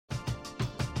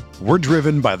We're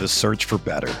driven by the search for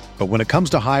better. But when it comes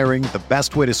to hiring, the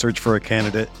best way to search for a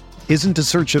candidate isn't to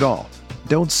search at all.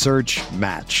 Don't search,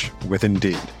 match with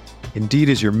Indeed. Indeed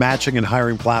is your matching and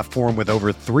hiring platform with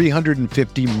over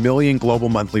 350 million global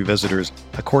monthly visitors,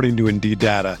 according to Indeed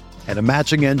data, and a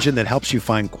matching engine that helps you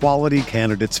find quality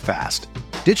candidates fast.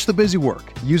 Ditch the busy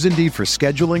work. Use Indeed for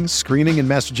scheduling, screening, and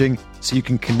messaging so you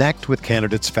can connect with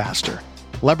candidates faster.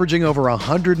 Leveraging over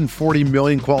 140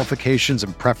 million qualifications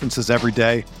and preferences every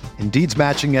day, Indeed's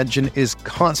matching engine is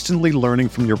constantly learning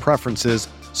from your preferences,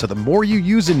 so the more you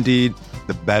use Indeed,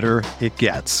 the better it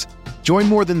gets. Join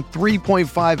more than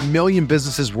 3.5 million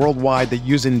businesses worldwide that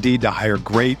use Indeed to hire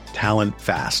great talent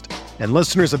fast. And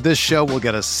listeners of this show will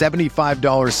get a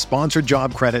 $75 sponsored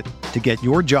job credit to get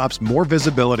your jobs more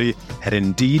visibility at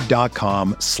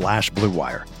Indeed.com/Blue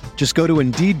Wire. Just go to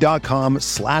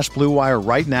Indeed.com/Blue Wire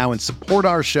right now and support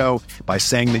our show by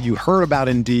saying that you heard about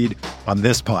Indeed on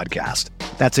this podcast.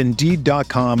 That's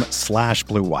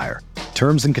Indeed.com/Blue Wire.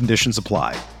 Terms and conditions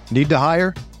apply. Need to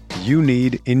hire? You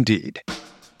need Indeed.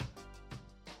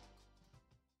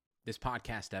 This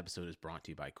podcast episode is brought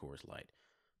to you by Coors Light.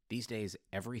 These days,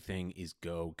 everything is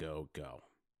go, go, go.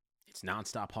 It's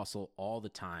nonstop hustle all the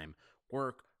time.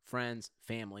 Work, friends,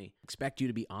 family, expect you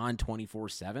to be on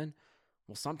 24/7.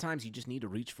 Well, sometimes you just need to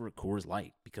reach for a Coors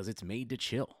Light because it's made to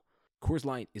chill. Coors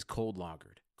Light is cold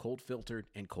lagered, cold filtered,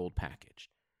 and cold packaged.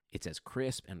 It's as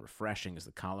crisp and refreshing as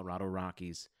the Colorado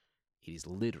Rockies. It is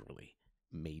literally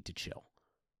made to chill.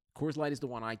 Coors Light is the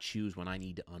one I choose when I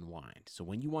need to unwind. So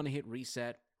when you want to hit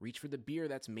reset, reach for the beer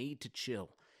that's made to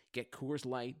chill. Get Coors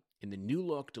Light in the new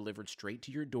look delivered straight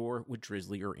to your door with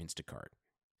Drizzly or Instacart.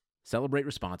 Celebrate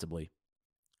responsibly.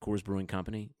 Coors Brewing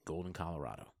Company, Golden,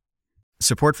 Colorado.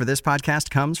 Support for this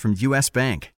podcast comes from U.S.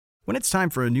 Bank. When it's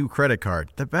time for a new credit card,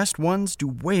 the best ones do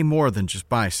way more than just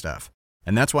buy stuff.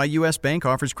 And that's why U.S. Bank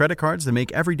offers credit cards that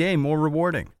make every day more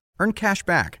rewarding. Earn cash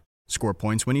back, score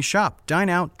points when you shop, dine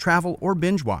out, travel, or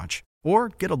binge watch, or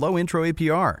get a low intro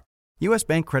APR. U.S.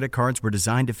 Bank credit cards were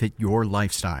designed to fit your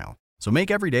lifestyle. So make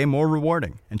every day more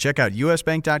rewarding and check out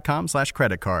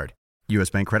usbank.com/credit card. U.S.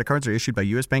 Bank credit cards are issued by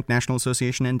U.S. Bank National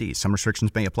Association ND. Some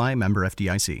restrictions may apply. Member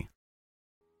FDIC.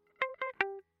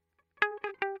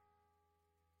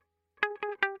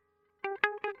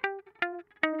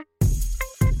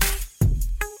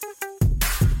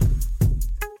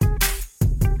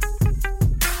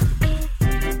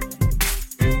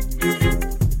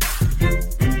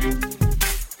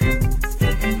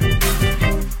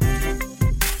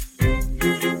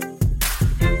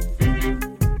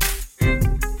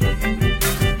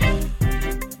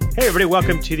 Everybody,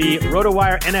 welcome to the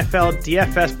RotoWire NFL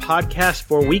DFS podcast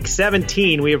for Week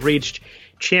 17. We have reached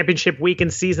championship week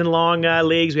and season-long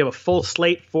leagues. We have a full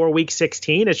slate for Week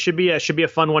 16. It should be a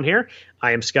fun one here.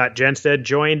 I am Scott Jenstead,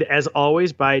 joined as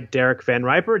always by Derek Van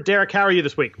Riper. Derek, how are you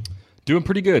this week? Doing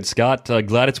pretty good, Scott.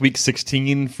 Glad it's Week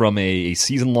 16 from a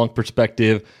season-long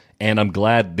perspective, and I'm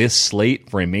glad this slate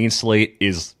for a main slate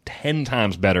is 10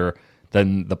 times better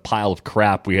than the pile of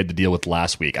crap we had to deal with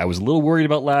last week. I was a little worried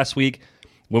about last week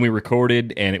when we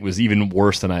recorded, and it was even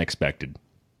worse than I expected.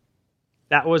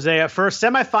 That was a first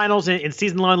semifinals in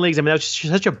season-long leagues. I mean, that was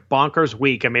just such a bonkers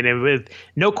week. I mean, with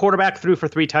no quarterback threw for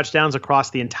 3 touchdowns across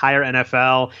the entire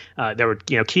NFL.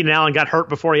 Keenan Allen got hurt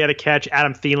before he had a catch.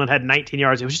 Adam Thielen had 19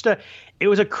 yards. It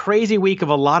was a crazy week of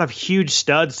a lot of huge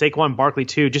studs. Saquon Barkley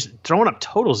too, just throwing up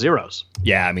total zeros.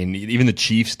 Yeah, I mean, even the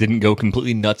Chiefs didn't go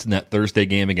completely nuts in that Thursday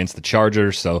game against the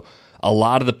Chargers. So a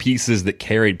lot of the pieces that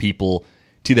carried people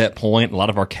to that point, a lot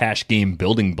of our cash game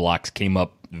building blocks came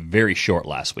up very short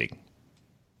last week.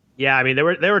 Yeah, I mean, there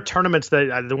were tournaments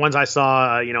that the ones I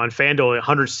saw, on FanDuel,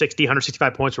 160,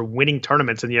 165 points were winning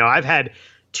tournaments. And, I've had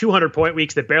 200-point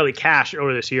weeks that barely cash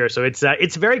over this year. So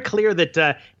it's very clear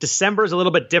that December is a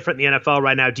little bit different in the NFL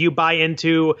right now. Do you buy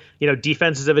into,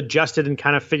 defenses have adjusted and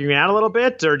kind of figuring it out a little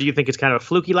bit? Or do you think it's kind of a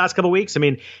fluky last couple of weeks? I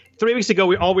mean, 3 weeks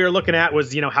ago, all we were looking at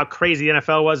was, how crazy the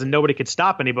NFL was and nobody could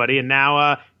stop anybody. And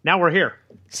now we're here.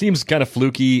 Seems kind of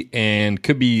fluky and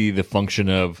could be the function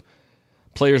of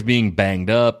players being banged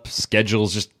up,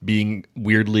 schedules just being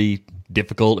weirdly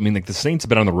difficult. I mean, the Saints have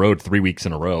been on the road 3 weeks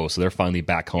in a row, so they're finally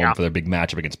back home for their big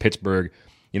matchup against Pittsburgh.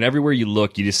 Everywhere you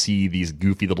look, you just see these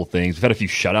goofy little things. We've had a few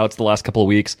shutouts the last couple of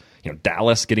weeks.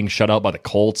 Dallas getting shut out by the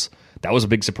Colts. That was a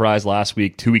big surprise last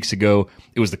week. 2 weeks ago,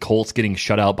 it was the Colts getting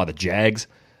shut out by the Jags.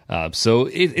 So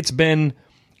it's been,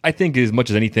 I think, as much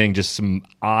as anything, just some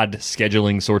odd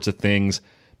scheduling sorts of things.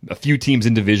 A few teams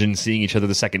in division seeing each other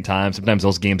the second time. Sometimes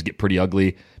those games get pretty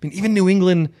ugly. I mean, even New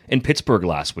England and Pittsburgh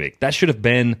last week. That should have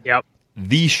been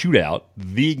the shootout,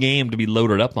 the game to be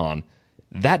loaded up on.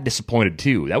 That disappointed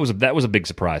too. That was a big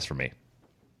surprise for me.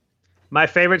 My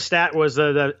favorite stat was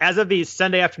as of these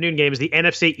Sunday afternoon games, the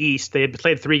NFC East, they had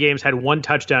played 3 games, had 1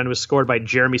 touchdown, and was scored by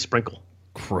Jeremy Sprinkle.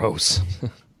 Gross.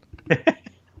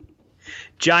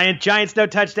 Giants no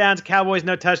touchdowns, Cowboys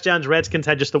no touchdowns, Redskins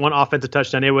had just the 1 offensive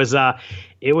touchdown. It was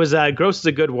gross is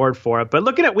a good word for it. But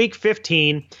looking at Week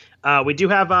 15, we do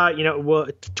have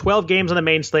 12 games on the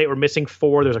main slate. We're missing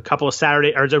 4. There's a couple of two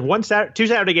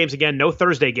Saturday games again, no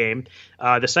Thursday game.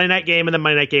 The Sunday night game and the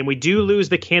Monday night game. We do lose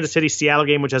the Kansas City Seattle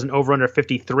game, which has an over under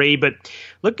 53. But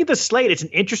look at the slate; it's an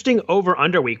interesting over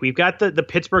under week. We've got the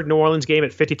Pittsburgh New Orleans game at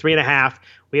 53.5.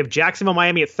 We have Jacksonville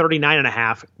Miami at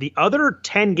 39.5. The other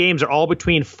 10 games are all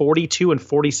between 42 and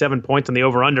 47 points on the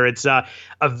over under. It's a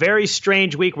very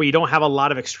strange week where you don't have a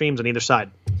lot of extremes on either side.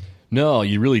 No,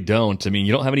 you really don't. I mean,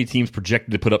 you don't have any teams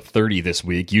projected to put up 30 this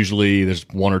week. Usually there's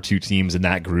 1 or 2 teams in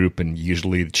that group, and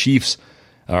usually the Chiefs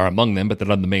are among them, but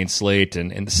they're on the main slate,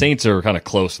 and the Saints are kind of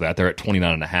close to that. They're at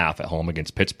 29.5 at home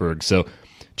against Pittsburgh. So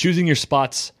choosing your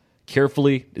spots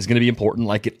carefully is going to be important,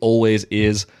 like it always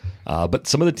is. But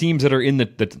some of the teams that are in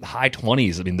the high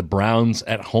 20s, I mean, the Browns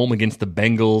at home against the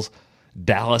Bengals,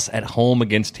 Dallas at home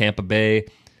against Tampa Bay,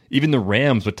 even the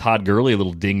Rams with Todd Gurley a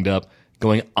little dinged up,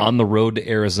 going on the road to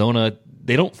Arizona,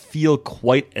 they don't feel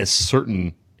quite as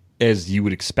certain as you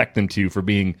would expect them to for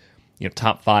being,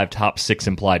 top 5, top 6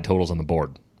 implied totals on the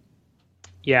board.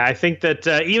 Yeah, I think that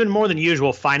even more than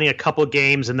usual, finding a couple of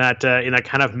games in that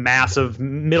kind of massive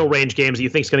middle range games that you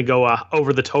think is going to go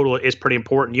over the total is pretty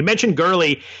important. You mentioned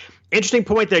Gurley. Interesting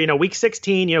point there. Week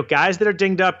 16, guys that are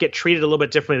dinged up get treated a little bit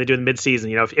differently than they do in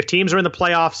midseason. If teams are in the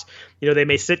playoffs, they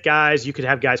may sit guys. You could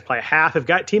have guys play a half. If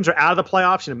teams are out of the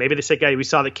playoffs, maybe they sit guys. We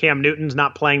saw that Cam Newton's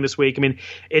not playing this week. I mean,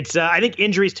 it's I think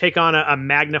injuries take on a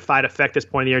magnified effect this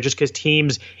point in the year just because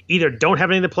teams either don't have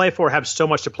anything to play for or have so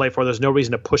much to play for. There's no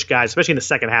reason to push guys, especially in the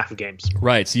second half of games.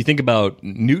 Right. So you think about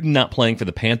Newton not playing for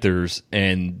the Panthers,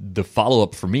 and the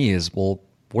follow-up for me is, well,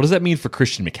 what does that mean for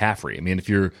Christian McCaffrey? I mean, if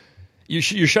you're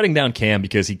shutting down Cam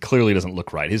because he clearly doesn't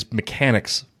look right. His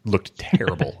mechanics looked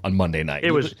terrible on Monday night.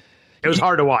 It was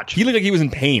hard to watch. He looked like he was in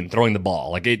pain throwing the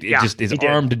ball. Like his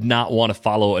arm did not want to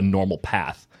follow a normal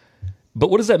path. But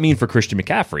what does that mean for Christian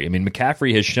McCaffrey? I mean,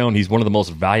 McCaffrey has shown he's one of the most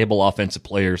valuable offensive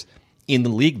players in the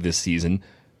league this season.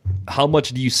 How much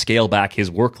do you scale back his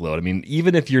workload? I mean,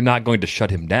 even if you're not going to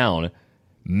shut him down,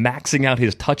 maxing out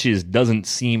his touches doesn't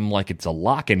seem like it's a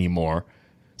lock anymore.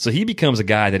 So he becomes a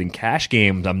guy that in cash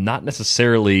games, I'm not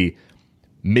necessarily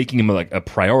making him like a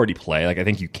priority play. Like I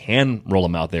think you can roll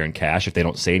him out there in cash if they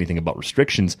don't say anything about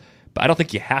restrictions, but I don't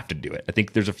think you have to do it. I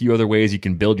think there's a few other ways you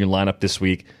can build your lineup this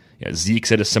week.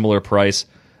 Zeke's at a similar price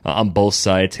on both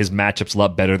sides. His matchup's a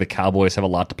lot better. The Cowboys have a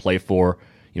lot to play for.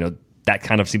 That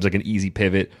kind of seems like an easy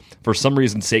pivot. For some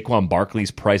reason, Saquon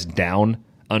Barkley's priced down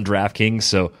on DraftKings,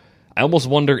 so I almost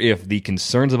wonder if the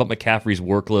concerns about McCaffrey's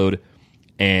workload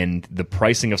and the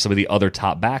pricing of some of the other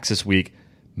top backs this week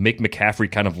make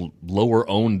McCaffrey kind of lower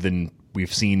owned than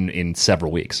we've seen in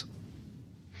several weeks.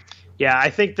 Yeah,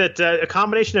 I think that a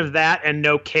combination of that and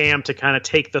no Cam to kind of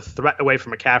take the threat away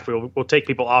from McCaffrey will take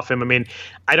people off him. I mean,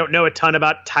 I don't know a ton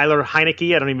about Tyler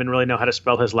Heineke. I don't even really know how to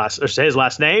spell his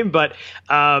last name, but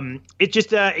it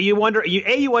just you wonder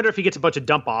if he gets a bunch of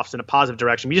dump offs in a positive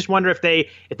direction. You just wonder if they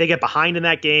get behind in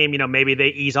that game, maybe they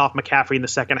ease off McCaffrey in the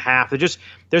second half. There's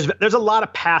a lot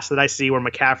of paths that I see where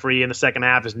McCaffrey in the second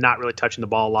half is not really touching the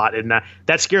ball a lot, and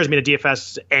that scares me in a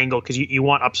DFS angle because you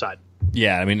want upside.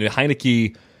 Yeah, I mean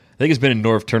Heineke, I think he's been in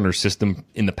Norv Turner's system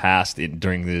in the past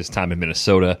during his time in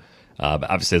Minnesota.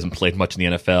 Obviously hasn't played much in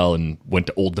the NFL and went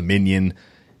to Old Dominion.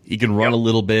 He can run a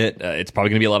little bit. It's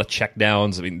probably going to be a lot of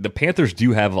checkdowns. I mean, the Panthers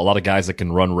do have a lot of guys that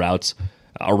can run routes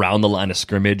around the line of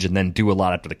scrimmage and then do a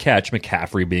lot after the catch,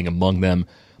 McCaffrey being among them.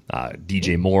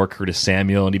 DJ Moore, Curtis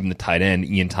Samuel, and even the tight end,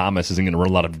 Ian Thomas, isn't going to run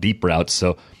a lot of deep routes.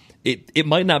 So it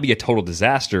might not be a total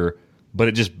disaster, but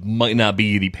it just might not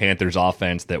be the Panthers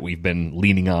offense that we've been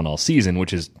leaning on all season,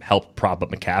 which has helped prop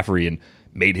up McCaffrey and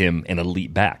made him an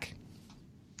elite back.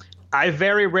 I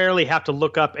very rarely have to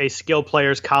look up a skill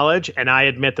player's college, and I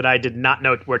admit that I did not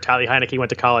know where Tyler Heineke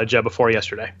went to college before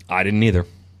yesterday. I didn't either.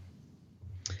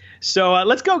 So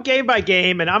let's go game by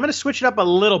game, and I'm going to switch it up a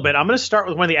little bit. I'm going to start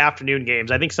with one of the afternoon games.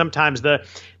 I think sometimes the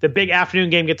big afternoon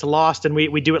game gets lost, and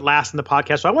we do it last in the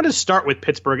podcast. So I wanted to start with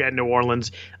Pittsburgh at New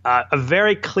Orleans. A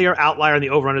very clear outlier in the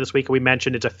over-under this week. We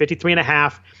mentioned it's a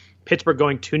 53.5. Pittsburgh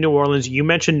going to New Orleans. You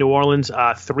mentioned New Orleans,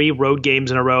 3 road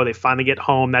games in a row. They finally get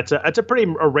home. That's a pretty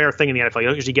rare thing in the NFL. You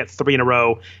don't usually get 3 in a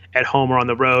row at home or on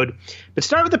the road. But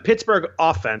start with the Pittsburgh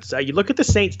offense. You look at the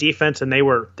Saints defense, and they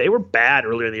were bad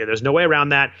earlier in the year. There's no way around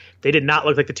that. They did not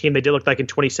look like the team they did look like in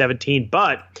 2017.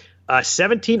 But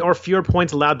 17 or fewer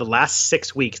points allowed the last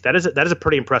 6 weeks. That is a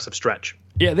pretty impressive stretch.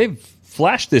 Yeah, they've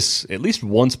flashed this at least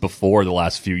once before the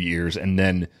last few years, and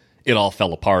then it all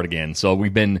fell apart again. So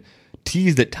we've been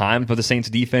teased at times by the Saints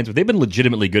defense, but they've been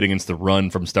legitimately good against the run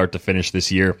from start to finish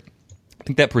this year. I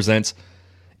think that presents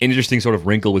an interesting sort of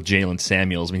wrinkle with Jalen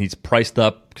Samuels. I mean, he's priced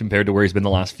up compared to where he's been the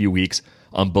last few weeks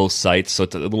on both sites, so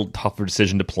it's a little tougher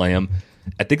decision to play him.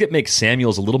 I think it makes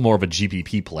Samuels a little more of a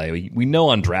GPP play. We know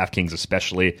on DraftKings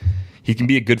especially, he can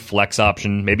be a good flex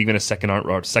option, maybe even a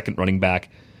second running back,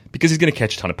 because he's going to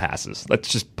catch a ton of passes. That's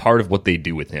just part of what they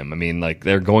do with him. I mean, like,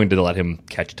 they're going to let him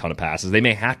catch a ton of passes. They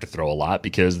may have to throw a lot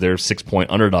because they're 6-point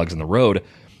underdogs on the road.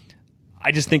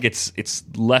 I just think it's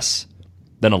less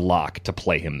than a lock to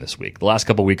play him this week. The last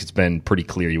couple of weeks, it's been pretty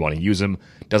clear you want to use him.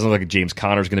 Doesn't look like James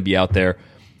Conner's going to be out there.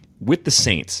 With the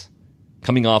Saints,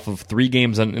 coming off of 3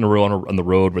 games in a row on the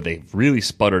road where they've really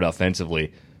sputtered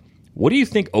offensively, what do you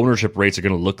think ownership rates are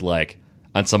going to look like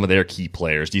on some of their key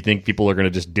players? Do you think people are going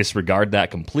to just disregard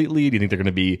that completely? Do you think they're going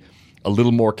to be a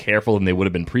little more careful than they would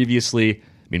have been previously?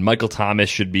 I mean, Michael Thomas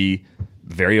should be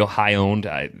very high owned.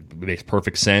 It makes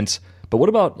perfect sense. But what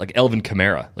about like Elvin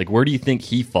Kamara? Like, where do you think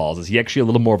he falls? Is he actually a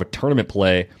little more of a tournament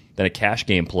play than a cash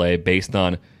game play based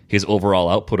on his overall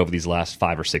output over these last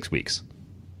 5 or 6 weeks?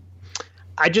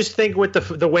 I just think with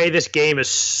the way this game is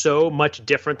so much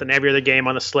different than every other game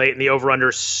on the slate, and the over-under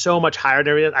is so much higher than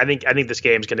everything, I think this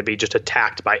game is going to be just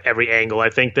attacked by every angle. I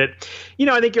think that,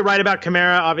 I think you're right about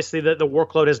Kamara. Obviously, the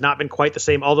workload has not been quite the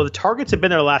same, although the targets have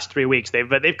been there the last 3 weeks. They've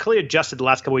clearly adjusted the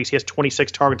last couple weeks. He has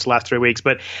 26 targets the last 3 weeks.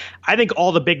 But I think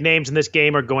all the big names in this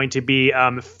game are going to be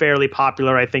fairly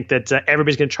popular. I think that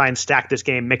everybody's going to try and stack this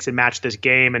game, mix and match this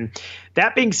game. And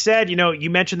that being said, you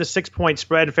mentioned the 6-point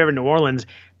spread in favor of New Orleans.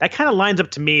 That kind of lines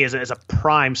up to me as a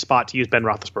prime spot to use Ben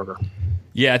Roethlisberger.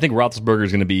 Yeah, I think Roethlisberger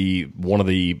is going to be one of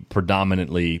the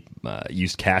predominantly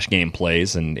used cash game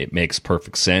plays, and it makes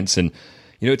perfect sense. And,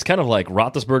 it's kind of like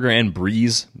Roethlisberger and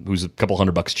Breeze, who's a couple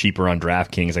 $100 cheaper on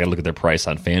DraftKings. I got to look at their price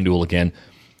on FanDuel again.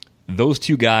 Those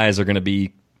two guys are going to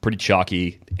be pretty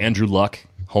chalky. Andrew Luck,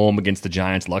 home against the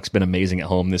Giants. Luck's been amazing at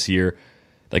home this year.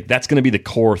 Like, that's going to be the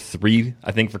core 3,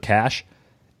 I think, for cash.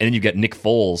 And then you get Nick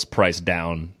Foles priced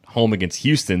down home against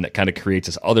Houston. That kind of creates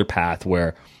this other path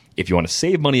where if you want to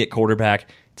save money at quarterback,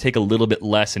 take a little bit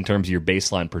less in terms of your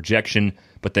baseline projection,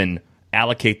 but then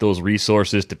allocate those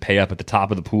resources to pay up at the top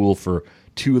of the pool for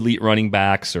 2 elite running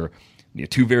backs or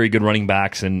 2 very good running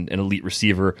backs and an elite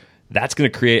receiver. That's going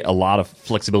to create a lot of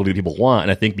flexibility people want.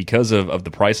 And I think because of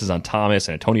the prices on Thomas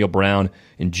and Antonio Brown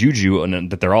and Juju, and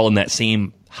that they're all in that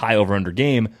same high over-under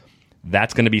game,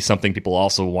 that's going to be something people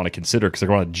also want to consider because they're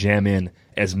going to jam in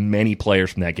as many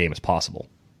players from that game as possible.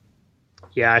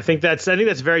 Yeah, I think that's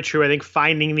very true. I think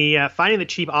finding the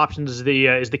cheap options is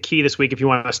the key this week if you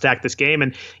want to stack this game.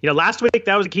 And last week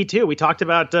that was the key too. We talked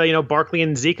about Barkley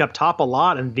and Zeke up top a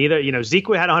lot, and neither Zeke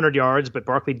had 100 yards, but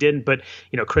Barkley didn't. But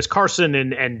Chris Carson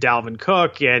and Dalvin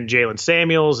Cook and Jalen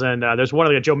Samuels and there's one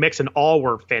of Joe Mixon, all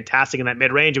were fantastic in that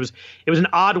mid range. It was an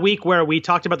odd week where we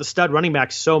talked about the stud running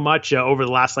backs so much over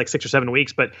the last 6 or 7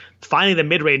 weeks, but finally the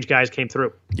mid range guys came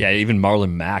through. Yeah, even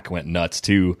Marlon Mack went nuts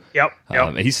too. Yep.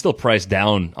 And he's still priced down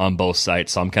on both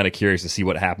sides, so I'm kind of curious to see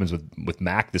what happens with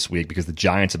Mack this week because the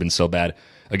Giants have been so bad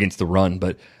against the run.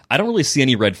 But I don't really see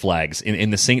any red flags in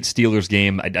the Saints-Steelers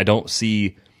game. I don't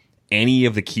see any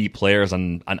of the key players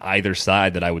on either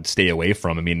side that I would stay away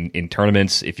from. I mean, in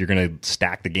tournaments, if you're going to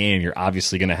stack the game, you're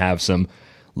obviously going to have some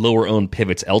lower-owned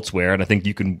pivots elsewhere, and I think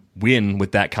you can win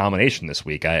with that combination this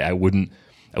week. I wouldn't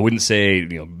say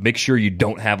make sure you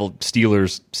don't have a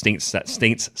Steelers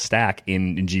Saints stack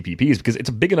in GPPs because it's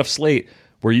a big enough slate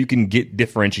where you can get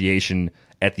differentiation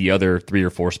at the other 3 or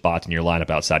 4 spots in your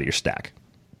lineup outside of your stack.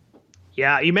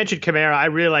 Yeah, you mentioned Kamara. I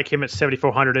really like him at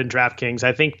 7,400 in DraftKings.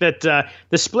 I think that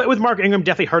the split with Mark Ingram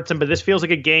definitely hurts him, but this feels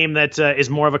like a game that is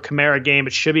more of a Kamara game.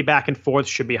 It should be back and forth,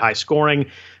 should be high scoring.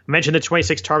 I mentioned the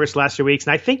 26 targets last 2 weeks,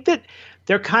 and I think that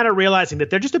they're kind of realizing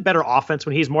that they're just a better offense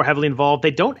when he's more heavily involved.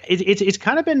 They don't. It's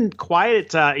kind of been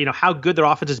quiet, how good their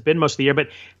offense has been most of the year, but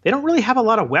they don't really have a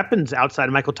lot of weapons outside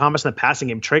of Michael Thomas in the passing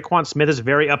game. Traquan Smith is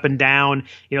very up and down.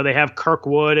 They have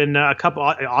Kirkwood and a couple,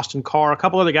 Austin Carr, a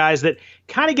couple other guys that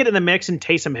kind of get in the mix, and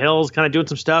Taysom Hill's kind of doing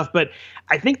some stuff. But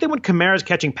I think that when Kamara's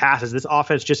catching passes, this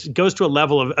offense just goes to a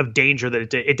level of danger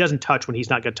that it doesn't touch when he's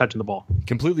not touching the ball.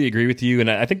 Completely agree with you, and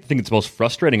I think the thing that's most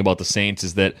frustrating about the Saints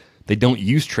is that they don't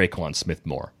use Traquan Smith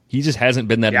more. He just hasn't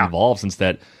been that involved since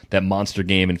that monster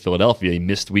game in Philadelphia. He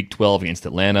missed Week 12 against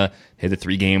Atlanta, had the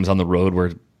 3 games on the road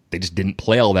where they just didn't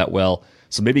play all that well.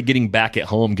 So maybe getting back at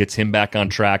home gets him back on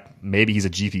track. Maybe he's a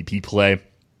GPP play.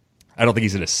 I don't think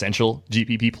he's an essential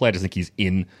GPP play. I just think he's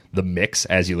in the mix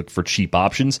as you look for cheap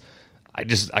options. I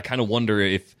kind of wonder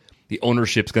if the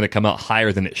ownership's going to come out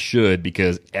higher than it should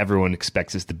because everyone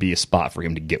expects this to be a spot for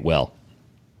him to get well.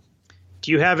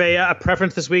 Do you have a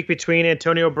preference this week between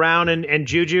Antonio Brown and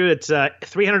Juju? It's a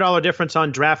 $300 difference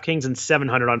on DraftKings and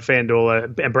 $700 on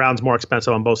FanDuel, and Brown's more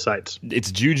expensive on both sides.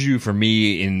 It's Juju for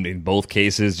me in both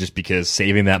cases, just because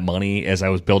saving that money as I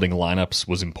was building lineups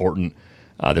was important.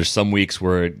 There's some weeks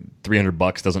where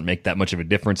 $300 doesn't make that much of a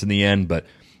difference in the end, but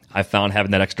I found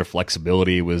having that extra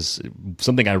flexibility was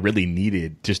something I really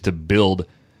needed just to build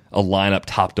a lineup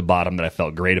top to bottom that I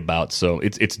felt great about. So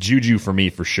it's Juju for me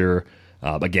for sure.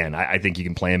 Again, I think you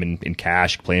can play him in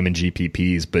cash, play him in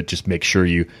GPPs, but just make sure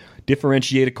you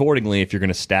differentiate accordingly if you're going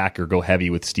to stack or go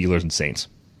heavy with Steelers and Saints.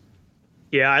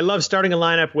 Yeah, I love starting a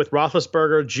lineup with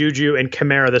Roethlisberger, Juju, and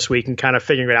Kamara this week and kind of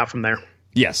figuring it out from there.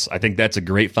 Yes, I think that's a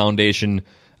great foundation.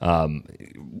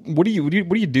 What do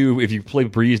you do if you play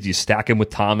Breeze? Do you stack him with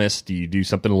Thomas? Do you do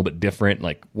something a little bit different?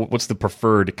 Like, what's the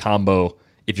preferred combo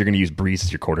if you're going to use Breeze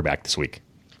as your quarterback this week?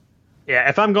 Yeah,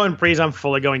 if I'm going Breeze, I'm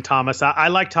fully going Thomas. I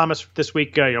like Thomas this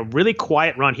week. Really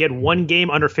quiet run. He had one game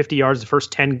under 50 yards the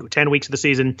first 10 weeks of the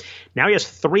season. Now he has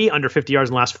 3 under 50 yards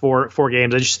in the last four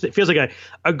games. It feels like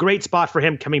a great spot for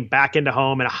him coming back into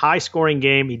home in a high-scoring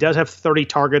game. He does have 30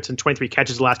 targets and 23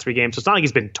 catches the last 3 games, so it's not like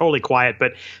he's been totally quiet,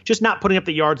 but just not putting up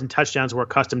the yards and touchdowns we're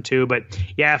accustomed to. But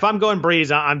yeah, if I'm going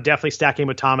Breeze, I'm definitely stacking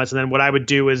with Thomas, and then what I would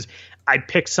do is I'd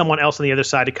pick someone else on the other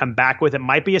side to come back with. It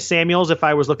might be a Samuels if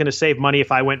I was looking to save money,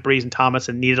 if I went Breeze and Thomas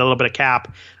and needed a little bit of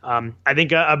cap. I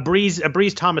think a Breeze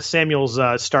Thomas Samuels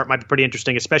start might be pretty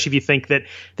interesting, especially if you think that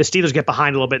the Steelers get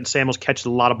behind a little bit and Samuels catches a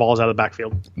lot of balls out of the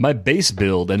backfield. My base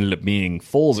build ended up being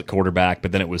Foles at quarterback,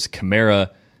 but then it was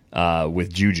Kamara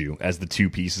with Juju as the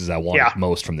 2 pieces I wanted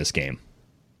most from this game.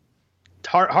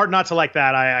 Hard not to like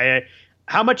that.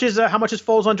 How much is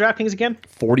Foles on DraftKings again?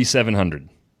 $4,700.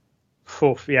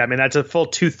 Oof, yeah, I mean, that's a full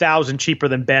 $2,000 cheaper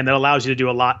than Ben. That allows you to do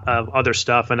a lot of other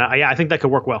stuff. And I think that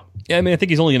could work well. Yeah, I mean, I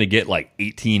think he's only going to get like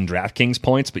 18 DraftKings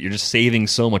points, but you're just saving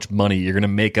so much money. You're going to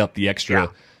make up the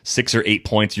extra 6 or 8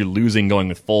 points you're losing going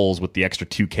with Foles with the extra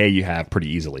 $2K you have pretty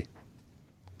easily.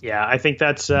 Yeah, I think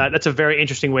that's a very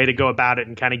interesting way to go about it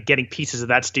and kind of getting pieces of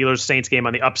that Steelers-Saints game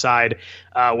on the upside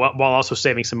while also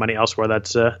saving some money elsewhere.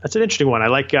 That's an interesting one. I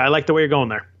like the way you're going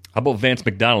there. How about Vance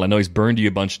McDonald? I know he's burned you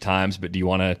a bunch of times, but do you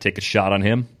want to take a shot on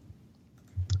him?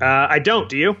 I don't.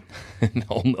 Do you?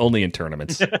 No, only in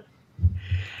tournaments.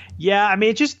 Yeah, I mean,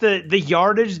 it's just the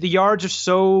yardage. The yards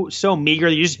are so meager.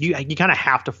 You kind of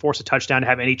have to force a touchdown to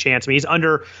have any chance. I mean, he's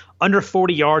under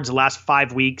 40 yards the last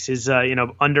 5 weeks. Is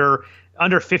under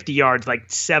 50 yards like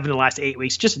 7 the last 8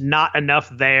 weeks. Just not enough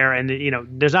there, and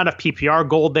there's not enough PPR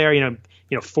gold there.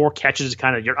 4 catches is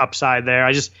kind of your upside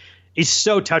there. He's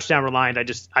so touchdown reliant.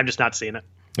 I'm just not seeing it.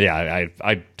 Yeah,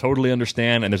 I totally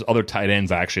understand. And there's other tight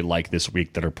ends I actually like this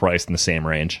week that are priced in the same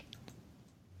range.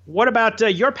 What about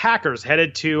your Packers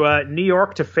headed to New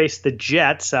York to face the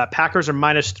Jets? Packers are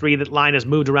 -3. That line has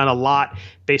moved around a lot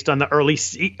based on the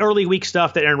early week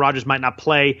stuff that Aaron Rodgers might not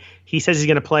play. He says he's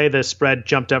going to play. The spread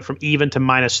jumped up from even to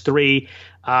 -3.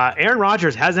 Aaron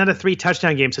Rodgers hasn't had a 3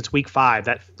 touchdown game since week 5.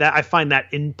 That I find that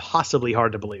impossibly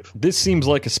hard to believe. This seems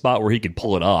like a spot where he could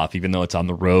pull it off, even though it's on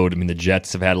the road. I mean, the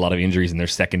Jets have had a lot of injuries in their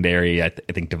secondary. I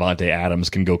think Devontae Adams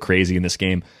can go crazy in this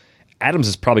game. Adams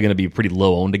is probably going to be pretty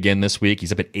low owned again this week.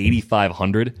 He's up at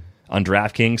 8,500 on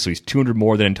DraftKings, so he's 200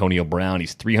 more than Antonio Brown.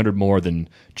 He's 300 more than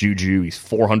Juju. He's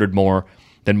 400 more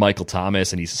than Michael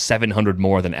Thomas, and he's 700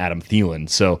 more than Adam Thielen.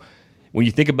 So when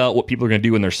you think about what people are going to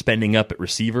do when they're spending up at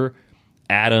receiver,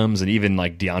 Adams and even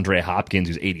like DeAndre Hopkins,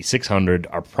 who's 8,600,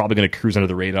 are probably going to cruise under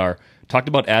the radar. Talked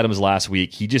about Adams last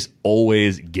week. He just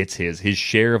always gets his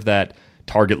share of that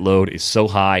target load is so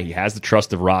high. He has the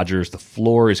trust of Rodgers. The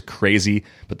floor is crazy,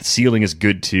 but the ceiling is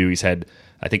good too. He's had,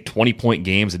 I think, 20-point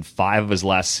games in 5 of his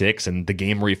last 6, and the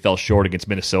game where he fell short against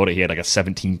Minnesota, he had like a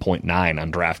 17.9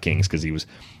 on DraftKings because he was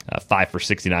 5 for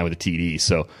 69 with a TD.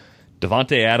 So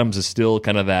Devontae Adams is still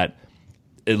kind of that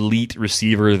elite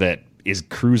receiver that is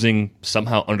cruising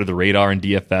somehow under the radar in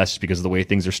DFS because of the way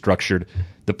things are structured.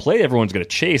 The play everyone's going to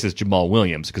chase is Jamal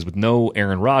Williams because with no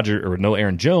Aaron Rodgers or no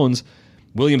Aaron Jones,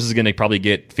 Williams is going to probably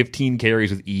get 15 carries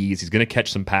with ease. He's going to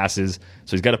catch some passes,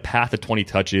 so he's got a path of 20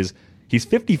 touches. He's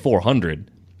 5,400,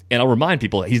 and I'll remind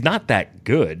people he's not that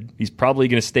good. He's probably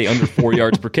going to stay under 4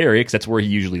 yards per carry because that's where he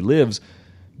usually lives.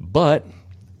 But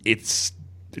it's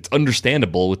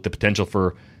understandable with the potential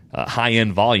for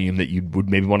high-end volume that you would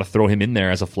maybe want to throw him in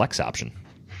there as a flex option.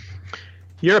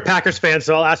 You're a Packers fan,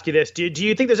 so I'll ask you this. Do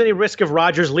you think there's any risk of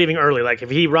Rodgers leaving early? Like if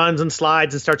he runs and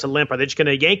slides and starts to limp, are they just going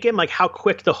to yank him? Like how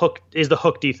quick the hook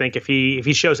do you think if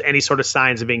he shows any sort of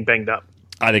signs of being banged up?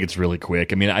 I think it's really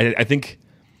quick. I mean, I think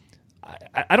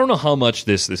I don't know how much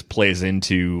this plays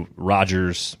into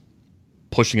Rodgers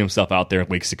pushing himself out there in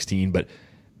Week 16, but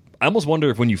I almost wonder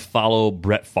if when you follow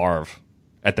Brett Favre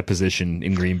at the position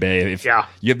in Green Bay, if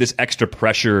you have this extra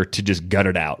pressure to just gut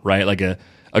it out, right? Like a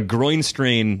groin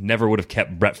strain never would have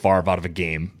kept Brett Favre out of a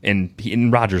game,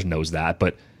 and Rodgers knows that.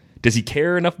 But does he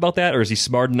care enough about that, or is he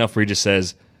smart enough where he just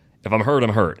says, if I'm hurt, I'm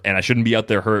hurt, and I shouldn't be out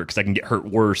there hurt because I can get hurt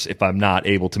worse if I'm not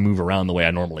able to move around the way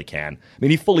I normally can? I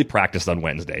mean, he fully practiced on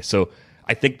Wednesday, so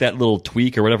I think that little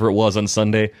tweak or whatever it was on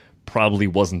Sunday probably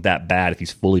wasn't that bad if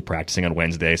he's fully practicing on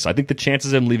Wednesday. So I think the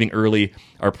chances of him leaving early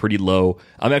are pretty low.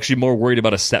 I'm actually more worried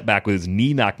about a setback with his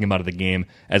knee knocking him out of the game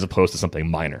as opposed to something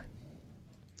minor.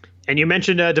 And you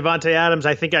mentioned Devontae Adams.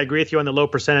 I think I agree with you on the low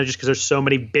percentages because there's so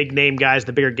many big-name guys in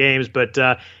the bigger games. But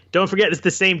don't forget, it's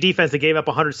the same defense that gave up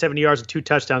 170 yards and 2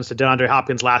 touchdowns to DeAndre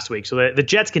Hopkins last week. So the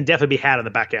Jets can definitely be had on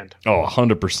the back end. Oh,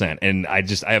 100%. And I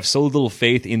have so little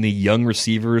faith in the young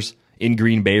receivers in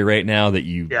Green Bay right now that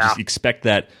you just expect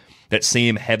that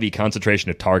same heavy concentration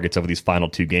of targets over these final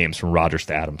 2 games from Rodgers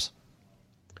to Adams.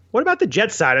 What about the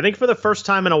Jets side? I think for the first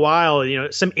time in a while,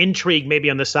 some intrigue maybe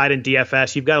on the side in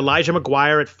DFS. You've got Elijah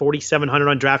McGuire at 4,700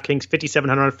 on DraftKings,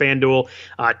 5,700 on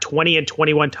FanDuel, 20 and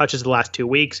 21 touches the last 2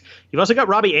 weeks. You've also got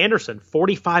Robbie Anderson,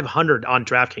 4,500 on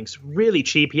DraftKings, really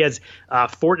cheap. He has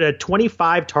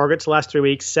 25 targets the last 3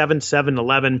 weeks, 7, 7,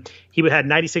 11. He had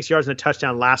 96 yards and a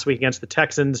touchdown last week against the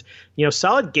Texans.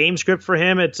 Solid game script for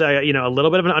him. It's a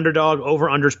little bit of an underdog.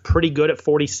 Over/under's pretty good at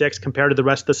 46 compared to the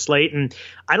rest of the slate. And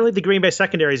I don't think the Green Bay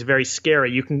secondary is very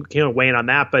scary. You can weigh in on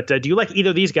that. But do you like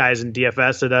either of these guys in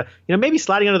DFS that maybe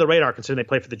sliding under the radar considering they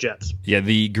play for the Jets? Yeah,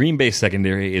 the Green Bay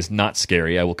secondary is not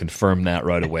scary. I will confirm that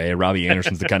right away. Robbie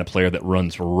Anderson's the kind of player that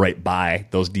runs right by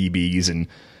those DBs and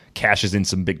cashes in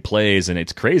some big plays, and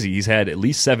it's crazy. He's had at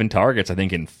least 7 targets, I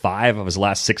think, in 5 of his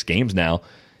last 6 games now.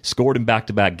 Scored in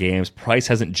back-to-back games. Price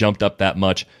hasn't jumped up that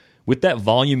much. With that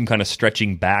volume kind of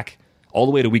stretching back all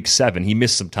the way to Week 7, he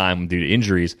missed some time due to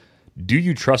injuries. Do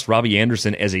you trust Robbie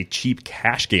Anderson as a cheap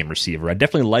cash game receiver? I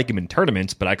definitely like him in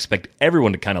tournaments, but I expect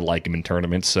everyone to kind of like him in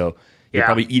tournaments, so you're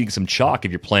probably eating some chalk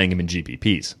if you're playing him in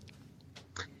GPPs.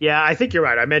 Yeah, I think you're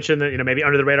right. I mentioned that maybe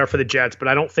under the radar for the Jets, but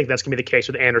I don't think that's going to be the case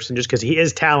with Anderson just because he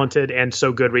is talented and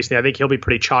so good recently. I think he'll be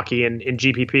pretty chalky in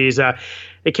GPPs.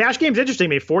 The cash game's interesting to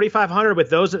me. 4,500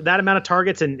 with that amount of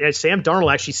targets, and as Sam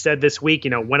Darnold actually said this week,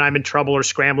 when I'm in trouble or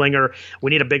scrambling or we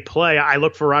need a big play, I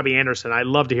look for Robbie Anderson. I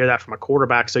love to hear that from a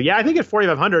quarterback. So yeah, I think at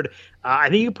 4,500, I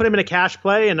think you can put him in a cash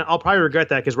play, and I'll probably regret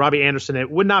that because Robbie Anderson, it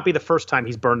would not be the first time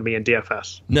he's burned me in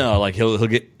DFS. No, like he'll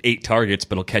get 8 targets,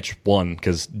 but he'll catch 1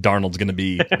 because Darnold's going to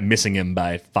be missing him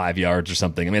by 5 yards or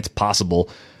something. I mean, it's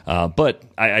possible, but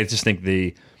I just think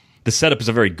the setup is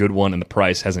a very good one, and the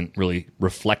price hasn't really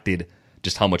reflected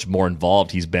just how much more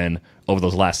involved he's been over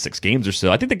those last 6 games or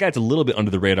so. I think the guy that's a little bit under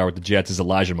the radar with the Jets is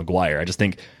Elijah McGuire. I just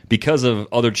think because of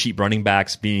other cheap running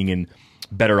backs being in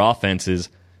better offenses,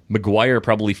 McGuire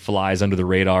probably flies under the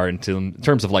radar in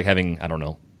terms of like having,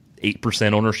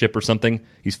 8% ownership or something.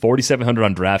 He's 4,700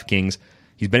 on DraftKings.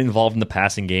 He's been involved in the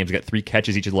passing games. He's got 3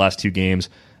 catches each of the last 2 games.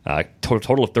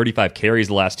 Total of 35 carries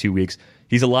the last 2 weeks.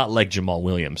 He's a lot like Jamal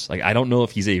Williams. Like, I don't know if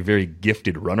he's a very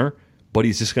gifted runner, but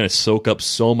he's just going to soak up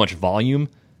so much volume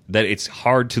that it's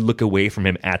hard to look away from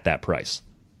him at that price.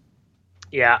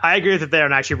 Yeah, I agree with it there,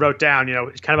 and I actually wrote down,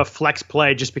 it's kind of a flex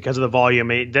play just because of the volume.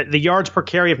 The yards per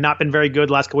carry have not been very good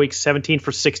the last couple weeks, 17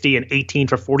 for 60 and 18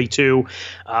 for 42.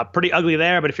 Pretty ugly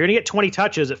there, but if you're going to get 20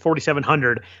 touches at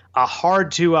 4,700,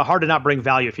 hard to not bring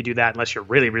value if you do that unless you're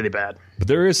really, really bad. But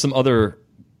there are some other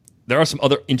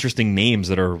interesting names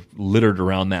that are littered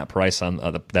around that price on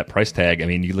that price tag. I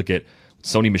mean, you look at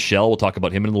Sony Michel, we'll talk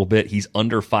about him in a little bit. He's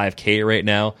under 5K right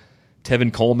now.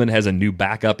 Tevin Coleman has a new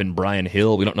backup in Brian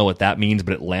Hill. We don't know what that means,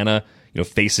 but Atlanta,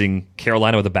 facing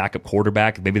Carolina with a backup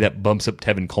quarterback, maybe that bumps up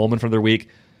Tevin Coleman for their week.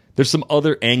 There's some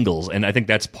other angles, and I think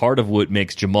that's part of what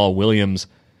makes Jamal Williams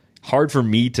hard for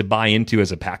me to buy into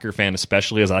as a Packer fan,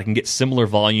 especially as I can get similar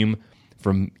volume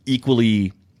from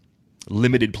equally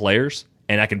limited players,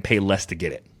 and I can pay less to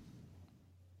get it.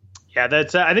 Yeah,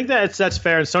 I think that's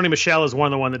fair. And Sony Michel is one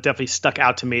of the ones that definitely stuck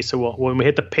out to me. So when we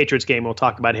hit the Patriots game, we'll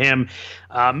talk about him.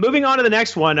 Moving on to the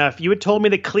next one, if you had told me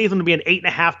that Cleveland would be an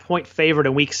 8.5-point favorite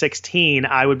in Week 16,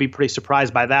 I would be pretty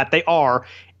surprised by that. They are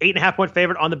 8.5-point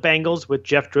favorite on the Bengals with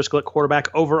Jeff Driscoll at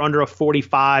quarterback, over under a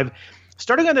 45.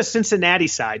 Starting on the Cincinnati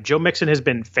side, Joe Mixon has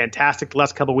been fantastic the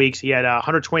last couple of weeks. He had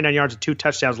 129 yards and 2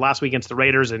 touchdowns last week against the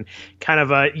Raiders, and kind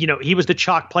of, he was the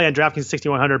chalk play on DraftKings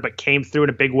 6,100, but came through in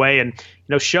a big way and,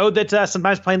 showed that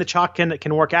sometimes playing the chalk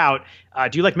can work out.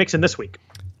 Do you like Mixon this week?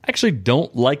 I actually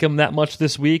don't like him that much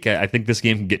this week. I think this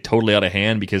game can get totally out of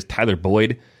hand because Tyler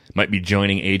Boyd might be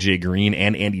joining A.J. Green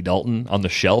and Andy Dalton on the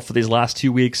shelf for these last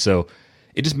 2 weeks, so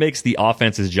it just makes the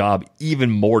offense's job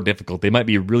even more difficult. They might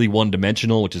be really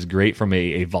one-dimensional, which is great from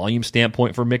a volume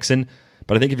standpoint for Mixon,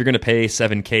 but I think if you're going to pay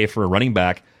 $7K for a running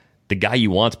back, the guy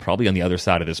you want's probably on the other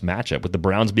side of this matchup. With the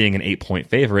Browns being an 8-point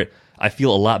favorite, I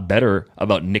feel a lot better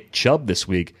about Nick Chubb this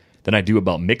week than I do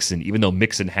about Mixon, even though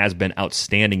Mixon has been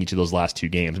outstanding each of those last 2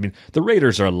 games. I mean, the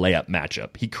Raiders are a layup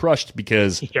matchup. He crushed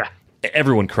because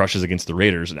everyone crushes against the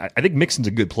Raiders, and I think Mixon's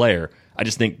a good player. I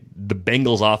just think the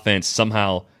Bengals offense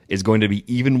somehow is going to be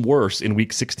even worse in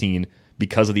Week 16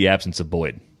 because of the absence of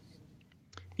Boyd.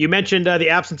 You mentioned the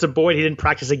absence of Boyd. He didn't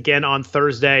practice again on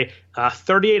Thursday.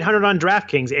 3,800 on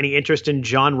DraftKings. Any interest in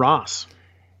John Ross?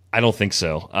 I don't think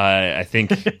so. I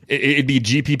think it'd be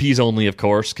GPPs only, of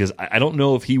course, because I don't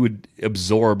know if he would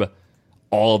absorb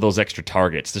all of those extra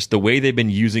targets. Just the way they've been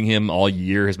using him all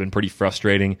year has been pretty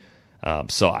frustrating.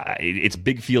 It's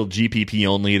big field GPP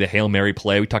only, the Hail Mary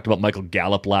play. We talked about Michael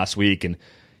Gallup last week, and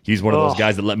he's one of those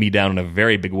guys that let me down in a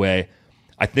very big way.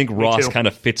 I think Ross kind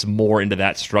of fits more into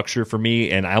that structure for me,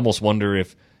 and I almost wonder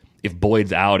if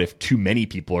Boyd's out, if too many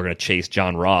people are going to chase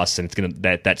John Ross, and it's going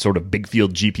to that sort of big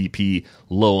field GPP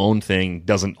low owned thing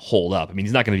doesn't hold up. I mean,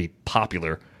 he's not going to be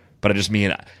popular, but I just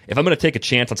mean if I'm going to take a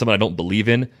chance on someone I don't believe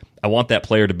in, I want that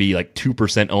player to be like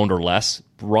 2% owned or less.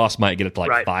 Ross might get it to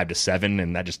like 5 to 7,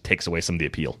 and that just takes away some of the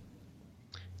appeal.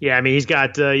 Yeah, I mean, he's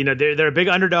got, they're big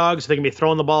underdogs. So they can be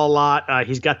throwing the ball a lot.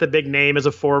 He's got the big name as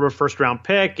a former first-round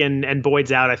pick, and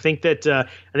Boyd's out. I think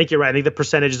you're right. I think the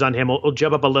percentages on him will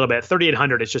jump up a little bit.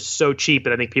 3,800 is just so cheap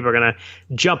that I think people are going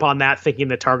to jump on that thinking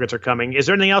the targets are coming. Is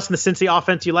there anything else in the Cincy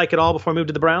offense you like at all before we move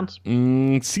to the Browns?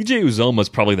 CJ Uzomah is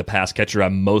probably the pass catcher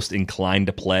I'm most inclined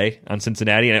to play on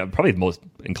Cincinnati, and I'm probably most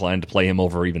inclined to play him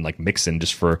over even like Mixon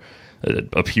just for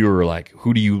a pure, like,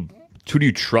 who do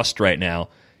you trust right now?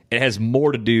 It has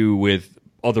more to do with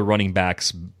other running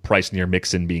backs priced near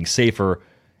Mixon being safer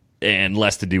and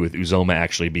less to do with Uzomah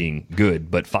actually being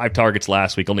good. But 5 targets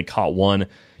last week, only caught 1.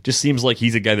 Just seems like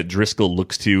he's a guy that Driscoll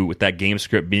looks to with that game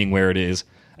script being where it is.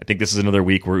 I think this is another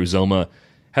week where Uzomah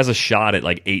has a shot at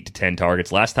like 8 to 10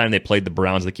 targets. Last time they played the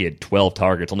Browns, I think he had 12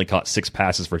 targets, only caught 6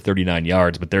 passes for 39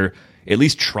 yards, but they're at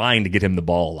least trying to get him the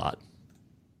ball a lot.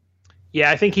 Yeah,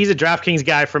 I think he's a DraftKings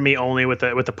guy for me only with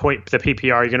the PPR.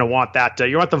 You're going to want that.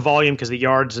 You want the volume because the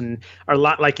yards are a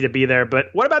lot likely to be there. But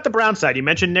what about the Brown side? You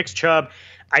mentioned Nick Chubb.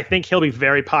 I think he'll be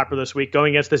very popular this week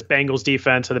going against this Bengals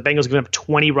defense. So the Bengals are going to have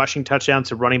 20 rushing touchdowns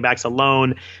to running backs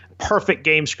alone. Perfect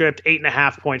game script,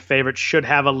 8.5-point favorite, should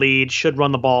have a lead, should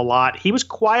run the ball a lot. He was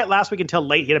quiet last week until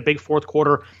late. He had a big fourth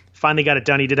quarter, finally got it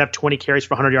done. He did have 20 carries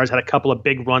for 100 yards, had a couple of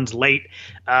big runs late.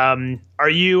 Do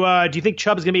you think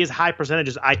Chubb is going to be as high percentage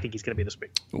as I think he's going to be this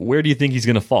week? Where do you think he's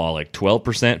going to fall? Like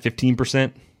 12%,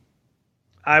 15%?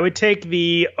 I would take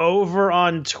the over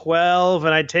on 12,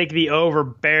 and I'd take the over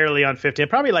barely on 15.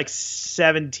 Probably like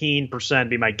 17%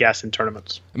 be my guess in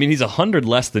tournaments. I mean, he's 100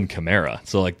 less than Kamara.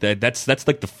 So like that's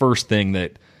like the first thing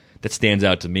that stands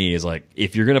out to me is like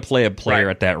if you're going to play a player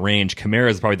at that range,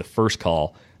 Kamara is probably the first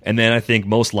call. And then I think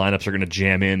most lineups are going to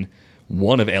jam in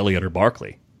one of Elliott or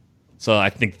Barkley. So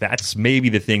I think that's maybe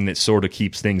the thing that sort of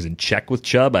keeps things in check with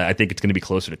Chubb. I think it's going to be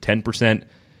closer to 10%.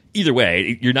 Either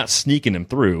way, you're not sneaking him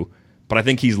through. But I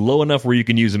think he's low enough where you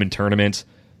can use him in tournaments.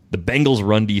 The Bengals'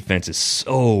 run defense is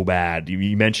so bad.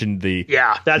 You mentioned the...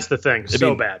 Yeah, that's the thing.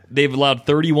 Bad. They've allowed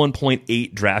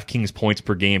 31.8 DraftKings points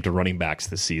per game to running backs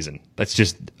this season. That's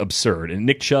just absurd. And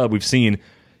Nick Chubb, we've seen,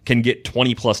 can get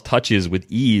 20-plus touches with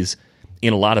ease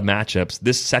in a lot of matchups.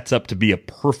 This sets up to be a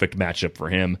perfect matchup for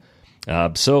him.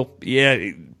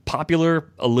 Popular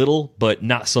a little, but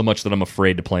not so much that I'm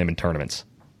afraid to play him in tournaments.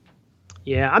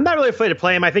 Yeah, I'm not really afraid to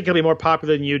play him. I think he'll be more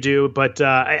popular than you do, but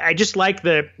I just like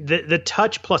the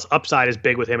touch plus upside is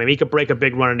big with him. I mean, he could break a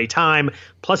big run any time,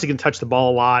 plus he can touch the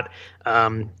ball a lot.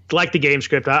 Like the game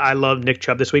script, I love Nick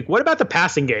Chubb this week. What about the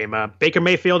passing game? Baker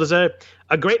Mayfield is a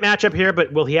great matchup here,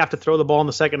 but will he have to throw the ball in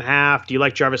the second half? Do you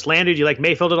like Jarvis Landry? Do you like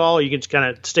Mayfield at all? Or you can just kind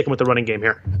of stick him with the running game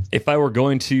here? If I were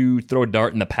going to throw a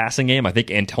dart in the passing game, I think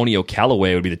Antonio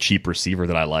Callaway would be the cheap receiver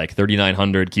that I like.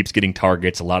 3,900, keeps getting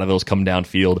targets. A lot of those come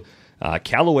downfield.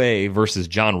 Callaway versus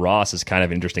John Ross is kind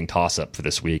of an interesting toss-up for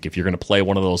this week. If you're going to play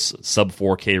one of those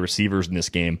sub-4K receivers in this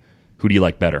game, who do you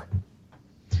like better?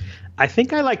 I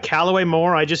think I like Callaway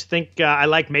more. I just think I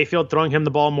like Mayfield throwing him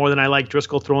the ball more than I like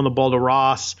Driscoll throwing the ball to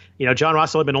Ross. John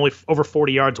Ross has been only over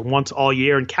 40 yards once all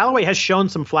year, and Callaway has shown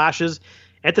some flashes.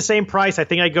 At the same price, I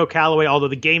think I'd go Callaway, although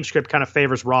the game script kind of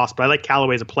favors Ross, but I like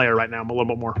Callaway as a player right now a little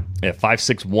bit more. Yeah, 5,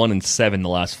 6, 1, and 7 the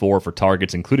last 4 for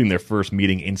targets, including their first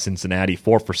meeting in Cincinnati.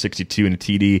 4 for 62 and a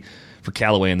TD for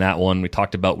Callaway in that one. We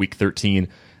talked about week 13.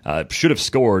 Should have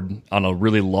scored on a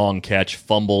really long catch,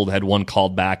 fumbled, had one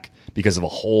called back because of a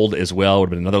hold as well. Would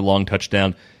have been another long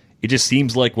touchdown. It just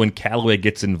seems like when Callaway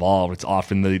gets involved, it's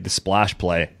often the splash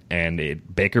play, and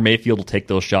Baker Mayfield will take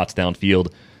those shots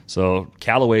downfield. So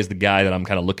Callaway is the guy that I'm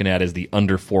kind of looking at as the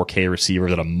under 4K receiver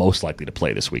that I'm most likely to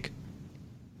play this week.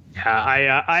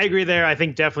 Yeah, I agree there. I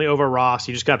think definitely over Ross.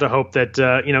 You just got to hope that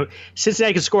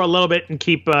Cincinnati can score a little bit and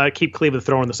keep Cleveland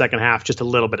throwing in the second half, just a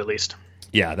little bit at least.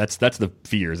 Yeah, that's the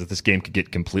fear, is that this game could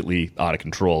get completely out of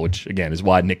control, which again is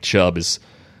why Nick Chubb is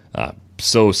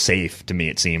so safe to me,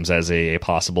 it seems, as a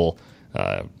possible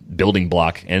building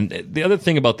block. And the other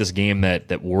thing about this game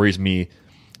that worries me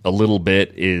a little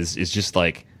bit is just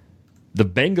like the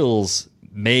Bengals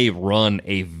may run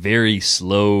a very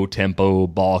slow tempo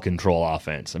ball control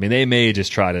offense. I mean, they may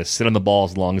just try to sit on the ball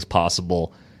as long as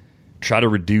possible, try to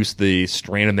reduce the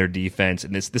strain on their defense,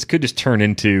 and this could just turn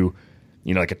into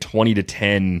like a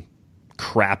 20-10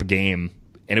 crap game,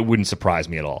 and it wouldn't surprise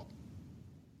me at all.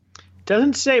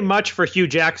 Doesn't say much for Hugh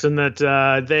Jackson that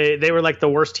they were like the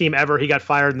worst team ever. He got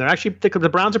fired, and they're actually the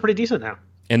Browns are pretty decent now.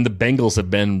 And the Bengals have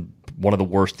been one of the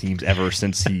worst teams ever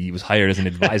since he was hired as an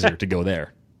advisor to go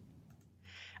there.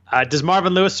 Does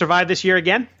Marvin Lewis survive this year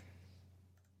again?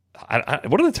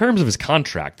 What are the terms of his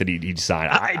contract that he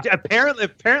signed?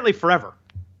 Apparently forever.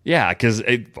 Yeah, because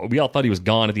we all thought he was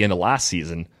gone at the end of last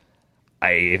season.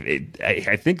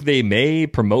 I think they may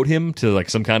promote him to like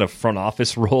some kind of front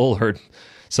office role or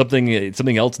something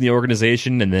else in the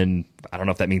organization, and then I don't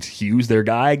know if that means Hugh's their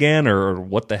guy again or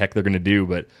what the heck they're going to do,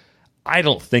 but I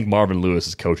don't think Marvin Lewis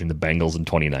is coaching the Bengals in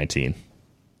 2019.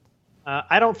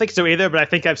 I don't think so either, but I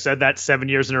think I've said that 7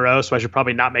 years in a row, so I should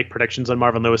probably not make predictions on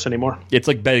Marvin Lewis anymore. It's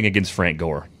like betting against Frank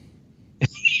Gore.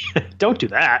 Don't do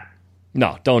that.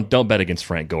 No, don't bet against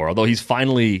Frank Gore, although he's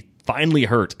finally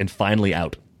hurt and finally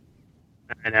out.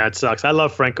 I know, it sucks. I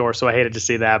love Frank Gore, so I hated to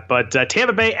see that. But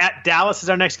Tampa Bay at Dallas is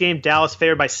our next game. Dallas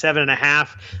favored by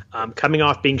 7.5, coming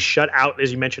off being shut out,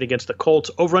 as you mentioned, against the Colts.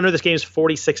 Over-under this game is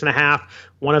 46.5,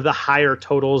 one of the higher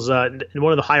totals, one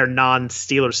of the higher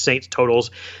non-Steelers Saints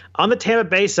totals. On the Tampa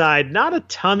Bay side, not a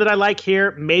ton that I like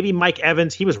here. Maybe Mike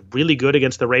Evans. He was really good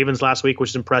against the Ravens last week, which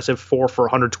is impressive, 4 for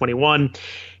 121.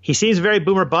 He seems very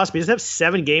boomer bust, but he doesn't have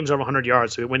 7 games over 100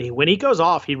 yards. So when he goes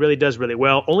off, he really does really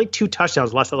well. Only 2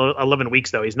 touchdowns last 11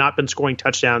 weeks, though. He's not been scoring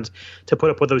touchdowns to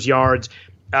put up with those yards.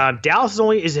 Dallas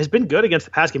has been good against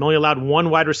the pass game. Only allowed 1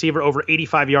 wide receiver over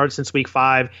 85 yards since week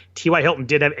 5. T.Y. Hilton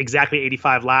did have exactly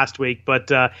 85 last week. But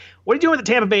what are you doing with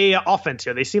the Tampa Bay offense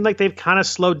here? They seem like they've kind of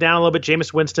slowed down a little bit.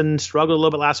 Jameis Winston struggled a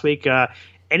little bit last week.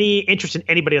 Any interest in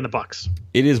anybody on the Bucs?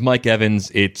 It is Mike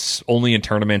Evans. It's only in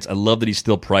tournaments. I love that he's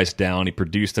still priced down. He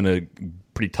produced in a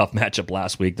pretty tough matchup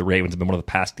last week. The Ravens have been one of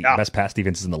the best pass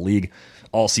defenses in the league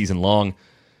all season long.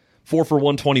 4 for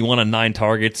 121 on 9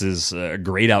 targets is a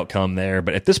great outcome there.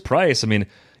 But at this price, I mean,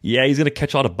 yeah, he's going to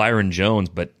catch a lot of Byron Jones,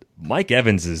 but Mike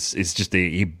Evans is just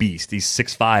a beast. He's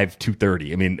 6'5",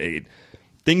 230. I mean,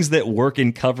 things that work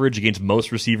in coverage against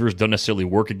most receivers don't necessarily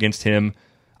work against him.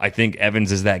 I think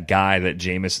Evans is that guy that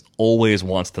Jameis always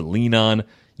wants to lean on.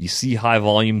 You see high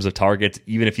volumes of targets,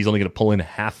 even if he's only going to pull in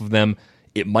half of them,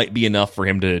 it might be enough for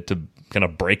him to kind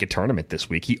of break a tournament this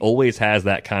week. He always has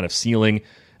that kind of ceiling.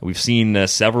 We've seen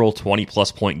several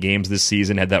 20-plus point games this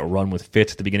season, had that run with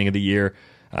Fitz at the beginning of the year.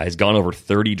 He's gone over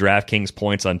 30 DraftKings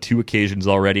points on 2 occasions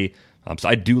already. So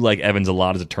I do like Evans a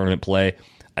lot as a tournament play.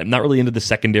 I'm not really into the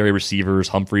secondary receivers,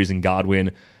 Humphreys and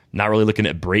Godwin. Not really looking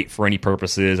at Brate for any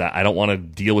purposes. I don't want to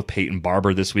deal with Peyton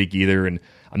Barber this week either, and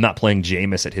I'm not playing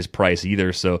Jameis at his price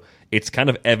either. So it's kind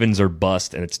of Evans or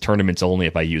bust, and it's tournaments only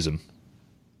if I use him.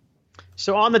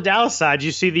 So on the Dallas side,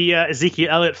 you see the Ezekiel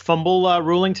Elliott fumble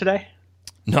ruling today?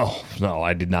 No,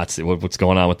 I did not see what's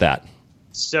going on with that.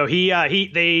 So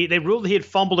they ruled he had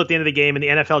fumbled at the end of the game, and the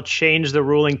NFL changed the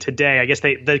ruling today. I guess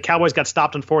the Cowboys got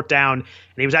stopped on 4th down, and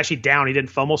he was actually down. He didn't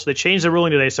fumble, so they changed the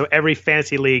ruling today. So every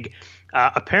fantasy league,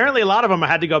 apparently a lot of them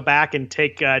had to go back and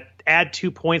add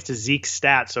 2 points to Zeke's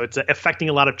stats. So it's affecting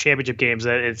a lot of championship games.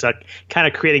 It's kind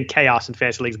of creating chaos in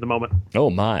fantasy leagues at the moment. Oh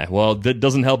my! Well, that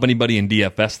doesn't help anybody in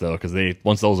DFS though, because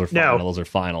once those are final, those are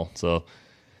final. So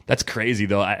that's crazy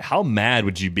though. How mad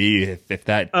would you be if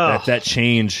that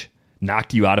change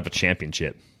knocked you out of a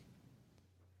championship?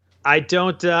 I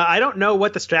don't know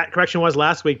what the stat correction was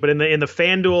last week, but in the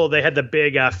FanDuel they had the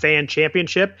big fan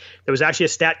championship. There was actually a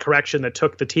stat correction that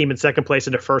took the team in second place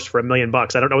into first for $1 million. I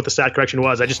don't know what the stat correction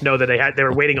was. I just know that they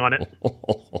were waiting on it.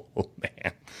 Oh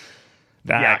man,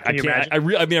 Can you imagine? I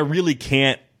really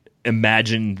can't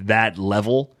imagine that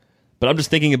level. But I'm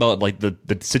just thinking about like the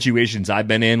situations I've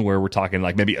been in where we're talking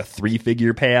like maybe a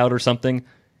 3-figure payout or something.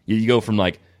 You go from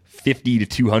like 50 to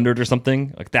 200 or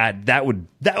something like that. That would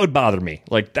bother me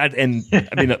like that. And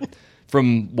I mean,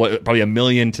 from probably $1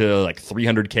 million to like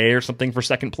 300K or something for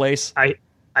second place. I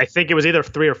think it was either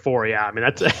 3 or 4. Yeah, I mean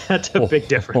that's a big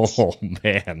difference. Oh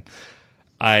man,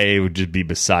 I would just be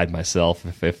beside myself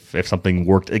if something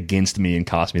worked against me and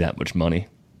cost me that much money.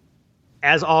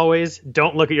 As always,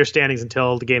 don't look at your standings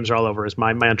until the games are all over is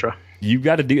my mantra. You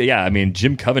got to do, yeah. I mean,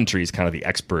 Jim Coventry is kind of the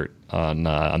expert on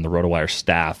the RotoWire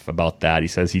staff about that. He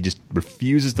says he just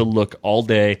refuses to look all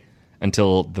day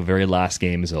until the very last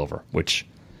game is over, which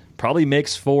probably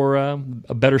makes for a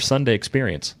better Sunday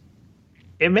experience.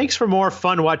 It makes for more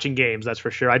fun watching games, that's for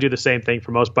sure. I do the same thing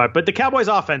for most part. But the Cowboys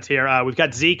offense here, we've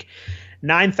got Zeke,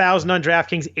 9,000 on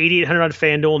DraftKings, 8,800 on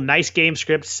FanDuel. Nice game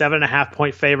script,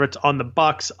 7.5-point favorites on the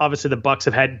Bucs. Obviously, the Bucs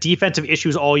have had defensive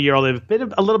issues all year. They've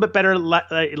been a little bit better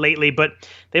lately, but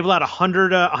they've allowed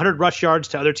 100 rush yards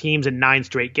to other teams in 9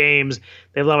 straight games.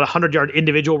 They've allowed a 100-yard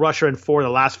individual rusher in 4 of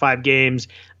the last 5 games.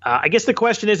 I guess the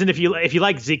question isn't if you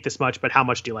like Zeke this much, but how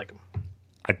much do you like him?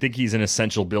 I think he's an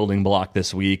essential building block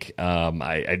this week.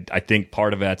 I think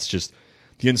part of that's just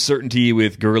the uncertainty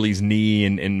with Gurley's knee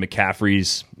and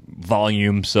McCaffrey's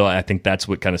volume, so I think that's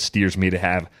what kind of steers me to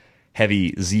have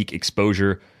heavy Zeke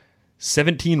exposure.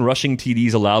 17 rushing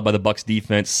TDs allowed by the Bucs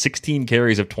defense, 16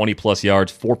 carries of 20-plus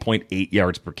yards, 4.8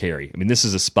 yards per carry. I mean, this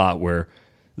is a spot where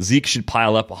Zeke should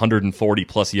pile up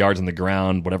 140-plus yards on the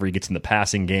ground, whatever he gets in the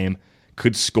passing game,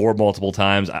 could score multiple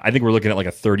times. I think we're looking at like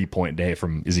a 30-point day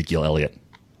from Ezekiel Elliott.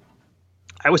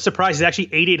 I was surprised he's actually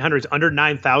 8,800. He's under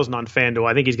 9,000 on FanDuel.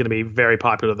 I think he's going to be very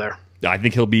popular there. I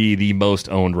think he'll be the most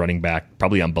owned running back,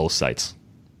 probably on both sites.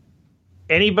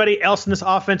 Anybody else in this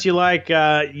offense you like?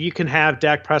 You can have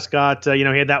Dak Prescott. He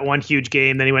had that one huge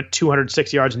game. Then he went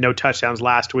 206 yards, no touchdowns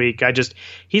last week.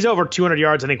 He's over 200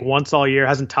 yards, I think, once all year.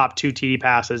 Hasn't topped 2 TD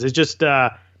passes. It's just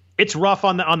it's rough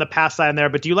on the pass side there.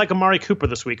 But do you like Amari Cooper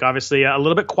this week? Obviously, a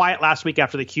little bit quiet last week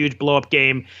after the huge blow-up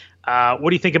game. What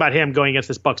do you think about him going against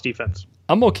this Bucs defense?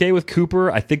 I'm okay with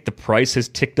Cooper. I think the price has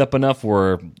ticked up enough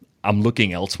where I'm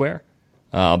looking elsewhere.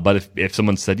 But if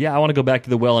someone said, yeah, I want to go back to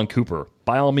the well on Cooper,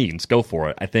 by all means, go for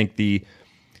it. I think the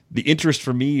interest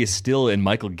for me is still in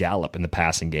Michael Gallup in the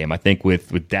passing game. I think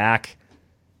with Dak,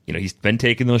 he's been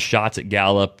taking those shots at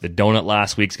Gallup. The donut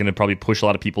last week's going to probably push a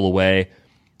lot of people away.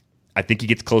 I think he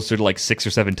gets closer to like 6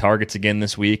 or 7 targets again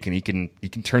this week, and he can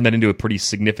turn that into a pretty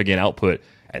significant output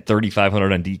at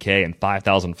 3,500 on DK and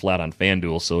 5,000 flat on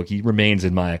FanDuel. So he remains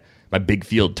in my big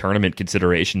field tournament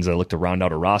considerations. I look to round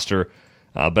out a roster.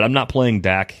 But I'm not playing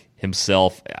Dak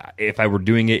himself. If I were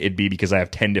doing it, it'd be because I have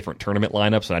 10 different tournament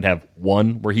lineups, and I'd have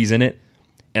one where he's in it,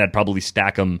 and I'd probably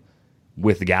stack him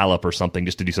with Gallup or something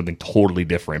just to do something totally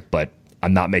different. But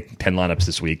I'm not making 10 lineups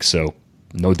this week, so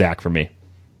no Dak for me.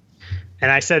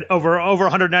 And I said over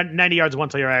 190 yards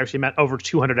once all year. I actually meant over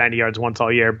 290 yards once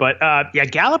all year. But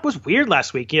Gallup was weird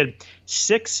last week. He had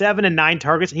 6, 7, and 9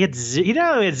 targets. He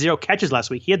not only had 0 catches last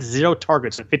week. He had 0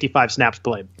 targets and 55 snaps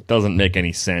played. Doesn't make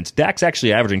any sense. Dak's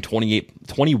actually averaging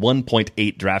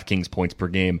 21.8 DraftKings points per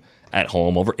game at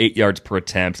home, over 8 yards per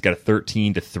attempt. He's got a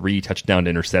 13-3 touchdown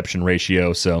to interception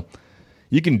ratio. So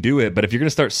you can do it. But if you're going to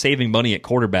start saving money at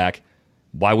quarterback,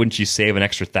 why wouldn't you save an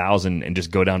extra 1,000 and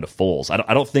just go down to Foles?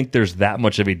 I don't think there's that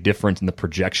much of a difference in the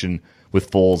projection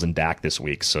with Foles and Dak this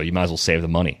week, so you might as well save the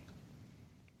money.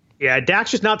 Yeah,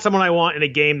 Dak's just not someone I want in a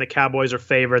game the Cowboys are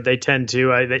favored. They tend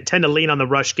to lean on the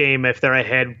rush game if they're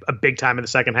ahead a big time in the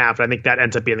second half, and I think that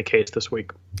ends up being the case this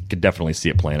week. Could definitely see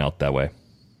it playing out that way.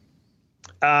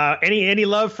 Any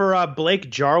love for Blake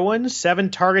Jarwin? 7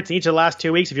 targets in each of the last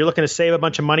 2 weeks. If you're looking to save a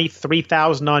bunch of money,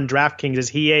 3,000 on DraftKings. Is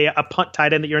he a punt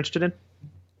tight end that you're interested in?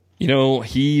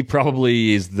 He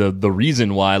probably is the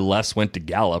reason why Les went to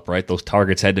Gallup, right? Those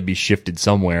targets had to be shifted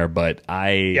somewhere, but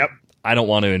I don't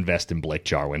want to invest in Blake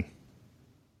Jarwin.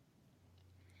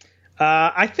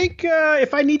 I think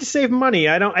if I need to save money,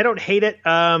 I don't hate it.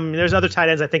 There's other tight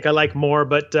ends I think I like more,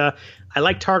 but I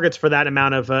like targets for that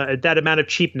amount of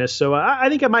cheapness. So I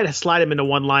think I might slide him into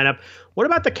one lineup. What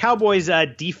about the Cowboys'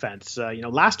 defense?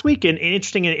 Last week,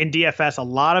 interesting in DFS, a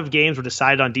lot of games were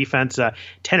decided on defense.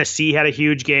 Tennessee had a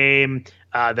huge game.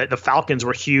 The Falcons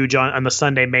were huge on the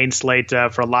Sunday main slate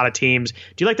for a lot of teams. Do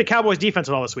you like the Cowboys defense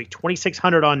at all this week?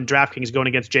 2,600 on DraftKings going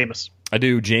against Jameis. I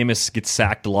do. Jameis gets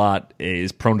sacked a lot,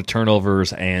 is prone to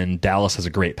turnovers, and Dallas has a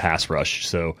great pass rush.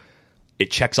 So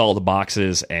it checks all the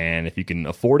boxes, and if you can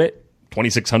afford it,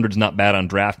 2,600 is not bad on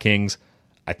DraftKings.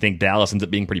 I think Dallas ends up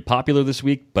being pretty popular this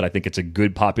week, but I think it's a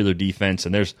good popular defense,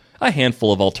 and there's a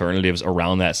handful of alternatives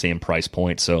around that same price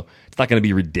point, so it's not going to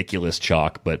be ridiculous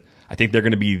chalk, but I think they're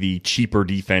going to be the cheaper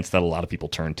defense that a lot of people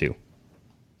turn to.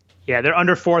 Yeah, they're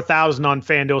under 4,000 on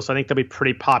FanDuel, so I think they'll be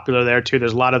pretty popular there too.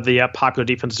 There's a lot of the popular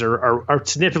defenses are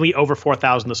significantly over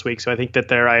 4,000 this week, so I think that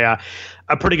they're a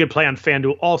pretty good play on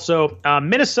FanDuel. Also,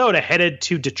 Minnesota headed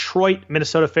to Detroit.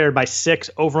 Minnesota favored by 6,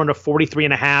 over under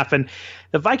 43.5, and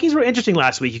the Vikings were interesting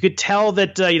last week. You could tell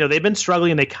that they've been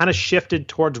struggling, and they kind of shifted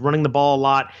towards running the ball a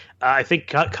lot. I think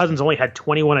Cousins only had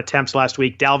 21 attempts last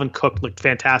week. Dalvin Cook looked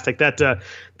fantastic.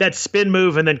 That spin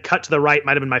move and then cut to the right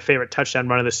might have been my favorite touchdown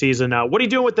run of the season. What are you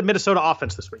doing with the Minnesota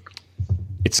offense this week?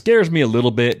 It scares me a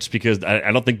little bit just because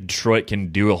I don't think Detroit can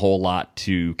do a whole lot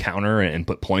to counter and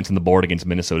put points on the board against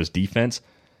Minnesota's defense.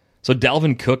 So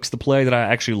Dalvin Cook's the play that I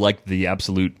actually like the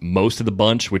absolute most of the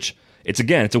bunch, which it's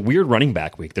a weird running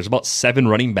back week. There's about 7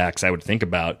 running backs I would think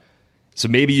about. So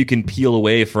maybe you can peel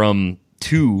away from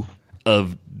 2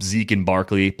 of Zeke and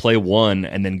Barkley, play 1,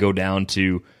 and then go down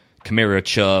to Kamara,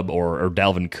 Chubb, or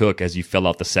Dalvin Cook as you fill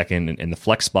out the second and the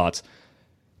flex spots.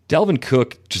 Dalvin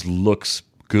Cook just looks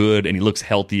good, and he looks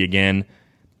healthy again.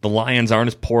 The Lions aren't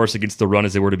as porous against the run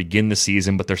as they were to begin the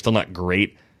season, but they're still not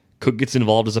great. Cook gets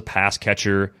involved as a pass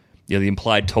catcher. The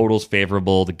implied total is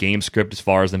favorable. The game script, as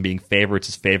far as them being favorites,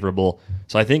 is favorable.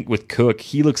 So I think with Cook,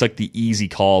 he looks like the easy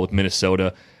call with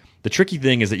Minnesota. The tricky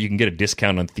thing is that you can get a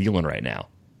discount on Thielen right now.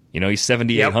 He's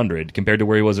 7,800 compared to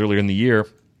where he was earlier in the year.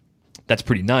 That's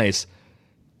pretty nice.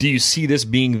 Do you see this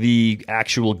being the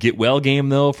actual get well game,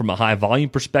 though, from a high volume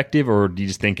perspective, or do you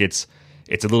just think it's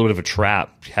a little bit of a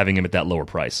trap having him at that lower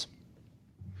price?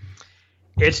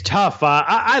 It's tough.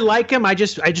 I like him. I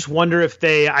just wonder if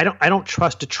I don't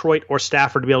trust Detroit or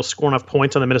Stafford to be able to score enough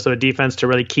points on the Minnesota defense to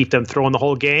really keep them throwing the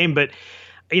whole game. But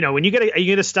when you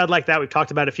get a stud like that, we've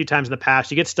talked about it a few times in the past.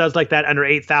 You get studs like that under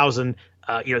 8,000.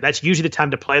 That's usually the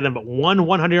time to play them. But one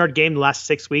 100-yard game the last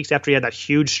 6 weeks after he had that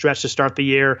huge stretch to start the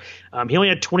year. He only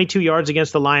had 22 yards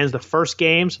against the Lions the first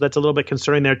game, so that's a little bit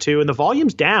concerning there too. And the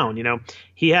volume's down.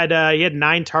 He had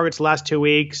 9 targets the last 2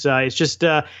 weeks. It's just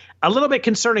a little bit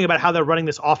concerning about how they're running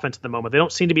this offense at the moment. They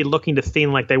don't seem to be looking to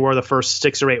Thielen like they were the first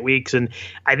 6 or 8 weeks, and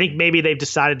I think maybe they've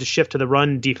decided to shift to the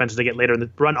run defense as they get later in the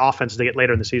run offense as they get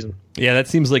later in the season. Yeah, that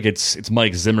seems like it's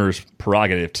Mike Zimmer's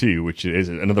prerogative too, which is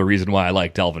another reason why I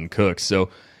like Dalvin Cook. So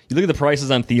you look at the prices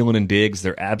on Thielen and Diggs;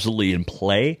 they're absolutely in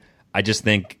play. I just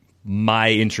think my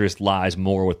interest lies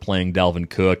more with playing Dalvin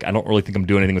Cook. I don't really think I'm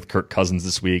doing anything with Kirk Cousins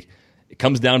this week. It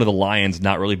comes down to the Lions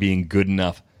not really being good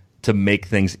enough to make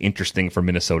things interesting for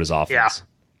Minnesota's offense.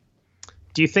 Yeah.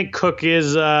 Do you think Cook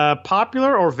is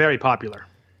popular or very popular?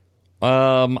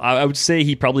 I would say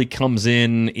he probably comes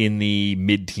in the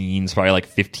mid-teens, probably like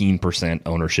 15%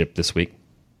 ownership this week.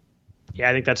 Yeah,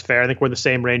 I think that's fair. I think we're in the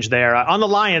same range there. On the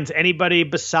Lions, anybody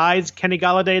besides Kenny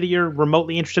Golladay that you're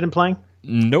remotely interested in playing?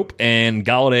 Nope, and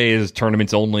Golladay is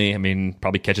tournaments only. I mean,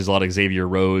 probably catches a lot of Xavier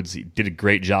Rhodes. He did a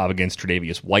great job against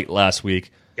Tre'Davious White last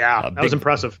week. Yeah, that was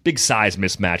impressive. Big size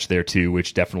mismatch there, too,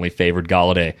 which definitely favored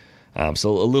Golladay.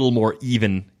 So a little more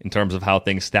even in terms of how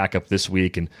things stack up this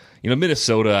week. And,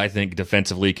 Minnesota, I think,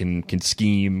 defensively can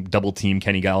scheme, double-team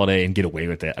Kenny Golladay and get away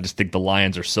with it. I just think the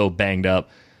Lions are so banged up,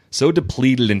 so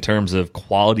depleted in terms of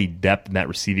quality depth in that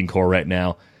receiving core right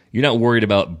now. You're not worried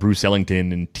about Bruce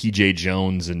Ellington and TJ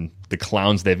Jones and the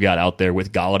clowns they've got out there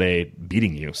with Golladay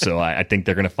beating you. So I think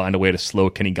they're going to find a way to slow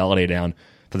Kenny Golladay down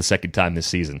for the second time this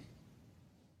season.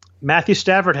 Matthew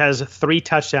Stafford has 3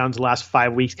 touchdowns the last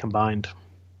 5 weeks combined.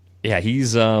 Yeah,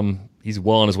 he's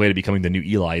well on his way to becoming the new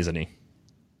Eli, isn't he?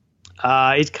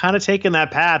 He's kind of taken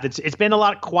that path. It's been a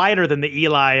lot quieter than the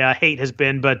Eli hate has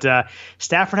been, but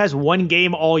Stafford has 1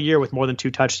 game all year with more than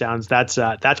 2 touchdowns. That's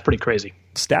pretty crazy.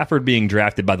 Stafford being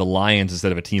drafted by the Lions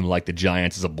instead of a team like the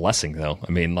Giants is a blessing, though.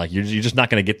 I mean, like you're just not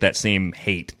going to get that same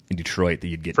hate in Detroit that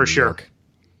you'd get in New York.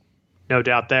 No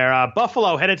doubt there.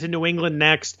 Buffalo headed to New England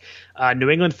next. New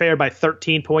England favored by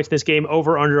 13 points in this game,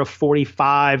 over under of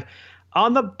 45.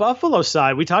 On the Buffalo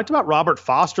side, we talked about Robert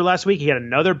Foster last week. He had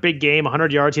another big game,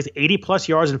 100 yards. He has 80-plus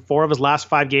yards in 4 of his last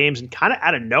 5 games, and kind of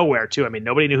out of nowhere, too. I mean,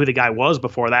 nobody knew who the guy was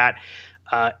before that.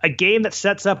 A game that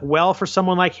sets up well for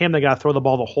someone like him. They got to throw the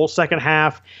ball the whole second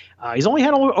half. He's only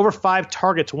had over 5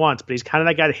 targets once, but he's kind of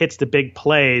that guy that hits the big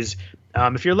plays.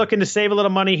 If you're looking to save a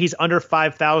little money, he's under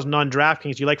 5,000 on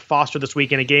DraftKings. You like Foster this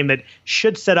week in a game that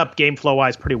should set up game flow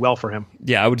wise pretty well for him.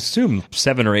 Yeah, I would assume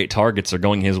 7 or 8 targets are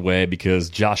going his way because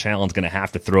Josh Allen's going to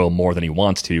have to throw more than he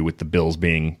wants to, with the Bills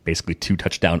being basically 2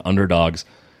 touchdown underdogs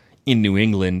in New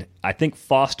England. I think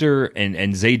Foster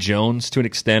and Zay Jones, to an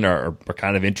extent, are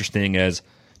kind of interesting as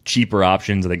cheaper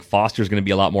options. I think Foster's going to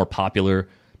be a lot more popular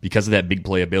because of that big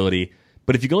playability.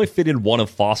 But if you can only fit in one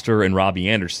of Foster and Robbie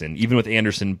Anderson, even with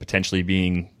Anderson potentially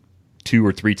being 2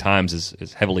 or 3 times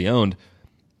as heavily owned,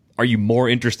 are you more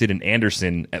interested in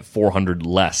Anderson at 400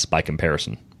 less by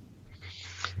comparison?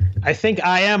 I think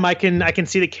I am. I can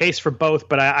see the case for both,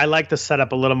 but I like the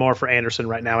setup a little more for Anderson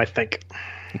right now, I think.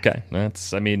 Okay.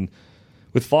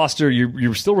 With Foster,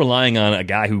 you're still relying on a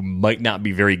guy who might not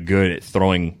be very good at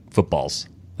throwing footballs.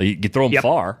 You can throw him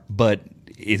far, but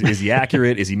is he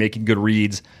accurate? Is he making good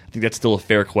reads? I think that's still a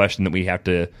fair question that we have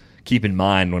to keep in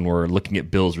mind when we're looking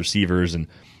at Bills receivers and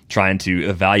trying to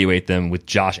evaluate them with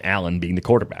Josh Allen being the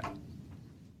quarterback.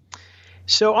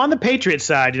 So on the Patriots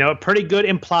side, a pretty good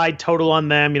implied total on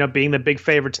them, being the big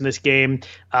favorites in this game.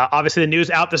 Obviously, the news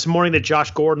out this morning that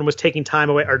Josh Gordon was taking time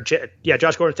away,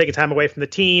 Josh Gordon's taking time away from the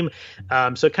team.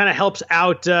 So it kind of helps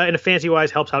out in a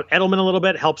fantasy-wise, helps out Edelman a little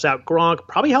bit, helps out Gronk,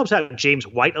 probably helps out James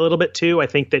White a little bit too. I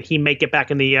think that he may get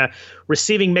back in the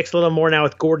receiving mix a little more now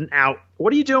with Gordon out.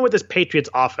 What are you doing with this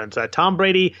Patriots offense? Tom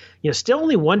Brady, still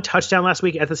only 1 touchdown last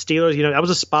week at the Steelers. That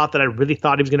was a spot that I really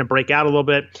thought he was going to break out a little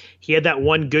bit. He had that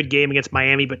one good game against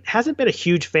Miami, but hasn't been a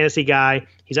huge fantasy guy.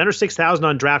 He's under 6,000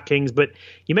 on DraftKings, but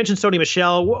you mentioned Sony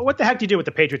Michel. What the heck do you do with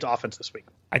the Patriots offense this week?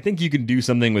 I think you can do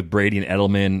something with Brady and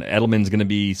Edelman. Edelman's going to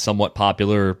be somewhat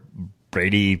popular.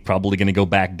 Brady probably going to go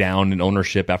back down in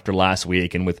ownership after last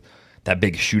week, and with that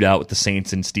big shootout with the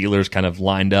Saints and Steelers kind of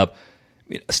lined up.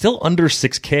 Still under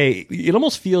 6K, it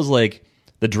almost feels like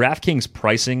the DraftKings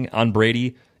pricing on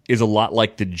Brady is a lot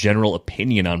like the general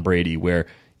opinion on Brady, where,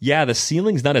 the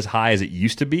ceiling's not as high as it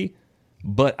used to be,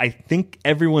 but I think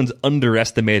everyone's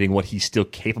underestimating what he's still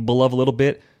capable of a little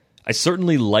bit. I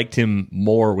certainly liked him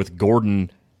more with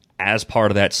Gordon as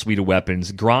part of that suite of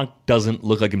weapons. Gronk doesn't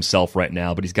look like himself right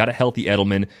now, but he's got a healthy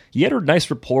Edelman. He had a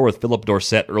nice rapport with Philip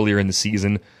Dorsett earlier in the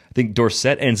season. I think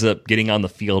Dorsett ends up getting on the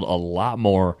field a lot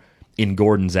more in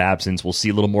Gordon's absence. We'll see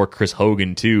a little more Chris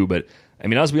Hogan too, but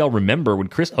as we all remember, when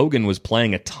Chris Hogan was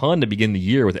playing a ton to begin the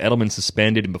year with Edelman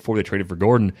suspended and before they traded for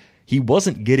Gordon, he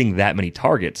wasn't getting that many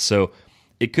targets. So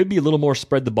it could be a little more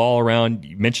spread the ball around.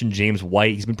 You mentioned James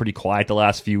White. He's been pretty quiet the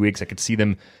last few weeks. I could see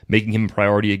them making him a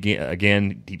priority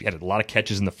again. He had a lot of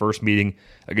catches in the first meeting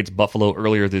against Buffalo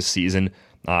earlier this season.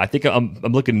 I think I'm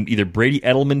looking either Brady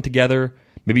Edelman together,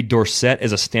 maybe Dorsett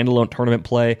as a standalone tournament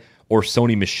play, or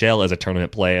Sony Michel as a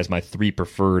tournament play as my 3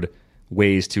 preferred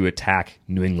ways to attack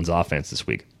New England's offense this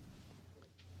week.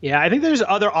 Yeah, I think there's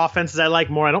other offenses I like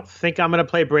more. I don't think I'm going to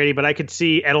play Brady, but I could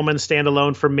see Edelman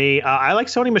standalone for me. I like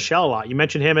Sony Michel a lot. You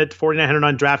mentioned him at 4,900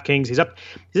 on DraftKings. He's at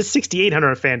 6,800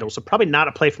 on FanDuel, so probably not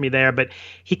a play for me there. But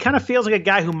he kind of feels like a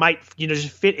guy who might, just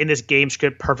fit in this game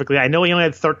script perfectly. I know he only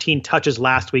had 13 touches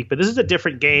last week, but this is a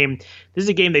different game. This is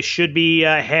a game they should be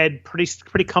ahead pretty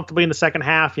comfortably in the second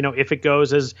half. If it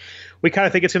goes as we kind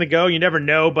of think it's going to go, you never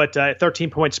know. But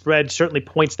 13-point spread certainly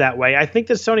points that way. I think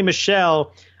that Sony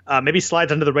Michel maybe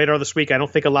slides under the radar this week. I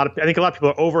think a lot of people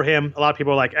are over him. A lot of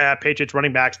people are like, Patriots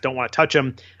running backs, don't want to touch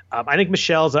him. I think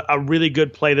Michel's a really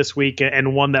good play this week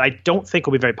and one that I don't think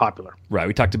will be very popular. Right.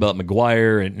 We talked about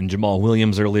McGuire and Jamal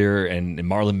Williams earlier and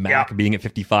Marlon Mack being at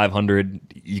 5,500.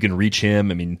 You can reach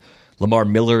him. Lamar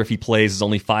Miller, if he plays, is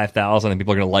only 5,000. I think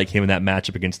people are going to like him in that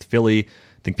matchup against Philly.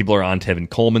 I think people are on Tevin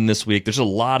Coleman this week. There's a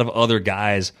lot of other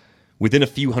guys within a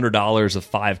few $100s of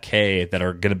 5K that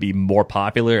are going to be more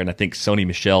popular, and I think Sony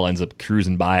Michel ends up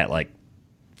cruising by at like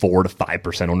 4 to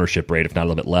 5% ownership rate, if not a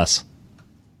little bit less.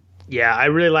 Yeah, I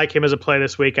really like him as a play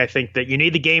this week. I think that you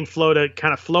need the game flow to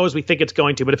kind of flow as we think it's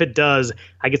going to, but if it does,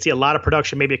 I could see a lot of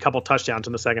production, maybe a couple touchdowns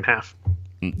in the second half.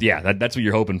 Yeah, that's what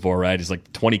you're hoping for, right? It's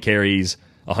like 20 carries,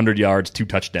 100 yards, 2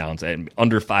 touchdowns, and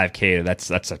under 5K,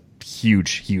 that's a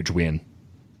huge win.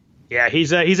 Yeah,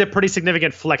 he's a pretty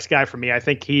significant flex guy for me. I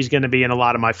think he's going to be in a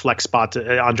lot of my flex spots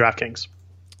on DraftKings.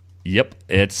 Yep,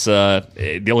 it's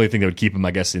the only thing that would keep him,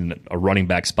 I guess, in a running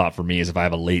back spot for me is if I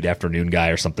have a late afternoon guy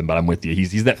or something. But I'm with you.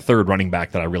 He's that third running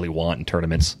back that I really want in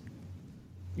tournaments.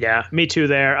 Yeah, me too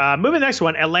there. Moving to the next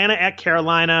one, Atlanta at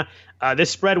Carolina.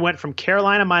 This spread went from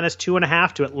Carolina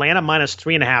 -2.5 to Atlanta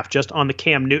 -3.5 just on the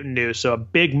Cam Newton news. So a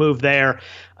big move there.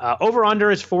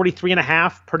 Over-under is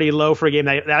 43.5, pretty low for a game.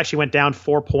 That actually went down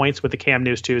 4 points with the Cam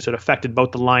news too, so it affected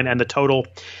both the line and the total.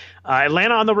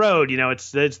 Atlanta on the road,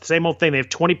 it's the same old thing. They have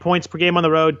 20 points per game on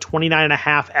the road,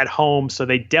 29.5 at home, so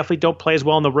they definitely don't play as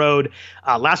well on the road.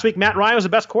 Last week, Matt Ryan was the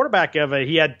best quarterback of it.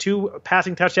 He had 2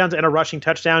 passing touchdowns and a rushing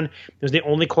touchdown. He was the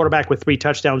only quarterback with 3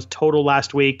 touchdowns total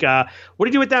last week. What do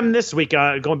you do with them this week,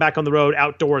 going back on the road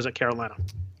outdoors at Carolina?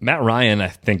 Matt Ryan, I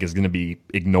think, is going to be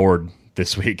ignored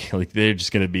this week. Like, they're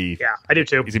just going to be... Yeah, I do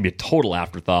too. He's going to be a total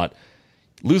afterthought.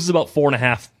 Loses about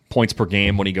 4.5 points per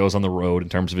game when he goes on the road in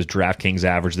terms of his DraftKings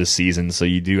average this season, so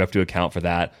you do have to account for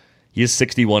that. He is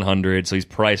 6,100, so he's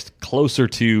priced closer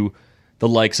to the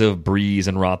likes of Breeze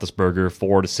and Roethlisberger,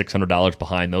 $400 to $600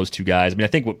 behind those two guys. I mean, I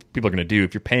think what people are going to do,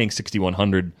 if you're paying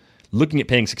 6,100, looking at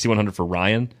paying 6,100 for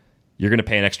Ryan, you're going to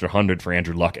pay an extra 100 for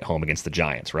Andrew Luck at home against the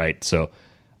Giants, right? So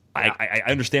I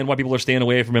understand why people are staying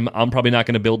away from him. I'm probably not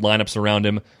going to build lineups around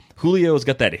him. Julio's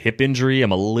got that hip injury.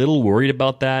 I'm a little worried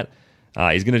about that.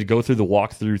 He's going to go through the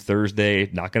walkthrough Thursday,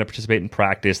 not going to participate in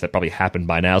practice. That probably happened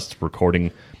by now. It's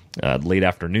recording late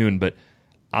afternoon. But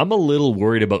I'm a little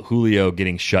worried about Julio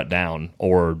getting shut down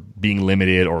or being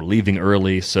limited or leaving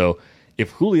early. So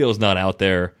if Julio's not out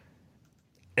there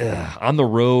on the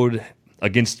road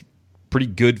against pretty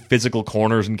good physical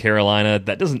corners in Carolina,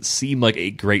 that doesn't seem like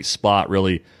a great spot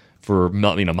really for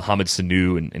Mohamed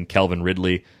Sanu and Calvin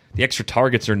Ridley. The extra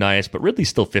targets are nice, but Ridley's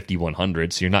still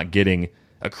 5,100, so you're not getting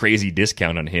a crazy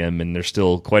discount on him, and there's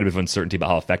still quite a bit of uncertainty about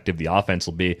how effective the offense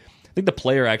will be. I think the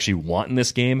player I actually want in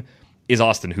this game is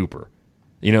Austin Hooper.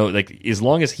 As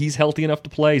long as he's healthy enough to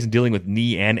play, he's dealing with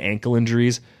knee and ankle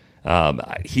injuries.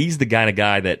 He's the kind of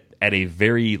guy that at a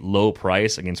very low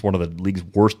price against one of the league's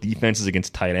worst defenses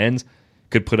against tight ends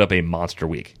could put up a monster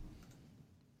week.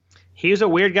 He was a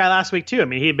weird guy last week, too. I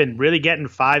mean, he had been really getting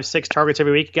 5-6 targets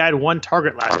every week. He had 1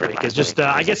 target last week. It's just,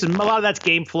 I guess a lot of that's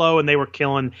game flow, and they were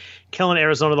killing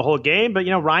Arizona the whole game. But,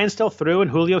 Ryan still threw,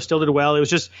 and Julio still did well. It was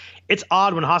just, it's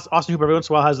odd when Austin Hooper every once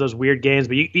in a while has those weird games.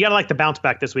 But you got to like the bounce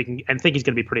back this week and think he's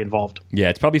going to be pretty involved. Yeah,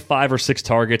 it's probably 5 or 6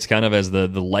 targets kind of as the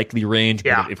likely range.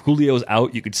 Yeah. But if Julio's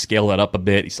out, you could scale that up a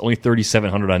bit. He's only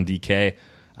 3,700 on DK.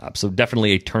 So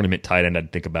definitely a tournament tight end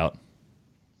I'd think about.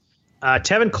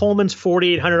 Tevin Coleman's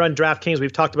 4,800 on DraftKings.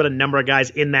 We've talked about a number of guys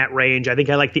in that range. I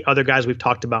think I like the other guys we've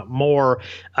talked about more.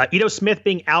 Ito Smith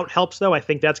being out helps, though. I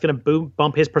think that's going to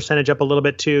bump his percentage up a little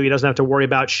bit, too. He doesn't have to worry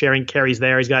about sharing carries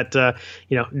there. He's got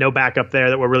no backup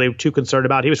there that we're really too concerned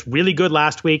about. He was really good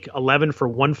last week, 11 for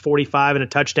 145 and a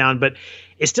touchdown. But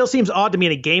it still seems odd to me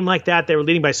in a game like that. They were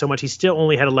leading by so much. He still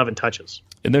only had 11 touches.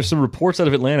 And there's some reports out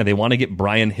of Atlanta. They want to get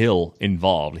Brian Hill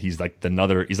involved. He's like the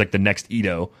next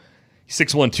Ito.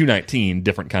 6'1", 219,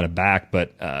 different kind of back,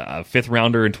 but a 5th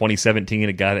rounder in 2017,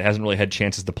 a guy that hasn't really had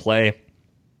chances to play.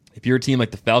 If you're a team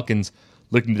like the Falcons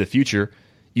looking to the future,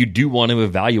 you do want to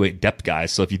evaluate depth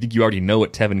guys. So if you think you already know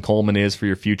what Tevin Coleman is for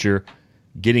your future,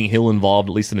 getting Hill involved,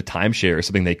 at least in a timeshare, is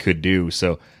something they could do.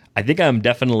 So I think I'm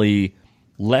definitely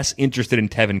less interested in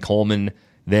Tevin Coleman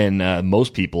than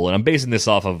most people, and I'm basing this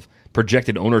off of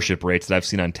projected ownership rates that I've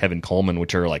seen on Tevin Coleman,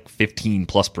 which are like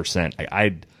 15+%.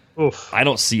 I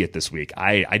don't see it this week.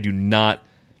 I do not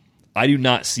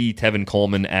see Tevin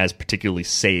Coleman as particularly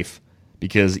safe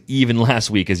because even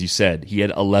last week, as you said, he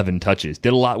had 11 touches.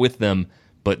 Did a lot with them,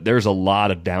 but there's a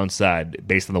lot of downside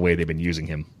based on the way they've been using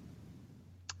him.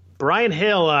 Brian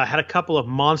Hill had a couple of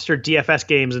monster DFS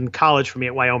games in college for me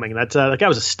at Wyoming. That guy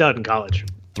was a stud in college.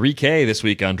 3K this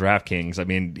week on DraftKings. I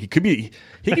mean, he could be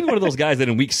one of those guys that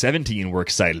in week 17 we're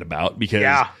excited about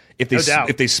because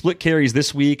if they split carries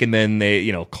this week and then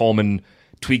Coleman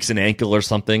tweaks an ankle or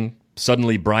something,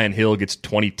 suddenly Brian Hill gets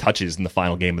 20 touches in the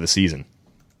final game of the season.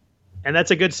 And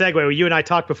that's a good segue. You and I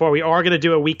talked before. We are going to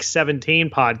do a Week 17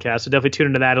 podcast, so definitely tune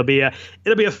into that.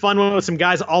 It'll be a fun one with some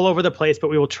guys all over the place, but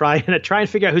we will try and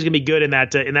figure out who's going to be good in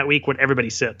that week when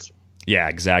everybody sits. Yeah,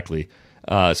 exactly.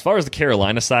 As far as the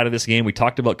Carolina side of this game, we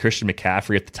talked about Christian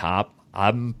McCaffrey at the top.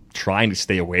 I'm trying to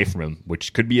stay away from him,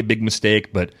 which could be a big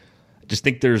mistake, but I just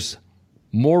think there's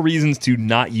more reasons to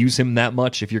not use him that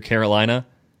much if you're Carolina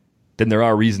than there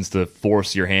are reasons to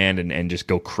force your hand and just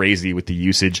go crazy with the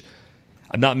usage.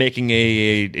 I'm not making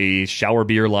a shower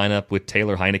beer lineup with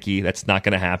Taylor Heineke. That's not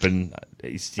going to happen.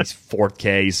 He's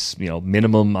 4K. He's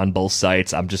minimum on both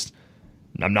sites. I'm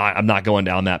not going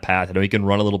down that path. I know he can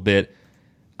run a little bit.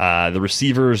 The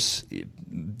receivers,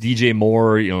 DJ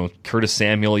Moore, Curtis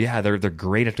Samuel, they're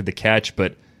great after the catch,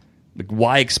 but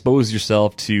why expose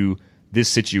yourself to this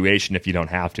situation if you don't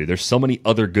have to? There's so many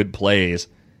other good plays,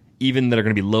 even that are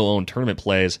going to be low-owned tournament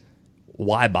plays.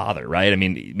 Why bother, right? I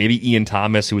mean, maybe Ian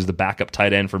Thomas, who was the backup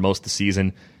tight end for most of the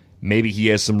season, maybe he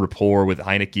has some rapport with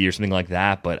Heineke or something like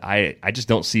that, but I just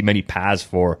don't see many paths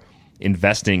for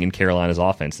investing in Carolina's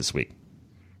offense this week.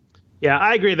 Yeah,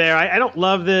 I agree there. I don't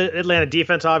love the Atlanta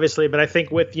defense, obviously, but I think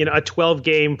with a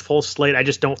 12-game full slate, I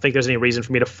just don't think there's any reason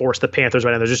for me to force the Panthers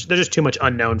right now. There's just too much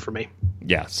unknown for me.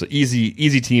 Yeah, so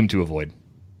easy team to avoid.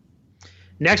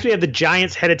 Next, we have the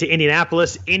Giants headed to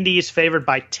Indianapolis. Indy is favored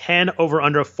by 10 over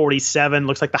under 47.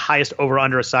 Looks like the highest over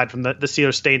under aside from the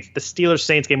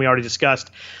Steelers-Saints game we already discussed.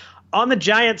 On the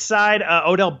Giants side,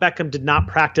 Odell Beckham did not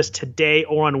practice today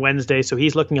or on Wednesday, so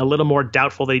he's looking a little more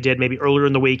doubtful than he did maybe earlier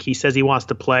in the week. He says he wants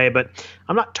to play, but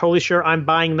I'm not totally sure I'm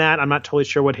buying that. I'm not totally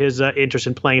sure what his interest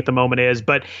in playing at the moment is.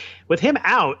 But with him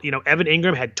out, Evan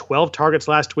Ingram had 12 targets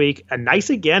last week. A nice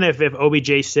again if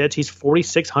OBJ sits. He's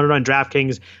 4,600 on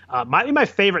DraftKings. Might be my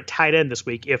favorite tight end this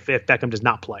week if Beckham does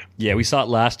not play. Yeah, we saw it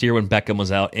last year when Beckham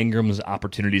was out. Ingram's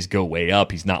opportunities go way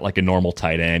up. He's not like a normal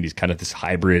tight end. He's kind of this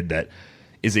hybrid that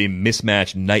is a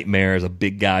mismatch nightmare as a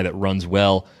big guy that runs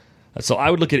well. So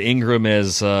I would look at Ingram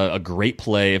as a great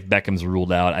play if Beckham's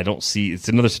ruled out. I don't see – it's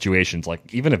another situation. It's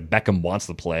like even if Beckham wants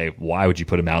to play, why would you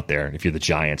put him out there if you're the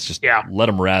Giants? Just let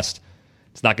him rest.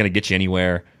 It's not going to get you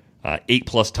anywhere.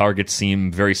 8+ targets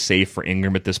seem very safe for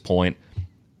Ingram at this point.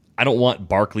 I don't want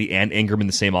Barkley and Ingram in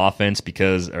the same offense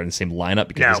or in the same lineup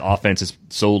because this offense is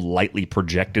so lightly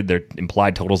projected. Their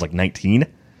implied total is like 19.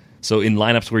 So in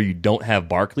lineups where you don't have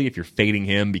Barkley, if you're fading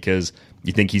him because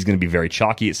you think he's going to be very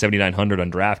chalky at 7,900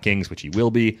 on DraftKings, which he will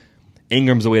be,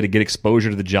 Ingram's a way to get exposure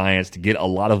to the Giants, to get a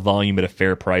lot of volume at a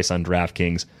fair price on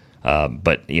DraftKings.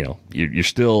 But you're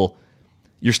still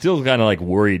kind of like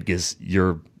worried because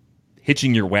you're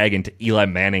hitching your wagon to Eli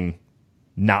Manning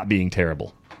not being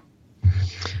terrible.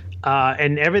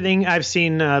 And everything I've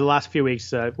seen the last few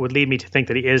weeks would lead me to think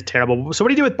that he is terrible. So what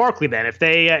do you do with Barkley then? If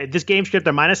they this game script,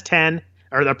 they're minus 10.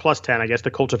 Or they're plus 10, I guess. The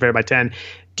Colts are favored by 10.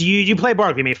 Do you play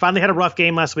Barkley? I mean, he finally had a rough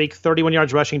game last week, 31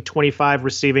 yards rushing, 25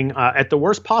 receiving, at the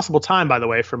worst possible time, by the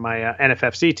way, for my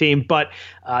NFFC team. But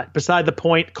beside the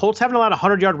point, Colts haven't allowed a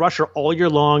 100-yard rusher all year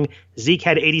long. Zeke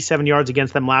had 87 yards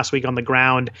against them last week on the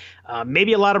ground.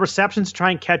 Maybe a lot of receptions to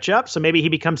try and catch up, so maybe he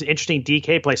becomes an interesting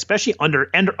DK play, especially under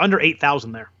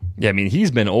 8,000 there. Yeah, I mean,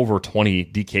 he's been over 20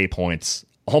 DK points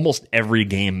almost every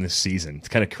game this season. It's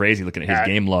kind of crazy looking at his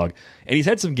game log. And he's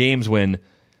had some games when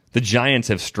the Giants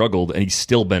have struggled, and he's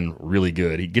still been really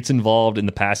good. He gets involved in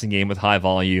the passing game with high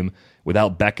volume.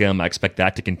 Without Beckham, I expect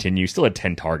that to continue. Still had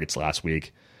 10 targets last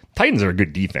week. Titans are a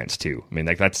good defense, too. I mean,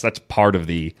 that's part of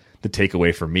the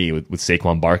takeaway for me with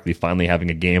Saquon Barkley finally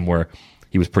having a game where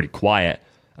he was pretty quiet.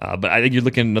 But I think you're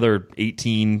looking at another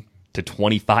 18 to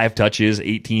 25 touches.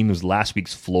 18 was last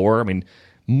week's floor. I mean,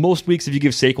 most weeks, if you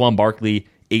give Saquon Barkley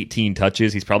 18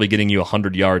 touches, he's probably getting you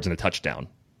 100 yards and a touchdown.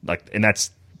 And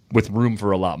that's with room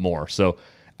for a lot more. So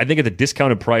I think at the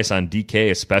discounted price on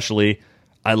DK especially,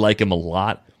 I like him a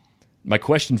lot. My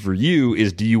question for you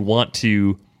is, do you want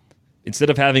to, instead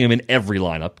of having him in every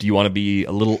lineup, do you want to be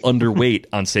a little underweight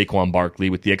on Saquon Barkley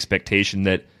with the expectation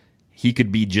that he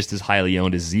could be just as highly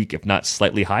owned as Zeke, if not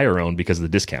slightly higher owned because of the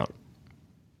discount?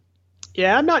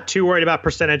 Yeah, I'm not too worried about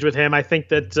percentage with him. I think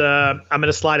that I'm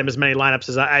going to slide him as many lineups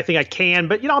as I think I can,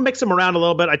 but I'll mix him around a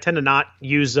little bit. I tend to not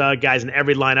use guys in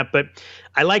every lineup, but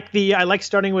I like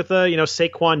starting with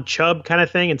Saquon Chubb kind of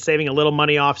thing and saving a little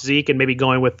money off Zeke and maybe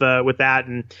going with that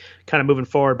and kind of moving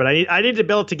forward. But I need to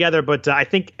build it together. But I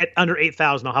think at under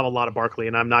 8,000, I'll have a lot of Barkley,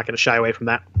 and I'm not going to shy away from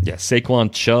that. Yeah,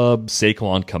 Saquon Chubb,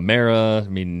 Saquon Kamara. I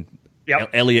mean,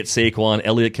 Elliott Saquon,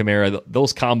 Elliott Kamara.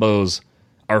 Those combos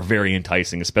are very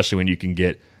enticing, especially when you can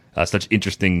get such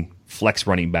interesting flex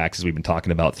running backs as we've been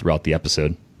talking about throughout the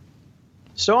episode.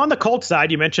 So on the Colts side,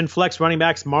 you mentioned flex running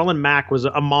backs. Marlon Mack was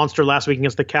a monster last week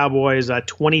against the Cowboys.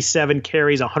 27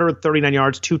 carries, 139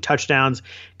 yards, 2 touchdowns.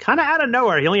 Kind of out of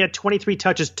nowhere. He only had 23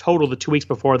 touches total the 2 weeks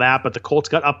before that, but the Colts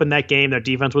got up in that game. Their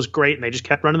defense was great, and they just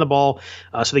kept running the ball.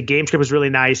 So the game script was really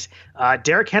nice.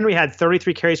 Derrick Henry had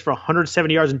 33 carries for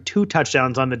 170 yards and 2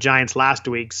 touchdowns on the Giants last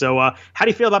week. So how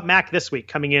do you feel about Mack this week,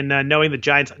 coming in knowing the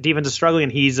Giants defense is struggling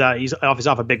and he's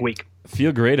off a big week?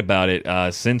 Feel great about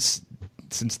it.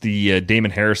 Since the Damon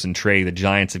Harrison trade, the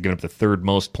Giants have given up the 3rd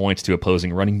most points to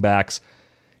opposing running backs.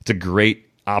 It's a great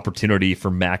opportunity for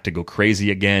Mack to go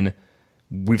crazy again.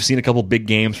 We've seen a couple big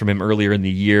games from him earlier in the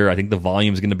year. I think the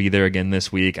volume is going to be there again this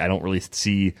week. I don't really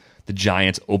see the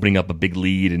Giants opening up a big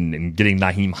lead and getting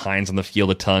Nyheim Hines on the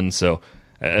field a ton. So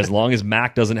as long as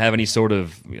Mack doesn't have any sort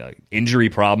of injury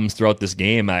problems throughout this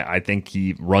game, I think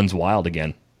he runs wild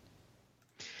again.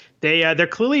 They're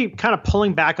clearly kind of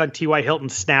pulling back on T.Y.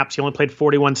 Hilton's snaps. He only played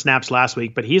 41 snaps last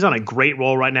week, but he's on a great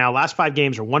roll right now. Last 5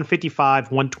 games are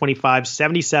 155, 125,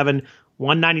 77,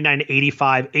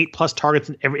 199.85, 8+ targets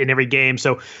in every game.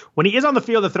 So when he is on the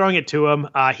field, they're throwing it to him.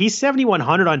 He's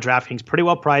 7,100 on DraftKings, pretty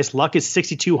well priced. Luck is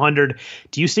 6,200.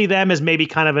 Do you see them as maybe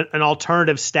kind of an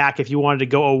alternative stack if you wanted to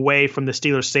go away from the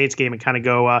Steelers-Saints game and kind of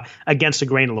go against the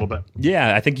grain a little bit?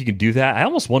 Yeah, I think you can do that. I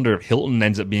almost wonder if Hilton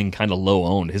ends up being kind of low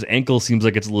owned. His ankle seems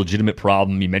like it's a legitimate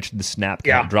problem. You mentioned the snap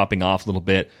count dropping off a little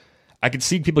bit. I could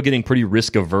see people getting pretty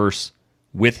risk averse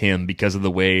with him because of the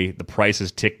way the price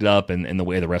is ticked up and the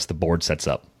way the rest of the board sets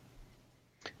up.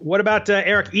 What about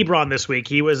Eric Ebron this week?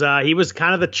 He was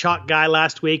kind of the chalk guy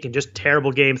last week and just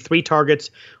terrible game. 3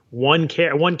 targets, one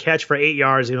catch for 8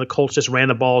 yards. The Colts just ran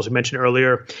the ball, as we mentioned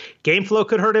earlier. Game flow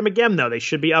could hurt him again, though. They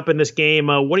should be up in this game.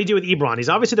 What do you do with Ebron? He's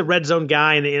obviously the red zone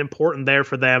guy and important there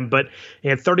for them, but he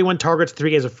had 31 targets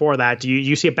 3 games before that. Do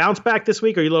you see a bounce back this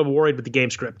week, or are you a little worried with the game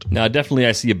script? No, definitely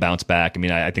I see a bounce back. I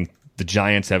mean, I think the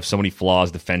Giants have so many flaws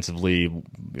defensively.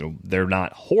 They're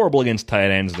not horrible against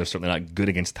tight ends. They're certainly not good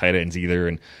against tight ends either.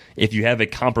 And if you have a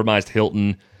compromised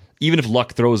Hilton, even if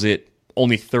Luck throws it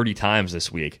only 30 times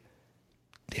this week,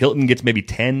 Hilton gets maybe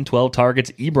 10, 12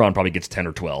 targets. Ebron probably gets 10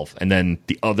 or 12. And then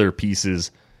the other pieces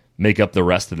make up the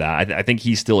rest of that. I think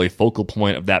he's still a focal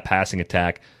point of that passing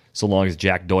attack so long as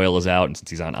Jack Doyle is out. And since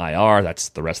he's on IR, that's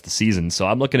the rest of the season. So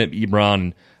I'm looking at Ebron,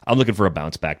 and I'm looking for a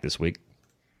bounce back this week.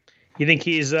 You think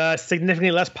he's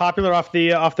significantly less popular off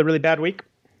the really bad week?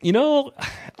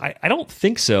 I don't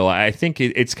think so. I think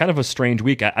it's kind of a strange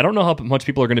week. I don't know how much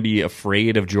people are going to be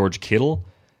afraid of George Kittle.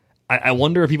 I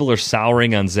wonder if people are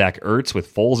souring on Zach Ertz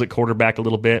with Foles at quarterback a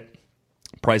little bit.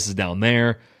 Price is down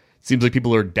there. It seems like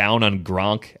people are down on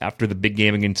Gronk after the big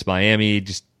game against Miami,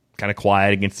 just kind of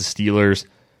quiet against the Steelers.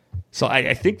 So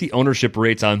I think the ownership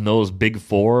rates on those big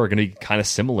four are going to be kind of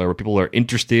similar, where people are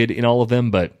interested in all of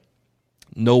them, but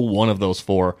no one of those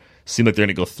four seem like they're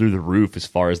going to go through the roof as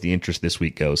far as the interest this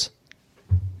week goes.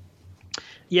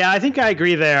 Yeah, I think I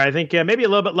agree there. I think maybe a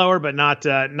little bit lower, but not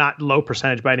low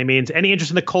percentage by any means. Any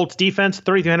interest in the Colts defense?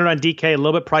 3,300 on DK, a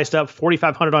little bit priced up,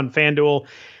 4,500 on FanDuel.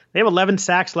 They have 11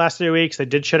 sacks last 3 weeks. They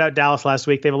did shut out Dallas last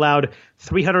week. They've allowed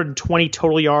 320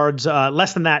 total yards,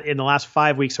 less than that in the last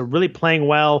 5 weeks. So really playing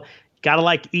well. Got to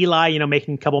like Eli,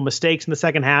 making a couple mistakes in the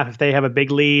second half if they have a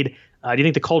big lead. Do you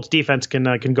think the Colts defense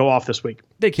can go off this week?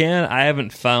 They can. I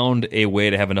haven't found a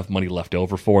way to have enough money left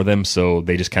over for them, so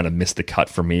they just kind of missed the cut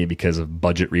for me because of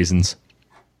budget reasons.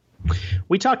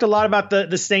 We talked a lot about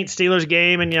the Saints-Steelers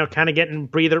game and kind of getting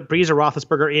Brees or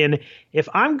Roethlisberger in. If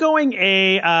I'm going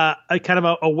a kind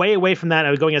of a way away from that,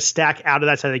 I was going a stack out of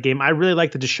that side of the game. I really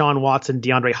like the Deshaun Watson,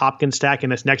 DeAndre Hopkins stack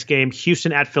in this next game.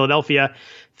 Houston at Philadelphia.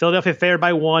 Philadelphia favored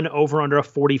by 1, over under a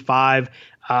 45.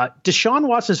 Deshaun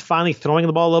Watson is finally throwing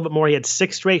the ball a little bit more. He had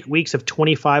 6 straight weeks of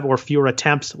 25 or fewer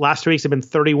attempts. Last 3 weeks have been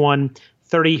 31,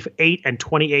 38, and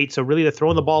 28. So really they're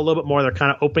throwing the ball a little bit more. They're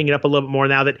kind of opening it up a little bit more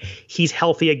now that he's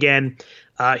healthy again.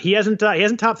 He hasn't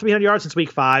topped 300 yards since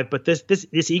week 5, but this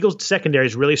Eagles secondary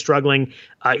is really struggling.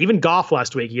 Even Goff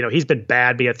last week, he's been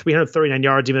bad, but he had 339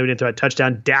 yards even though he didn't throw a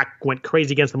touchdown. Dak went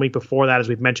crazy against them the week before that, as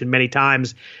we've mentioned many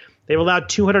times. They've allowed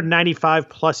 295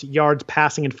 plus yards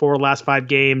passing in 4 of the last 5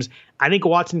 games. I think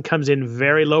Watson comes in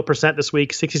very low percent this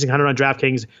week, 6,600 on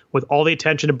DraftKings, with all the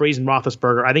attention to Brees and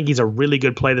Roethlisberger. I think he's a really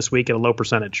good play this week at a low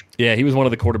percentage. Yeah, he was one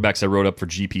of the quarterbacks I wrote up for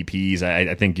GPPs.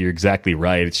 I think you're exactly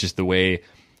right. It's just the way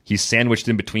he's sandwiched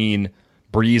in between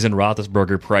Brees and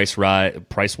Roethlisberger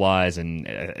price-wise, and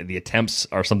the attempts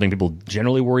are something people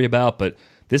generally worry about. But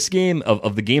this game,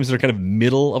 of the games that are kind of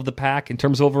middle of the pack in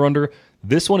terms of over-under,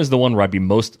 this one is the one where I'd be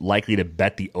most likely to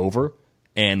bet the over.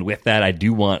 And with that, I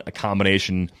do want a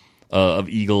combination of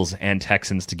Eagles and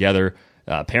Texans together.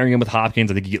 Pairing him with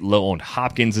Hopkins, I think you get low-owned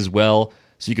Hopkins as well.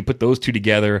 So you can put those two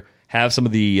together, have some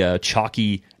of the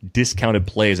chalky, discounted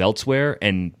plays elsewhere,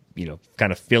 and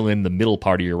kind of fill in the middle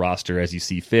part of your roster as you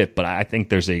see fit. But I think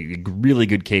there's a really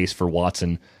good case for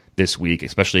Watson this week,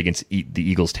 especially against the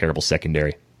Eagles' terrible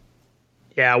secondary.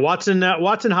 Yeah, Watson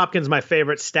Hopkins, my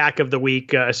favorite stack of the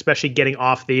week, especially getting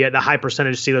off the high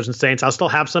percentage Steelers and Saints. I'll still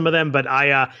have some of them, but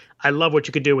I love what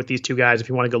you could do with these two guys if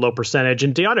you want to go low percentage.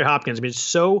 And DeAndre Hopkins, is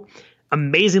so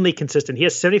amazingly consistent. He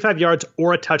has 75 yards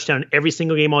or a touchdown every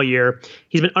single game all year.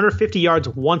 He's been under 50 yards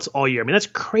once all year. That's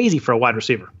crazy for a wide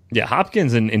receiver. Yeah,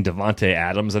 Hopkins and Devontae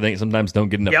Adams, I think, sometimes don't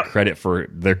get enough credit for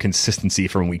their consistency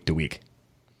from week to week.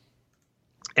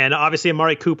 And obviously,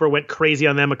 Amari Cooper went crazy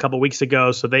on them a couple weeks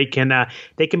ago, so they can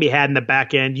be had in the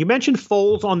back end. You mentioned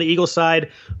Foles on the Eagles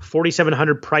side,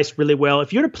 4,700 priced really well.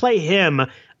 If you were to play him,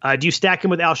 do you stack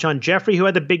him with Alshon Jeffrey, who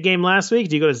had the big game last week?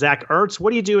 Do you go to Zach Ertz?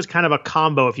 What do you do as kind of a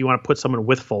combo if you want to put someone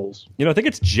with Foles? I think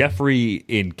it's Jeffrey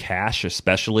in cash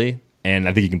especially, and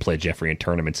I think you can play Jeffrey in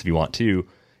tournaments if you want to.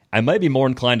 I might be more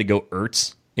inclined to go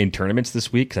Ertz in tournaments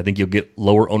this week because I think you'll get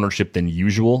lower ownership than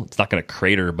usual. It's not going to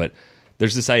crater, but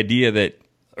there's this idea that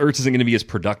Ertz isn't going to be as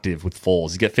productive with Foles.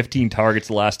 He's got 15 targets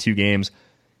the last 2 games.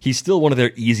 He's still one of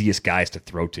their easiest guys to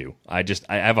throw to. I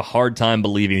have a hard time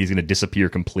believing he's going to disappear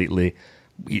completely.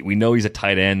 We know he's a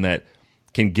tight end that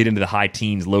can get into the high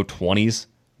teens, low 20s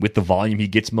with the volume he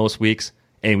gets most weeks.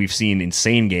 And we've seen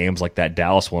insane games like that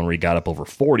Dallas one where he got up over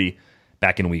 40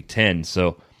 back in week 10.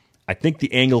 So I think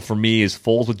the angle for me is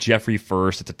Foles with Jeffrey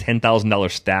first. It's a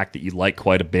 $10,000 stack that you like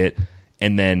quite a bit.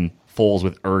 And then Foles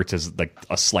with Ertz as like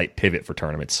a slight pivot for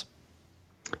tournaments.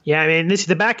 Yeah, I mean, this is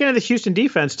the back end of the Houston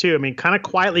defense, too. I mean, kind of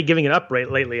quietly giving it up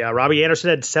lately. Robbie Anderson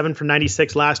had 7 for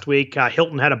 96 last week.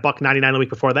 Hilton had a $1.99 the week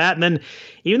before that. And then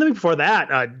even the week before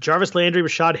that, Jarvis Landry,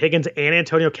 Rashad Higgins, and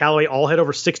Antonio Callaway all had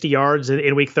over 60 yards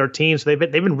in week 13. So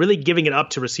they've been really giving it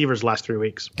up to receivers the last 3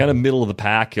 weeks. Kind of middle of the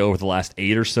pack over the last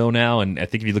 8 or so now. And I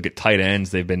think if you look at tight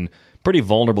ends, they've been pretty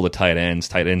vulnerable to tight ends.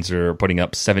 Tight ends are putting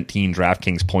up 17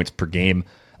 DraftKings points per game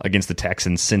against the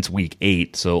Texans since week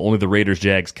 8. So only the Raiders,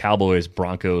 Jags, Cowboys,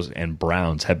 Broncos, and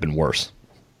Browns have been worse.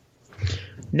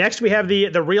 Next, we have the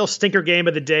real stinker game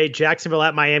of the day, Jacksonville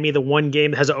at Miami, the one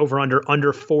game that has an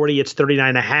over-under 40. It's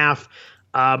 39.5.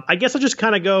 I guess I'll just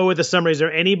kind of go with the summary. Is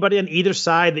there anybody on either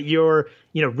side that you're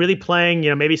really playing,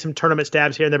 maybe some tournament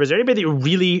stabs here and there, but is there anybody that you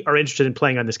really are interested in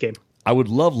playing on this game? I would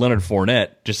love Leonard Fournette,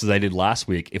 just as I did last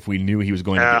week, if we knew he was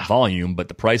going to get volume, but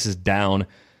the price is down.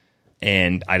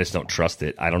 And I just don't trust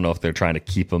it. I don't know if they're trying to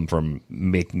keep him from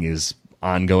making his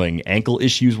ongoing ankle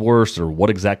issues worse or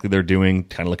what exactly they're doing,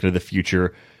 kind of looking to the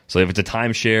future. So if it's a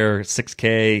timeshare,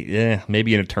 $6K,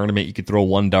 maybe in a tournament you could throw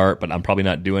one dart, but I'm probably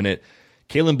not doing it.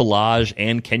 Kalen Ballage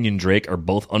and Kenyon Drake are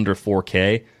both under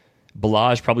 4K.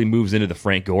 Ballage probably moves into the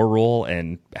Frank Gore role,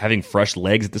 and having fresh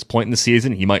legs at this point in the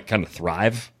season, he might kind of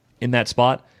thrive in that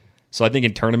spot. So I think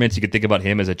in tournaments you could think about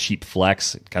him as a cheap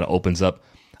flex. It kind of opens up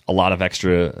a lot of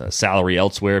extra salary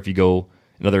elsewhere if you go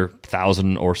another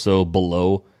 1,000 or so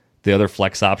below the other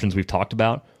flex options we've talked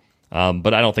about.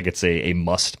 But I don't think it's a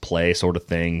must-play sort of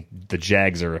thing. The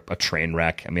Jags are a train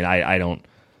wreck. I mean,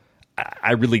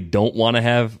 I really don't want to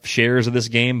have shares of this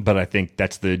game, but I think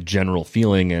that's the general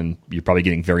feeling, and you're probably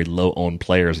getting very low-owned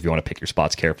players if you want to pick your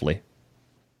spots carefully.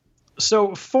 So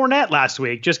Fournette last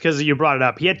week, just because you brought it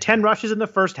up, he had 10 rushes in the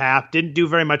first half, didn't do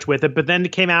very much with it, but then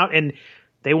came out and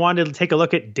they wanted to take a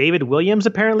look at David Williams,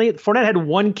 apparently. Fournette had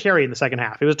 1 carry in the second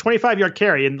half. It was a 25-yard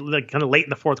carry and kind of late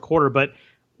in the fourth quarter, but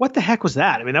what the heck was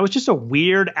that? I mean, that was just a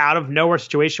weird out-of-nowhere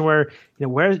situation where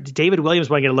where David Williams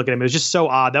wanted to get a look at him. It was just so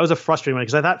odd. That was a frustrating one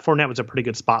because I thought Fournette was a pretty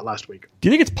good spot last week. Do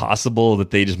you think it's possible that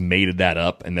they just made that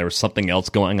up and there was something else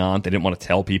going on they didn't want to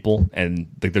tell people, and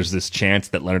there's this chance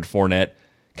that Leonard Fournette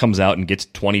comes out and gets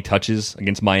 20 touches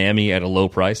against Miami at a low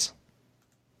price?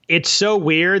 It's so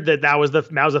weird that was the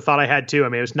thought I had too. I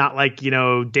mean, it's not like,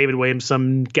 David Williams,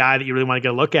 some guy that you really want to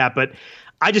get a look at, but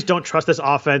I just don't trust this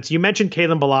offense. You mentioned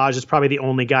Kalen Ballage is probably the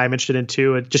only guy I'm interested in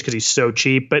too, just because he's so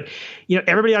cheap. But,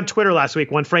 everybody on Twitter last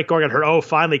week, when Frank Gore got hurt,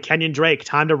 finally, Kenyon Drake,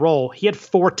 time to roll. He had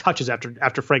 4 touches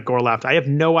after Frank Gore left. I have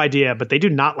no idea, but they do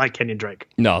not like Kenyon Drake.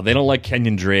 No, they don't like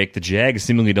Kenyon Drake. The Jags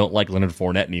seemingly don't like Leonard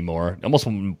Fournette anymore. I almost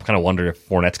kind of wonder if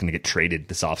Fournette's going to get traded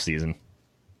this offseason.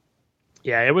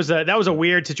 Yeah, that was a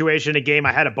weird situation. A game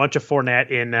I had a bunch of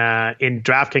Fournette in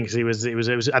DraftKings. He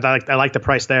was I like the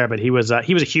price there, but he was a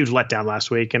huge letdown last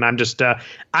week, and I'm just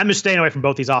staying away from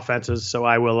both these offenses. So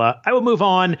I will move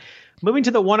on. Moving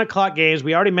to the 1:00 games,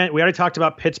 we already talked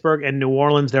about Pittsburgh and New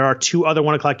Orleans. There are 2 other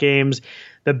 1:00 games.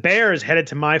 The Bears headed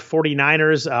to my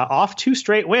 49ers off 2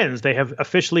 straight wins. They have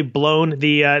officially blown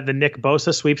the Nick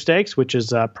Bosa sweepstakes, which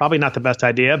is probably not the best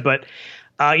idea, but.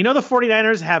 The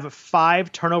 49ers have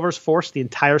 5 turnovers forced the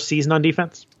entire season on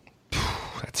defense.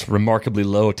 That's remarkably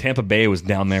low. Tampa Bay was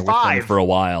down there with them for a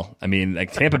while. I mean,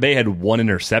 Tampa Bay had 1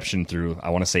 interception through, I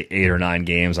want to say, 8 or 9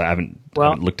 games. I haven't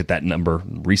looked at that number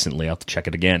recently. I'll have to check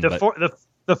it again. The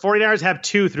 49ers have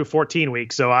 2 through 14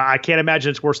 weeks, so I can't imagine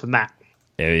it's worse than that.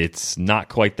 It's not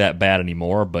quite that bad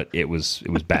anymore, but it was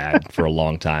bad for a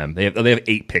long time. They have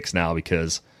 8 picks now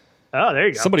because... Oh, there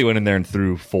you go. Somebody went in there and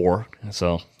threw 4,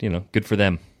 so, good for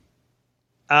them.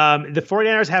 The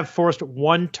 49ers have forced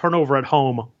 1 turnover at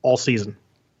home all season.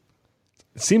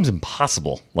 It seems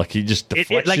impossible. Like, he just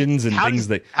deflections and things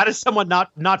that... How does someone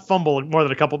not fumble more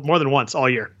than once all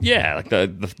year? Yeah, like I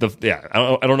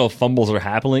don't know if fumbles are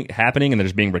happening and they're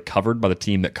just being recovered by the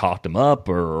team that caught them up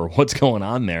or what's going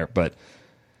on there, but...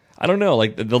 I don't know.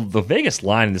 Like, the Vegas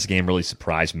line in this game really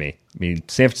surprised me. I mean,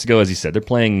 San Francisco, as you said, they're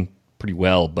playing pretty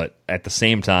well, but at the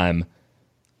same time,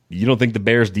 you don't think the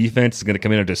Bears defense is going to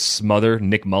come in and just smother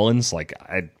Nick Mullins? Like,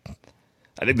 I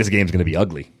think this game's going to be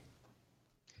ugly.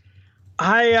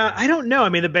 I don't know. I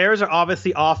mean, the Bears are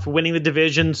obviously off winning the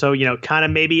division, so kind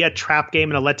of maybe a trap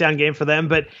game and a letdown game for them.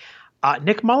 But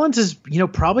Nick Mullins has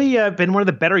probably been one of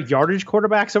the better yardage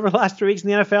quarterbacks over the last 3 weeks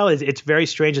in the NFL. It's very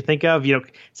strange to think of. It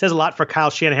says a lot for Kyle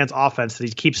Shanahan's offense that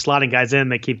he keeps slotting guys in,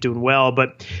 they keep doing well.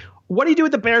 But what do you do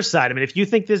with the Bears side? I mean, if you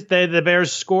think the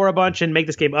Bears score a bunch and make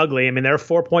this game ugly, I mean, they're a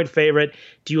 4-point favorite.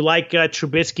 Do you like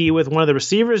Trubisky with one of the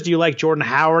receivers? Do you like Jordan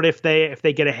Howard if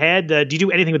they get ahead? Do you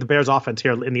do anything with the Bears offense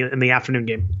here in the afternoon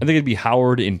game? I think it'd be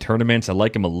Howard in tournaments. I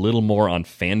like him a little more on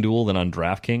FanDuel than on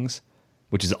DraftKings,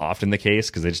 which is often the case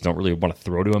because they just don't really want to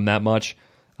throw to him that much.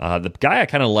 The guy I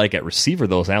kind of like at receiver,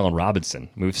 though, is Allen Robinson.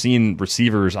 We've seen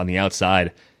receivers on the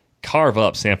outside carve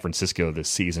up San Francisco this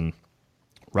season.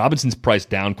 Robinson's priced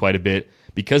down quite a bit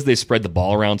because they spread the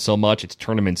ball around so much. It's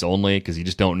tournaments only because you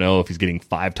just don't know if he's getting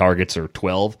 5 targets or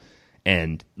 12.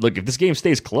 And look, if this game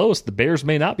stays close, the Bears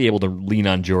may not be able to lean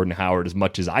on Jordan Howard as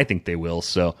much as I think they will.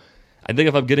 So I think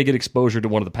if I'm going to get exposure to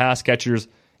one of the pass catchers,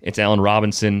 it's Allen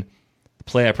Robinson. The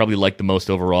play I probably like the most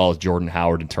overall is Jordan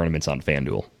Howard in tournaments on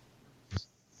FanDuel.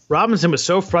 Robinson was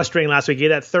so frustrating last week. He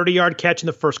had that 30-yard catch in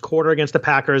the first quarter against the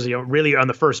Packers, really on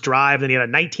the first drive. Then he had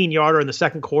a 19-yarder in the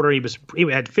second quarter. He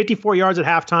had 54 yards at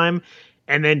halftime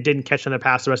and then didn't catch another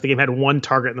pass the rest of the game. Had 1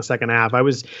 target in the second half. I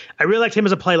really liked him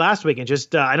as a play last week, and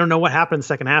just I don't know what happened in the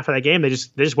second half of that game. They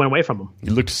just went away from him. He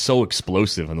looked so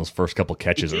explosive in those first couple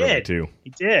catches early too.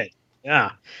 He did.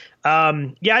 Yeah.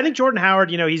 I think Jordan Howard,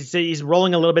 he's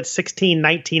rolling a little bit, 16,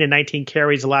 19, and 19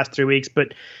 carries the last 3 weeks,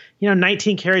 but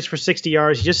 19 carries for 60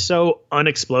 yards. He's just so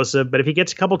unexplosive. But if he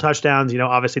gets a couple touchdowns,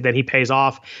 obviously then he pays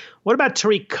off. What about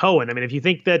Tariq Cohen? I mean, if you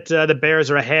think that the Bears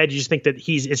are ahead, you just think that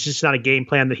it's just not a game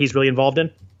plan that he's really involved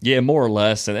in? Yeah, more or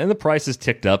less. And the price has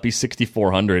ticked up. He's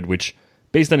 6,400, which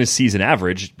based on his season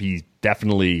average, he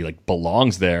definitely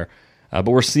belongs there. But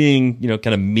we're seeing, kind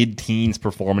of mid-teens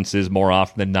performances more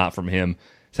often than not from him.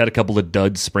 He's had a couple of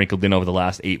duds sprinkled in over the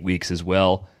last 8 weeks as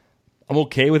well. I'm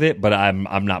okay with it, but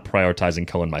I'm not prioritizing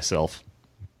Cohen myself.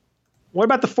 What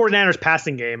about the 49ers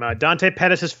passing game? Dante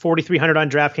Pettis is 4,300 on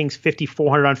DraftKings,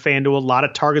 5,400 on FanDuel. A lot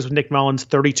of targets with Nick Mullins,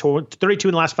 32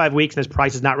 in the last 5 weeks, and his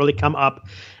price has not really come up.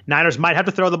 Niners might have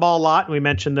to throw the ball a lot. We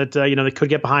mentioned that they could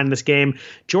get behind in this game.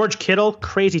 George Kittle,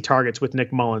 crazy targets with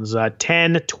Nick Mullins,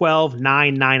 10, 12,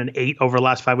 9, 9, and 8 over the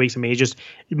last 5 weeks. I mean,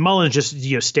 Mullins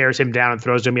just stares him down and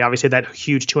throws to him. He obviously had that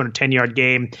huge 210-yard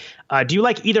game. Do you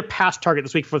like either pass target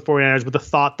this week for the 49ers with the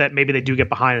thought that maybe they do get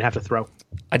behind and have to throw?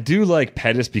 I do like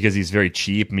Pettis because he's very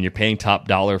cheap. I mean, you're paying top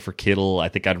dollar for Kittle. I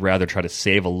think I'd rather try to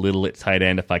save a little at tight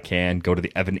end if I can. Go to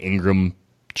the Evan Ingram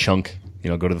chunk,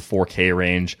 go to the 4K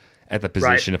range at the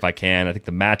position if I can. I think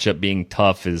the matchup being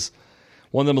tough is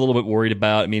one that I'm a little bit worried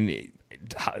about. I mean,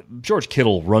 George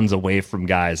Kittle runs away from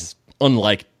guys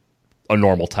unlike a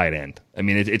normal tight end. I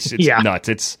mean, it's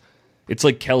nuts. It's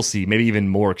like Kelsey, maybe even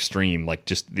more extreme, like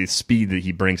just the speed that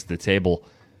he brings to the table.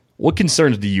 What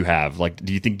concerns do you have?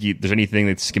 Do you think there's anything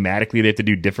that schematically they have to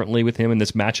do differently with him in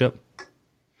this matchup?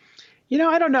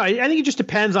 I don't know. I think it just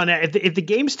depends on it. If the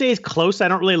game stays close, I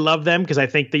don't really love them because I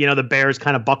think that, the Bears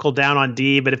kind of buckle down on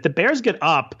D. But if the Bears get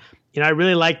up, I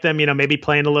really like them, maybe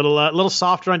playing a little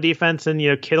softer on defense and,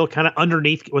 Kittle kind of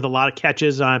underneath with a lot of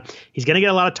catches. He's going to get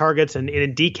a lot of targets. And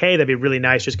in DK, that'd be really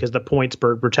nice just because the points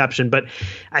per reception. But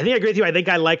I think I agree with you. I think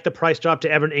I like the price drop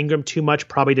to Evan Ingram too much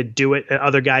probably to do it at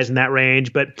other guys in that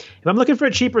range. But if I'm looking for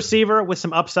a cheap receiver with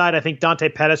some upside, I think Dante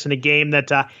Pettis in a game that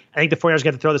I think the 49ers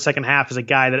get to throw the second half is a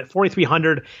guy that at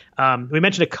 4,300, we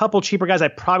mentioned a couple cheaper guys. I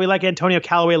probably like Antonio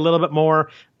Callaway a little bit more,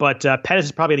 but Pettis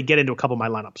is probably going to get into a couple of my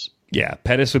lineups. Yeah,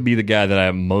 Pettis would be the guy that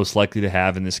I'm most likely to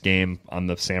have in this game on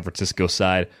the San Francisco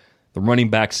side. The running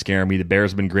backs scare me. The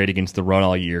Bears have been great against the run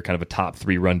all year, kind of a top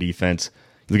 3 run defense.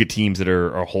 You look at teams that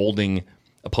are holding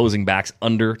opposing backs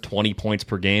under 20 points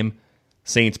per game.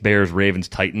 Saints, Bears, Ravens,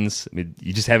 Titans. I mean,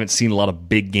 you just haven't seen a lot of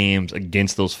big games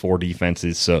against those 4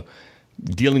 defenses. So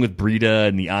dealing with Breida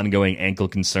and the ongoing ankle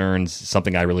concerns is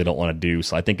something I really don't want to do.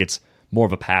 So I think it's more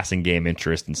of a passing game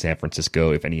interest in San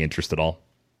Francisco, if any interest at all.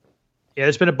 Yeah,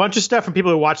 there's been a bunch of stuff from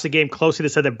people who watched the game closely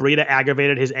that said that Breida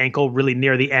aggravated his ankle really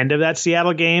near the end of that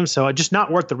Seattle game. So just not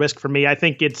worth the risk for me. I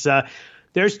think it's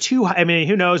there's too. I mean,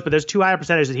 who knows? But there's too high a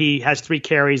percentage that he has 3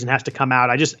 carries and has to come out.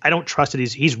 I don't trust it.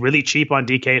 He's really cheap on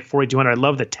DK at 4,200. I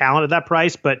love the talent at that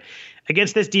price, but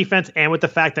against this defense and with the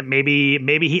fact that maybe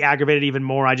he aggravated even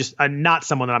more, I'm not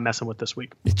someone that I'm messing with this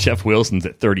week. Jeff Wilson's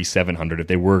at 3,700. If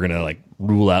they were going to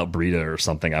rule out Breida or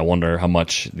something, I wonder how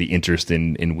much the interest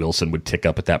in Wilson would tick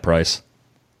up at that price.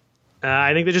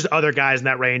 I think there's just other guys in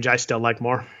that range I still like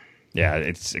more. Yeah,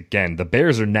 it's again, the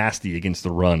Bears are nasty against the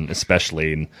run,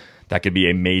 especially, and that could be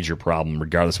a major problem,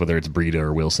 regardless whether it's Breida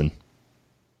or Wilson.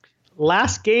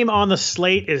 Last game on the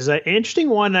slate is an interesting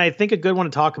one, and I think a good one to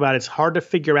talk about. It's hard to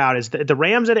figure out. Is the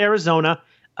Rams at Arizona.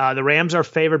 The Rams are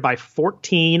favored by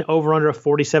 14, over under a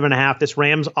 47.5. This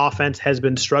Rams offense has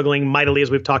been struggling mightily,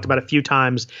 as we've talked about a few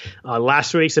times.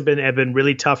 Last 2 weeks have been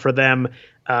really tough for them.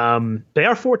 They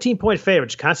are 14-point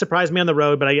favorites. Kind of surprised me on the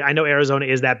road, but I know Arizona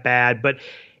is that bad. But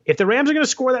if the Rams are going to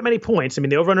score that many points, I mean,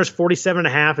 the over-under is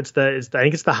 47.5. I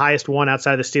think it's the highest one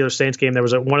outside of the Steelers-Saints game. There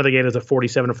was one of the games was a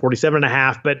 47 or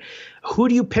 47.5. But who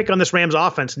do you pick on this Rams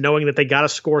offense, knowing that they got to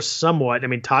score somewhat? I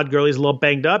mean, Todd Gurley's a little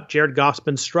banged up. Jared Goff's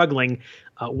been struggling.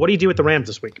 What do you do with the Rams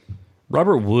this week?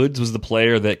 Robert Woods was the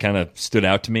player that kind of stood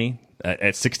out to me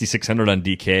at 6,600 on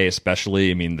DK, especially.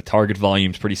 I mean, the target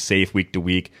volume's pretty safe week to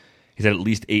week. He's had at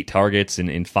least 8 targets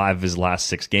in 5 of his last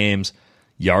 6 games.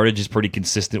 Yardage is pretty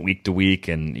consistent week to week,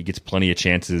 and he gets plenty of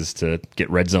chances to get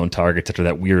red zone targets after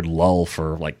that weird lull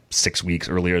for like 6 weeks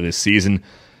earlier this season.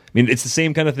 I mean, it's the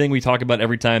same kind of thing we talk about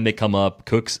every time they come up.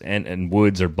 Cooks and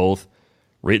Woods are both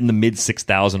right in the mid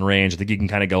 6,000 range. I think you can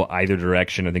kind of go either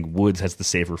direction. I think Woods has the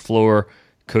safer floor.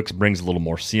 Cooks brings a little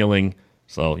more ceiling.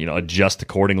 So, adjust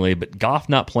accordingly. But Goff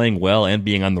not playing well and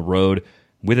being on the road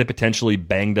with a potentially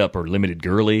banged up or limited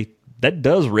Gurley, that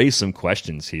does raise some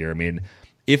questions here. I mean,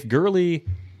 if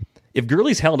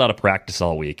Gurley's held out of practice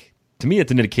all week, to me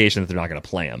it's an indication that they're not going to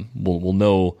play him. We'll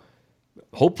know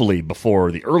hopefully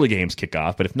before the early games kick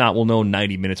off, but if not, we'll know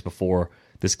 90 minutes before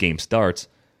this game starts.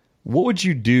 What would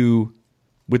you do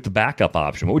with the backup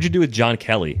option? What would you do with John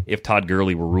Kelly if Todd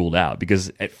Gurley were ruled out? Because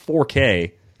at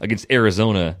 4K against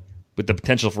Arizona, with the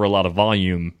potential for a lot of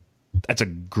volume, that's a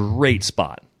great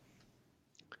spot.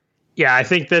 Yeah, I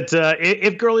think that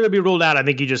if Gurley would be ruled out, I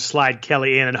think you just slide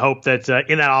Kelly in and hope that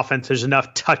in that offense there's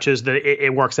enough touches that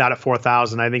it works out at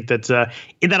 4,000. I think that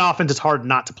in that offense it's hard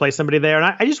not to play somebody there.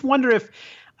 And I just wonder if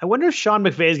Sean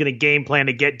McVay is going to game plan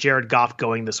to get Jared Goff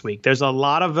going this week. There's a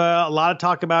lot of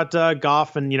talk about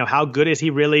Goff and how good is he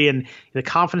really, and the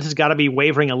confidence has got to be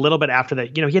wavering a little bit after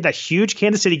that. He had that huge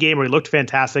Kansas City game where he looked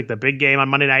fantastic, the big game on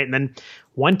Monday night, and then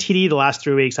one TD the last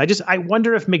 3 weeks. I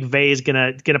wonder if McVay is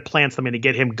gonna plan something to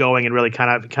get him going and really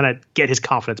kind of get his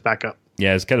confidence back up.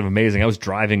 Yeah, it's kind of amazing. I was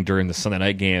driving during the Sunday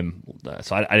night game,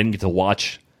 so I didn't get to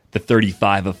watch the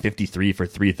 35 of 53 for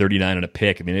 339 and a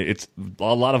pick. I mean, it's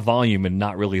a lot of volume and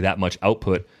not really that much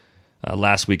output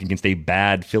last week against a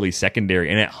bad Philly secondary,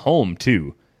 and at home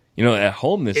too. At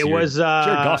home this year, Jared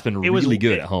Goff's been really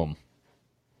good at home.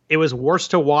 It was worse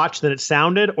to watch than it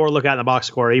sounded, or look at in the box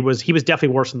score. He was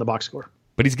definitely worse in the box score.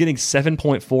 But he's getting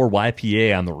 7.4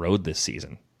 YPA on the road this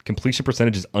season. Completion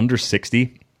percentage is under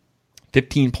 60,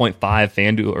 15.5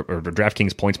 FanDuel or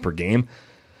DraftKings points per game.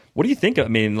 What do you think? I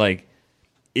mean,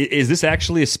 is this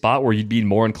actually a spot where you'd be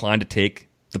more inclined to take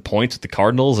the points with the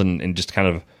Cardinals and just kind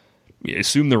of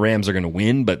assume the Rams are going to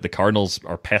win, but the Cardinals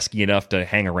are pesky enough to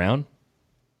hang around?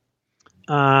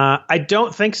 I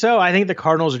don't think so. I think the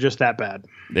Cardinals are just that bad.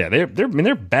 Yeah,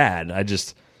 they're bad.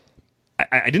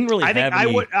 I didn't really have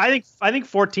any... I think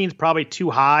 14 is probably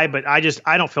too high, but I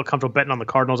don't feel comfortable betting on the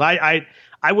Cardinals. I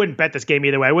wouldn't bet this game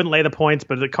either way. I wouldn't lay the points,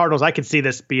 but the Cardinals, I could see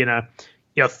this being a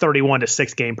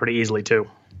 31-6 game pretty easily too.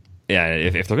 Yeah,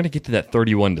 if they're going to get to that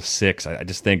 31-6, I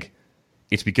just think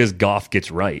it's because Goff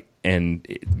gets right, and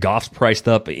Goff's priced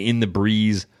up in the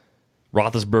Breeze,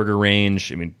 Roethlisberger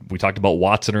range. I mean, we talked about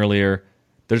Watson earlier.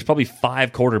 There's probably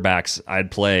 5 quarterbacks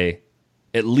I'd play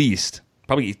at least,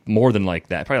 probably more than like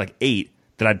that, probably like 8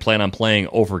 that I'd plan on playing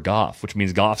over Goff, which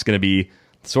means Goff's going to be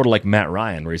sort of like Matt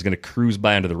Ryan, where he's going to cruise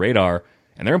by under the radar,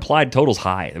 and their implied total's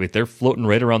high. I mean, they're floating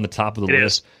right around the top of the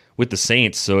list with the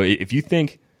Saints. So if you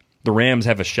think the Rams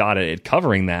have a shot at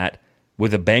covering that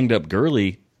with a banged-up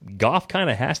Gurley, Goff kind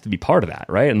of has to be part of that,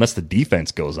 right? Unless the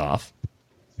defense goes off.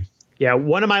 Yeah,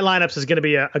 one of my lineups is going to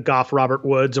be a Goff Robert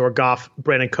Woods or Goff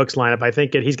Brandon Cooks lineup. I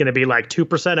think he's going to be like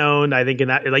 2% owned. I think in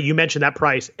that, like you mentioned, that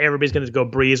price, everybody's going to go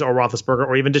Breeze or Roethlisberger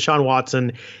or even Deshaun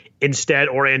Watson instead,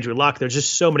 or Andrew Luck. There's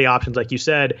just so many options, like you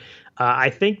said. I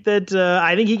think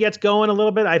he gets going a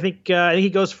little bit. I think he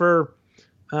goes for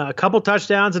a couple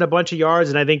touchdowns and a bunch of yards,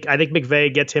 and I think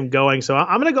McVay gets him going. So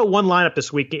I'm going to go one lineup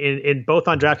this week in both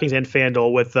on DraftKings and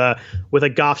FanDuel with a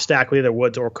Goff stack with either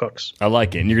Woods or Cooks. I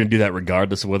like it, and you're going to do that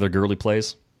regardless of whether Gurley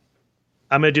plays?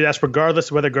 I'm going to do that regardless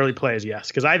of whether Gurley plays, yes.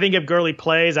 Because I think if Gurley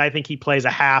plays, I think he plays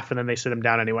a half, and then they sit him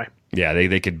down anyway. Yeah,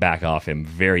 they could back off him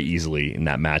very easily in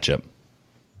that matchup.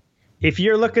 If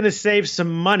you're looking to save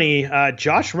some money,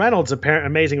 Josh Reynolds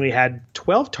amazingly had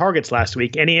 12 targets last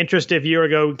week. Any interest if you were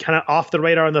go kind of off the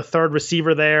radar on the third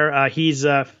receiver there? He's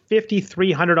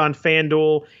 5,300 on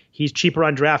FanDuel. He's cheaper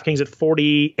on DraftKings at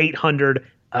 4,800.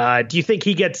 Do you think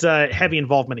he gets heavy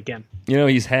involvement again?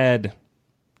 He's had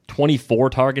 24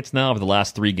 targets now over the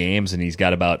last 3 games, and he's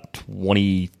got about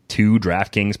 22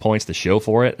 DraftKings points to show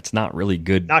for it. It's not really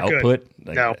good output.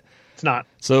 Good. No, it's not.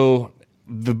 So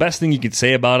the best thing you could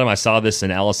say about him, I saw this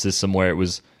analysis somewhere, it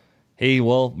was, hey,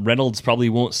 well, Reynolds probably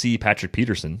won't see Patrick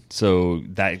Peterson, so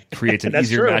that creates an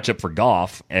easier matchup for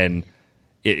Goff. And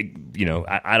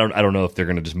I don't know if they're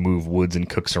going to just move Woods and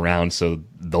Cooks around so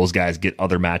those guys get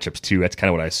other matchups too. That's kind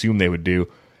of what I assume they would do.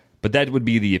 But that would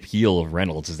be the appeal of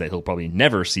Reynolds, is that he'll probably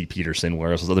never see Peterson,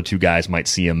 whereas those other 2 guys might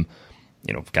see him,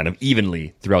 kind of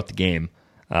evenly throughout the game.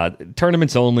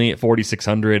 Tournaments only at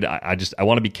 4,600. I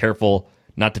want to be careful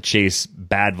not to chase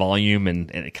bad volume,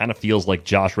 and it kind of feels like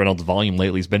Josh Reynolds' volume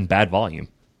lately has been bad volume.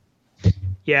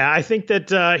 Yeah, I think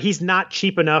that he's not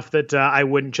cheap enough that I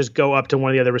wouldn't just go up to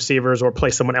one of the other receivers or play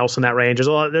someone else in that range.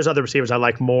 There's other receivers I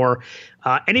like more.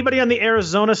 Anybody on the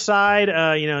Arizona side,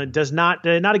 does not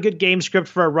a good game script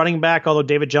for a running back, although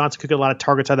David Johnson could get a lot of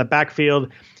targets out of the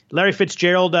backfield. Larry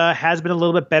Fitzgerald has been a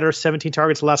little bit better, 17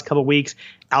 targets the last couple of weeks.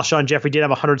 Alshon Jeffrey did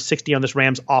have 160 on this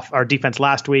Rams defense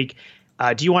last week.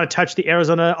 Do you want to touch the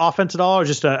Arizona offense at all, or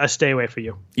just a stay away for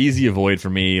you? Easy avoid for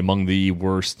me. Among the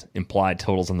worst implied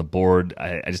totals on the board,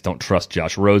 I just don't trust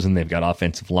Josh Rosen. They've got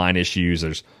offensive line issues.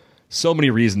 There's so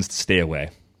many reasons to stay away.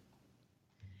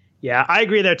 Yeah, I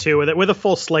agree there too. With a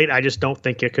full slate, I just don't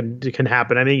think it can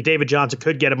happen. I mean, David Johnson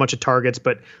could get a bunch of targets,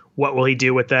 but what will he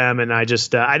do with them? And I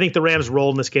think the Rams roll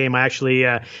in this game. I actually,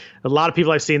 a lot of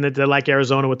people I've seen that like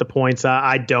Arizona with the points.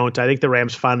 I don't. I think the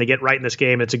Rams finally get right in this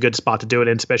game. It's a good spot to do it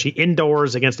in, especially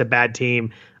indoors against a bad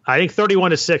team. I think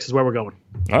 31-6 is where we're going.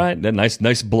 All right, that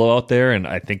nice blowout there, and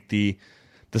I think the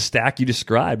stack you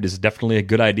described is definitely a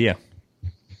good idea.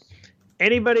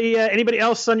 Anybody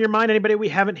else on your mind? Anybody we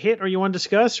haven't hit or you want to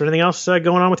discuss, or anything else going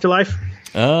on with your life?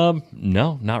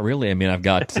 No, not really. I mean, I've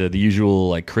got the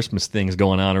usual Christmas things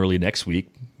going on early next week,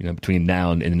 between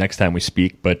now and the next time we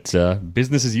speak. But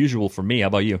business as usual for me. How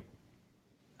about you?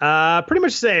 Pretty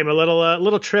much the same. A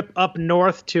little trip up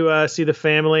north to see the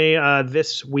family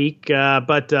this week,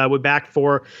 but we're back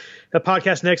for a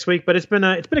podcast next week. But it's been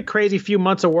a crazy few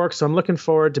months of work, so I'm looking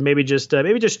forward to maybe just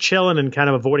chilling and kind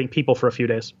of avoiding people for a few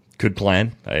days. Good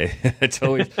plan. It's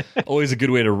always a good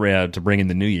way to bring in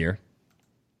the new year.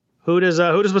 Who does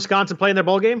Wisconsin play in their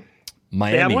bowl game?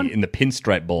 Miami in the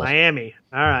Pinstripe Bowl. Miami.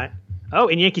 All right. Oh,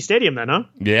 in Yankee Stadium then, huh?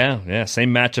 Yeah.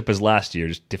 Same matchup as last year,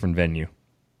 just different venue.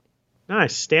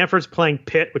 Nice. Stanford's playing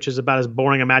Pitt, which is about as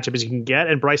boring a matchup as you can get,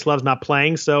 and Bryce Love's not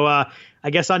playing. So I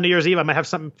guess on New Year's Eve I might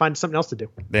find something else to do.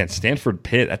 Man, Stanford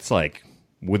Pitt, that's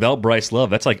without Bryce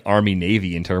Love, that's like Army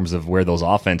Navy in terms of where those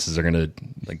offenses are going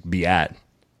to be at.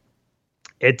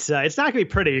 It's not going to be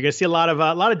pretty. You're going to see a lot of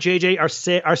JJ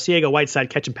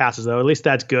Arcega-Whiteside catching passes, though. At least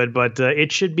that's good. But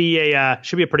it should be a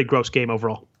pretty gross game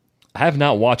overall. I have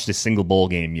not watched a single bowl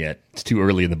game yet. It's too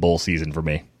early in the bowl season for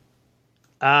me.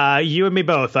 You and me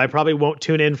both. I probably won't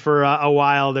tune in for a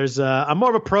while. I'm more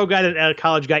of a pro guy than a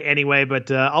college guy anyway. But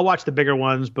I'll watch the bigger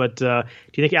ones. But do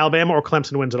you think Alabama or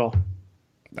Clemson wins it all?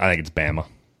 I think it's Bama.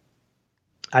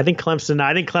 I think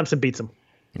Clemson beats them.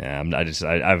 Yeah, I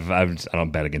don't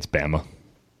bet against Bama.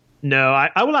 No,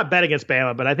 I will not bet against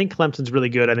Bama, but I think Clemson's really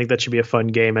good. I think that should be a fun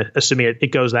game, assuming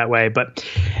it goes that way. But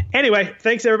anyway,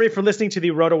 thanks everybody for listening to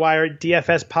the RotoWire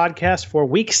DFS podcast for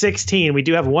Week 16. We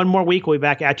do have one more week. We'll be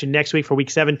back at you next week for Week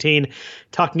 17,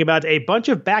 talking about a bunch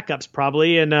of backups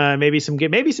probably, and maybe some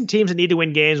teams that need to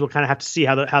win games. We'll kind of have to see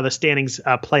how the standings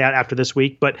play out after this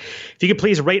week. But if you could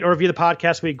please rate or review the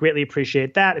podcast, we'd greatly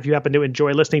appreciate that. If you happen to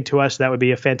enjoy listening to us, that would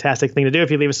be a fantastic thing to do. If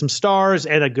you leave us some stars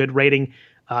and a good rating,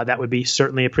 that would be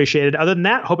certainly appreciated. Other than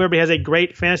that, hope everybody has a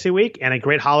great fantasy week and a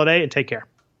great holiday, and take care.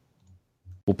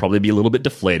 We'll probably be a little bit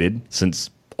deflated since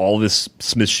all this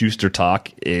Smith-Schuster talk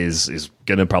is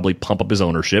going to probably pump up his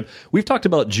ownership. We've talked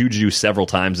about Juju several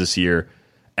times this year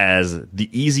as the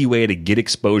easy way to get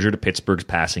exposure to Pittsburgh's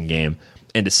passing game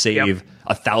and to save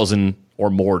 1,000 or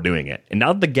more doing it. And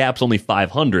now that the gap's only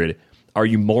 500, are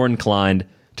you more inclined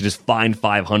to just find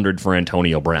 500 for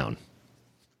Antonio Brown?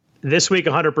 This week,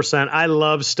 100%. I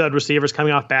love stud receivers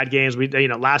coming off bad games.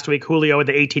 Last week, Julio at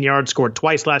the 18 yards scored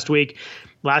twice last week.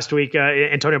 Last week,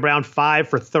 Antonio Brown 5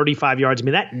 for 35 yards. I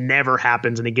mean, that never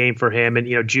happens in a game for him. And,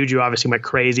 Juju obviously went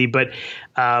crazy. But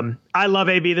I love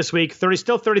AB this week.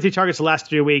 Still 33 targets the last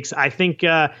 3 weeks. I think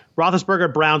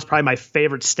Roethlisberger Brown's probably my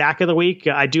favorite stack of the week.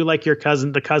 I do like the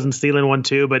cousin Thielen one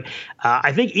too. But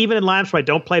I think even in lineups where I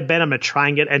don't play Ben, I'm going to try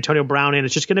and get Antonio Brown in.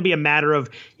 It's just going to be a matter of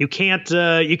you can't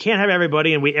have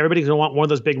everybody, and everybody's going to want one of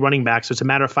those big running backs. So it's a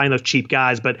matter of finding those cheap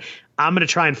guys. But I'm going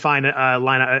to try and find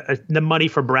the money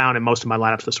for Brown in most of my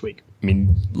lineups this week. I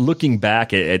mean, looking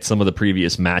back at some of the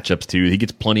previous matchups too, he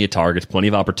gets plenty of targets, plenty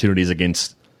of opportunities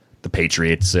against the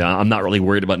Patriots. I'm not really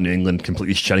worried about New England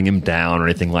completely shutting him down or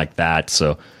anything like that.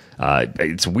 So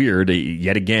it's weird.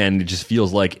 Yet again, it just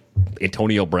feels like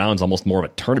Antonio Brown's almost more of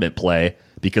a tournament play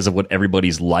because of what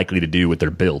everybody's likely to do with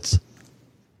their builds.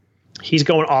 He's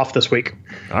going off this week.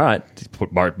 All right.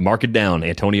 Mark it down.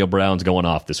 Antonio Brown's going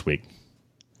off this week.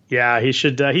 Yeah, he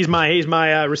should. He's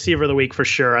my receiver of the week for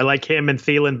sure. I like him and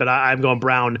Thielen, but I'm going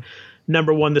Brown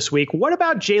number one this week. What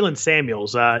about Jalen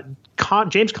Samuels?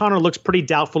 James Conner looks pretty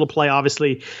doubtful to play.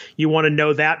 Obviously, you want to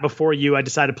know that before you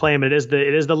decide to play him. It is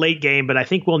the late game, but I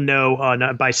think we'll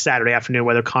know by Saturday afternoon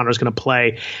whether Conner's going to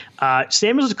play.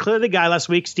 Samuels was clearly the guy last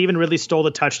week. Stephen Ridley stole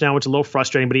the touchdown, which is a little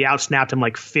frustrating, but he outsnapped him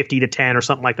like 50-10 or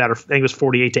something like that, or I think it was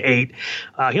 48-8.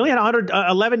 He only had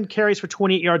 111 carries for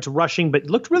 28 yards rushing, but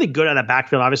looked really good out of the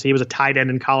backfield. Obviously, he was a tight end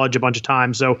in college a bunch of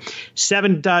times. So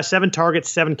seven targets,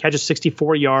 7 catches,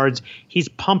 64 yards. He's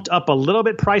pumped up a little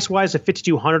bit price-wise to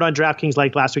 5,200 on DraftKings.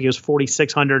 Like last week, it was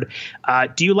 4,600.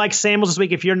 Do you like Samuels this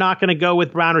week? If you're not going to go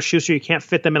with Brown or Schuster, you can't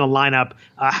fit them in a lineup.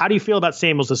 How do you feel about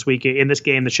Samuels this week in this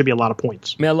game that should be a lot of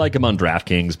points? I mean, I like him on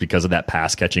DraftKings because of that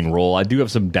pass-catching role. I do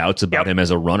have some doubts about him as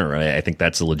a runner. I think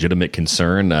that's a legitimate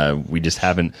concern. We just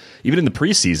haven't, even in the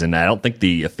preseason, I don't think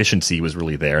the efficiency was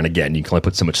really there. And again, you can only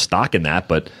put so much stock in that,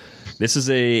 but this is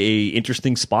a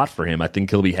interesting spot for him. I think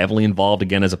he'll be heavily involved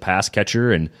again as a pass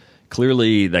catcher, and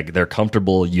clearly, like, they're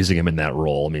comfortable using him in that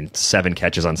role. I mean, 7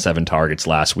 catches on 7 targets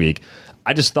last week.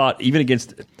 I just thought even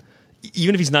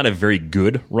if he's not a very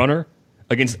good runner,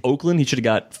 against Oakland, he should have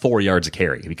got 4 yards a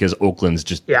carry because Oakland's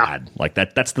just bad. Like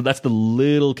that's the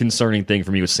little concerning thing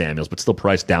for me with Samuels, but still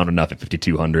priced down enough at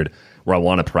 5,200 where I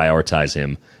want to prioritize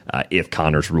him if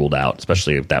Conner's ruled out,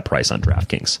 especially at that price on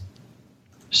DraftKings.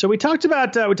 So we talked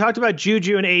about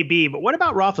Juju and AB, but what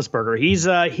about Roethlisberger?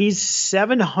 He's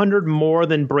 700 more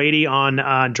than Brady on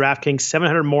DraftKings,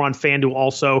 700 more on FanDuel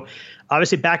also.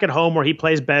 Obviously back at home where he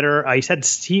plays better. He said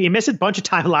he missed a bunch of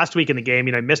time last week in the game.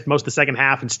 He missed most of the second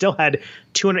half and still had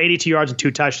 282 yards and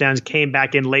 2 touchdowns. Came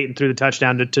back in late and threw the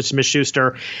touchdown to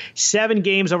Smith-Schuster. 7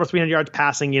 games over 300 yards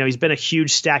passing. He's been a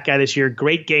huge stat guy this year.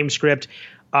 Great game script.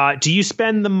 Do you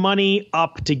spend the money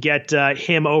up to get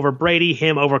him over Brady,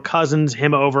 him over Cousins,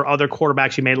 him over other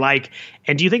quarterbacks you may like?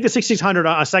 And do you think the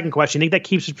 6,600, second question, you think that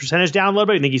keeps his percentage down a little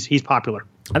bit? Or you think he's popular?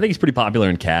 I think he's pretty popular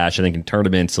in cash. I think in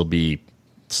tournaments he'll be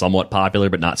somewhat popular,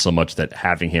 but not so much that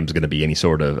having him is going to be any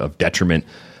sort of detriment.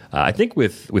 I think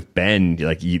with Ben,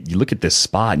 like you look at this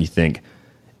spot and you think,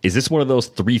 is this one of those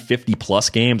 350 plus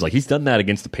games? Like he's done that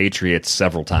against the Patriots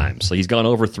several times. So he's gone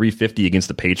over 350 against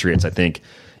the Patriots, I think,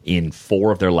 in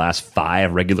 4 of their last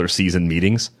 5 regular season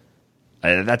meetings.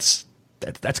 That's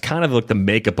kind of like the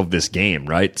makeup of this game,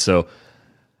 right? So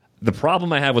the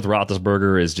problem I have with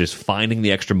Roethlisberger is just finding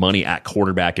the extra money at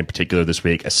quarterback in particular this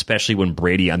week, especially when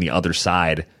Brady on the other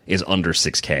side is under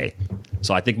 6K.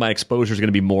 So I think my exposure is going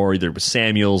to be more either with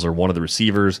Samuels or one of the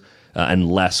receivers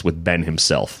and less with Ben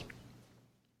himself.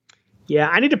 Yeah,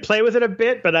 I need to play with it a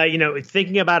bit, but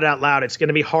thinking about it out loud, it's going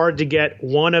to be hard to get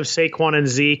one of Saquon and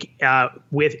Zeke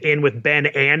with Ben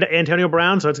and Antonio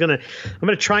Brown. So I'm going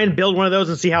to try and build one of those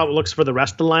and see how it looks for the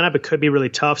rest of the lineup. It could be really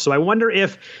tough. So I wonder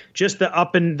if just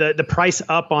the price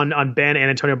up on Ben and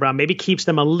Antonio Brown maybe keeps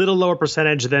them a little lower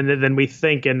percentage than we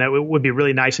think, and that would be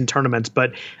really nice in tournaments.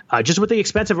 But just with the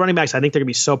expensive running backs, I think they're going to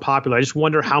be so popular. I just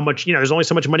wonder how much. There's only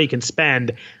so much money you can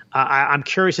spend. I'm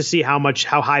curious to see how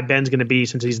high Ben's going to be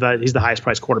since he's the highest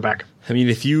priced quarterback. I mean,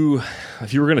 if you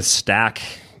were going to stack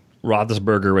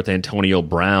Roethlisberger with Antonio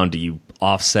Brown, do you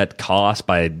offset cost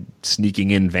by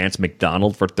sneaking in Vance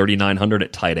McDonald for 3,900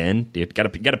 at tight end? You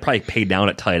got to probably pay down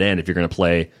at tight end if you're going to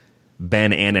play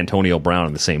Ben and Antonio Brown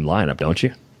in the same lineup, don't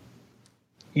you?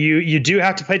 You do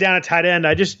have to play down at tight end.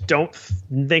 I just don't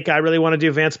think I really want to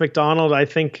do Vance McDonald. I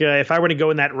think if I were to go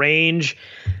in that range,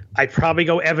 I'd probably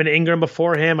go Evan Ingram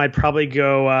before him. I'd probably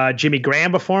go Jimmy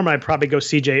Graham before him. I'd probably go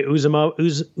CJ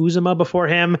Uzomah before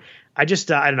him. I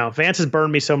don't know. Vance has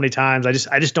burned me so many times. I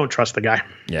just don't trust the guy.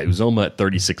 Yeah, Uzomah at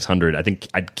 3,600. I think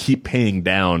I'd keep paying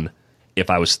down if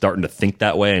I was starting to think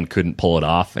that way and couldn't pull it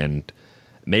off. And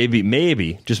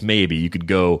maybe, just maybe, you could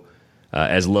go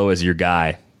as low as your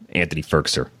guy, Anthony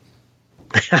Firkser.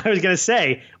 I was going to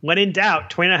say, when in doubt,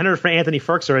 2,900 for Anthony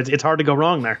Firkser. It's hard to go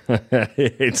wrong there.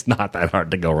 It's not that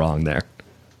hard to go wrong there.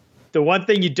 The one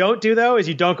thing you don't do, though, is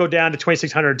you don't go down to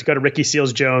 2,600 to go to Ricky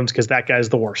Seals-Jones because that guy's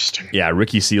the worst. Yeah,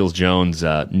 Ricky Seals-Jones,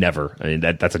 never. I mean,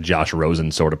 that's a Josh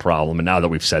Rosen sort of problem. And now that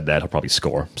we've said that, he'll probably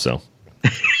score. So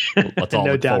let's all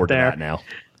no look doubt forward there. to that now.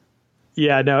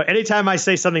 Yeah, no. Anytime I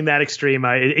say something that extreme,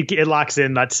 it locks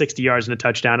in that 60 yards and a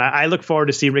touchdown. I look forward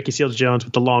to seeing Ricky Seals-Jones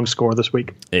with the long score this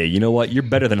week. Hey, you know what? You're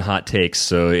better than hot takes.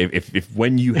 So if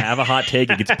when you have a hot take,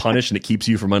 it gets punished and it keeps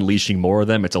you from unleashing more of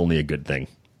them, it's only a good thing.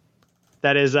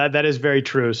 That is very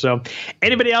true. So,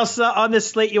 anybody else on this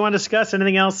slate you want to discuss?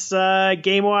 Anything else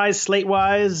game wise, slate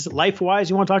wise, life wise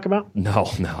you want to talk about?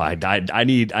 No. I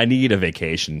need a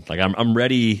vacation. Like I'm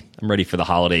ready. I'm ready for the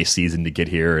holiday season to get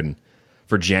here and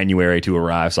for January to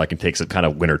arrive, so I can take some kind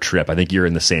of winter trip. I think you're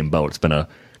in the same boat. It's been a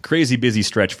crazy busy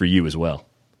stretch for you as well.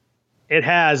 It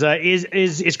has.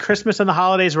 Is Christmas and the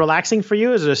holidays relaxing for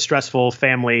you? Is it a stressful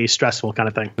kind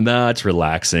of thing? No, it's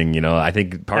relaxing. You know, I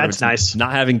think part of it's nice.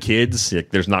 Not having kids.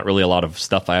 There's not really a lot of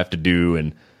stuff I have to do,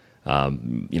 and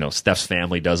you know, Steph's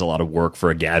family does a lot of work for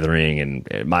a gathering,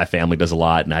 and my family does a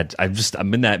lot, and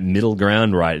I'm in that middle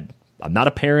ground where I'm not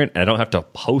a parent and I don't have to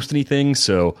host anything,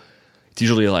 so it's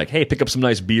usually like, hey, pick up some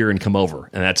nice beer and come over,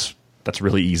 and that's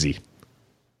really easy.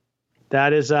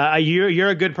 That is, you're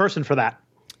a good person for that.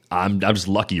 I'm just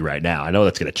lucky right now. I know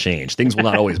that's going to change. Things will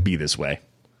not always be this way.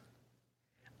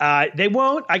 They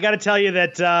won't. I got to tell you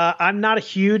that I'm not a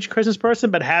huge Christmas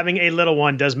person, but having a little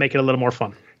one does make it a little more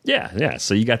fun. Yeah.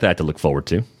 So you got that to look forward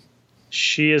to.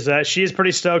 She is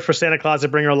pretty stoked for Santa Claus to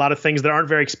bring her a lot of things that aren't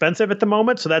very expensive at the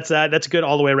moment. So that's good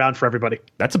all the way around for everybody.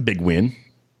 That's a big win.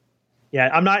 Yeah,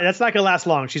 that's not going to last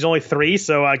long. She's only 3,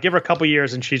 so give her a couple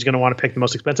years and she's going to want to pick the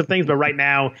most expensive things. But right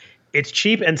now, it's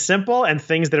cheap and simple and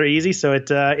things that are easy, so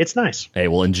it's nice. Hey,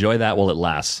 we'll enjoy that while it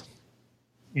lasts.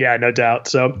 Yeah, no doubt.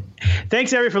 So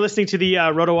thanks, everybody, for listening to the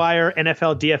RotoWire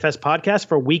NFL DFS podcast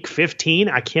for week 15.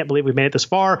 I can't believe we made it this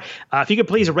far. If you could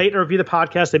please rate or review the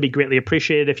podcast, that'd be greatly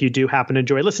appreciated. If you do happen to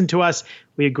enjoy listening to us,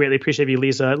 we'd greatly appreciate if you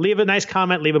leave a nice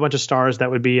comment, leave a bunch of stars.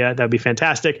 That would be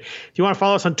fantastic. If you want to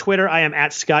follow us on Twitter, I am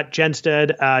at Scott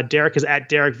Genstead. Derek is at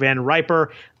Derek Van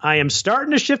Riper. I am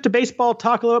starting to shift to baseball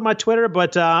talk a little bit on my Twitter,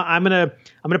 but I'm gonna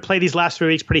play these last 3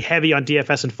 weeks pretty heavy on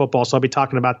DFS and football, so I'll be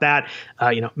talking about that.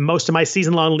 Most of my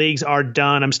season-long leagues are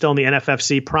done. I'm still in the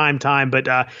NFFC prime time, but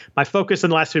my focus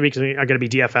in the last 3 weeks are going to be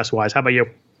DFS-wise. How about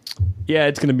you? Yeah,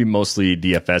 it's going to be mostly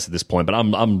DFS at this point, but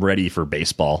I'm ready for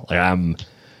baseball. Like, I'm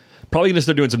probably going to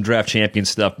start doing some draft champion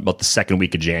stuff about the second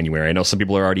week of January. I know some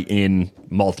people are already in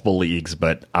multiple leagues,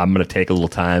 but I'm going to take a little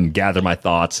time, gather my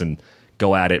thoughts, and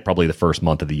go at it probably the first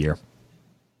month of the year.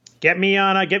 Get me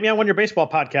on one of your baseball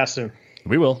podcasts soon.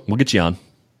 We will. We'll get you on.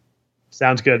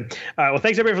 Sounds good. All right. Well,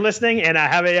 thanks everybody for listening, and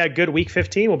have a good week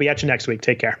 15. We'll be at you next week.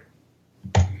 Take care.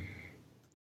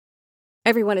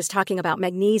 Everyone is talking about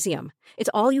magnesium. It's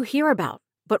all you hear about.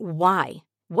 But why?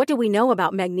 What do we know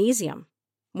about magnesium?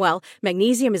 Well,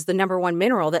 magnesium is the #1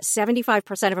 mineral that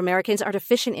 75% of Americans are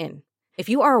deficient in. If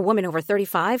you are a woman over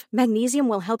 35, magnesium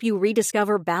will help you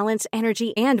rediscover balance,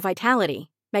 energy, and vitality.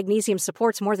 Magnesium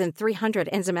supports more than 300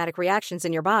 enzymatic reactions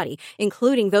in your body,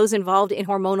 including those involved in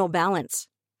hormonal balance.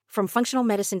 From functional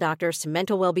medicine doctors to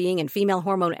mental well-being and female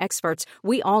hormone experts,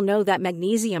 we all know that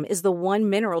magnesium is the one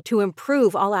mineral to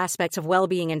improve all aspects of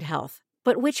well-being and health.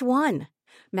 But which one?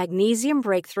 Magnesium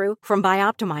Breakthrough from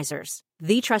Bioptimizers,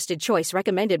 the trusted choice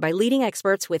recommended by leading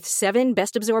experts with 7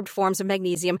 best-absorbed forms of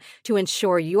magnesium to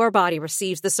ensure your body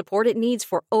receives the support it needs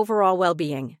for overall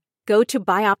well-being. Go to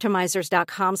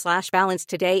bioptimizers.com/balance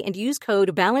today and use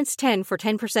code BALANCE10 for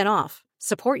 10% off.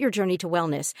 Support your journey to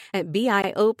wellness at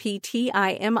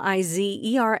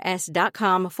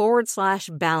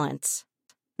bioptimizers.com/balance.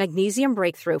 Magnesium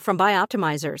Breakthrough from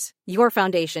Bioptimizers, your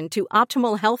foundation to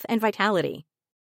optimal health and vitality.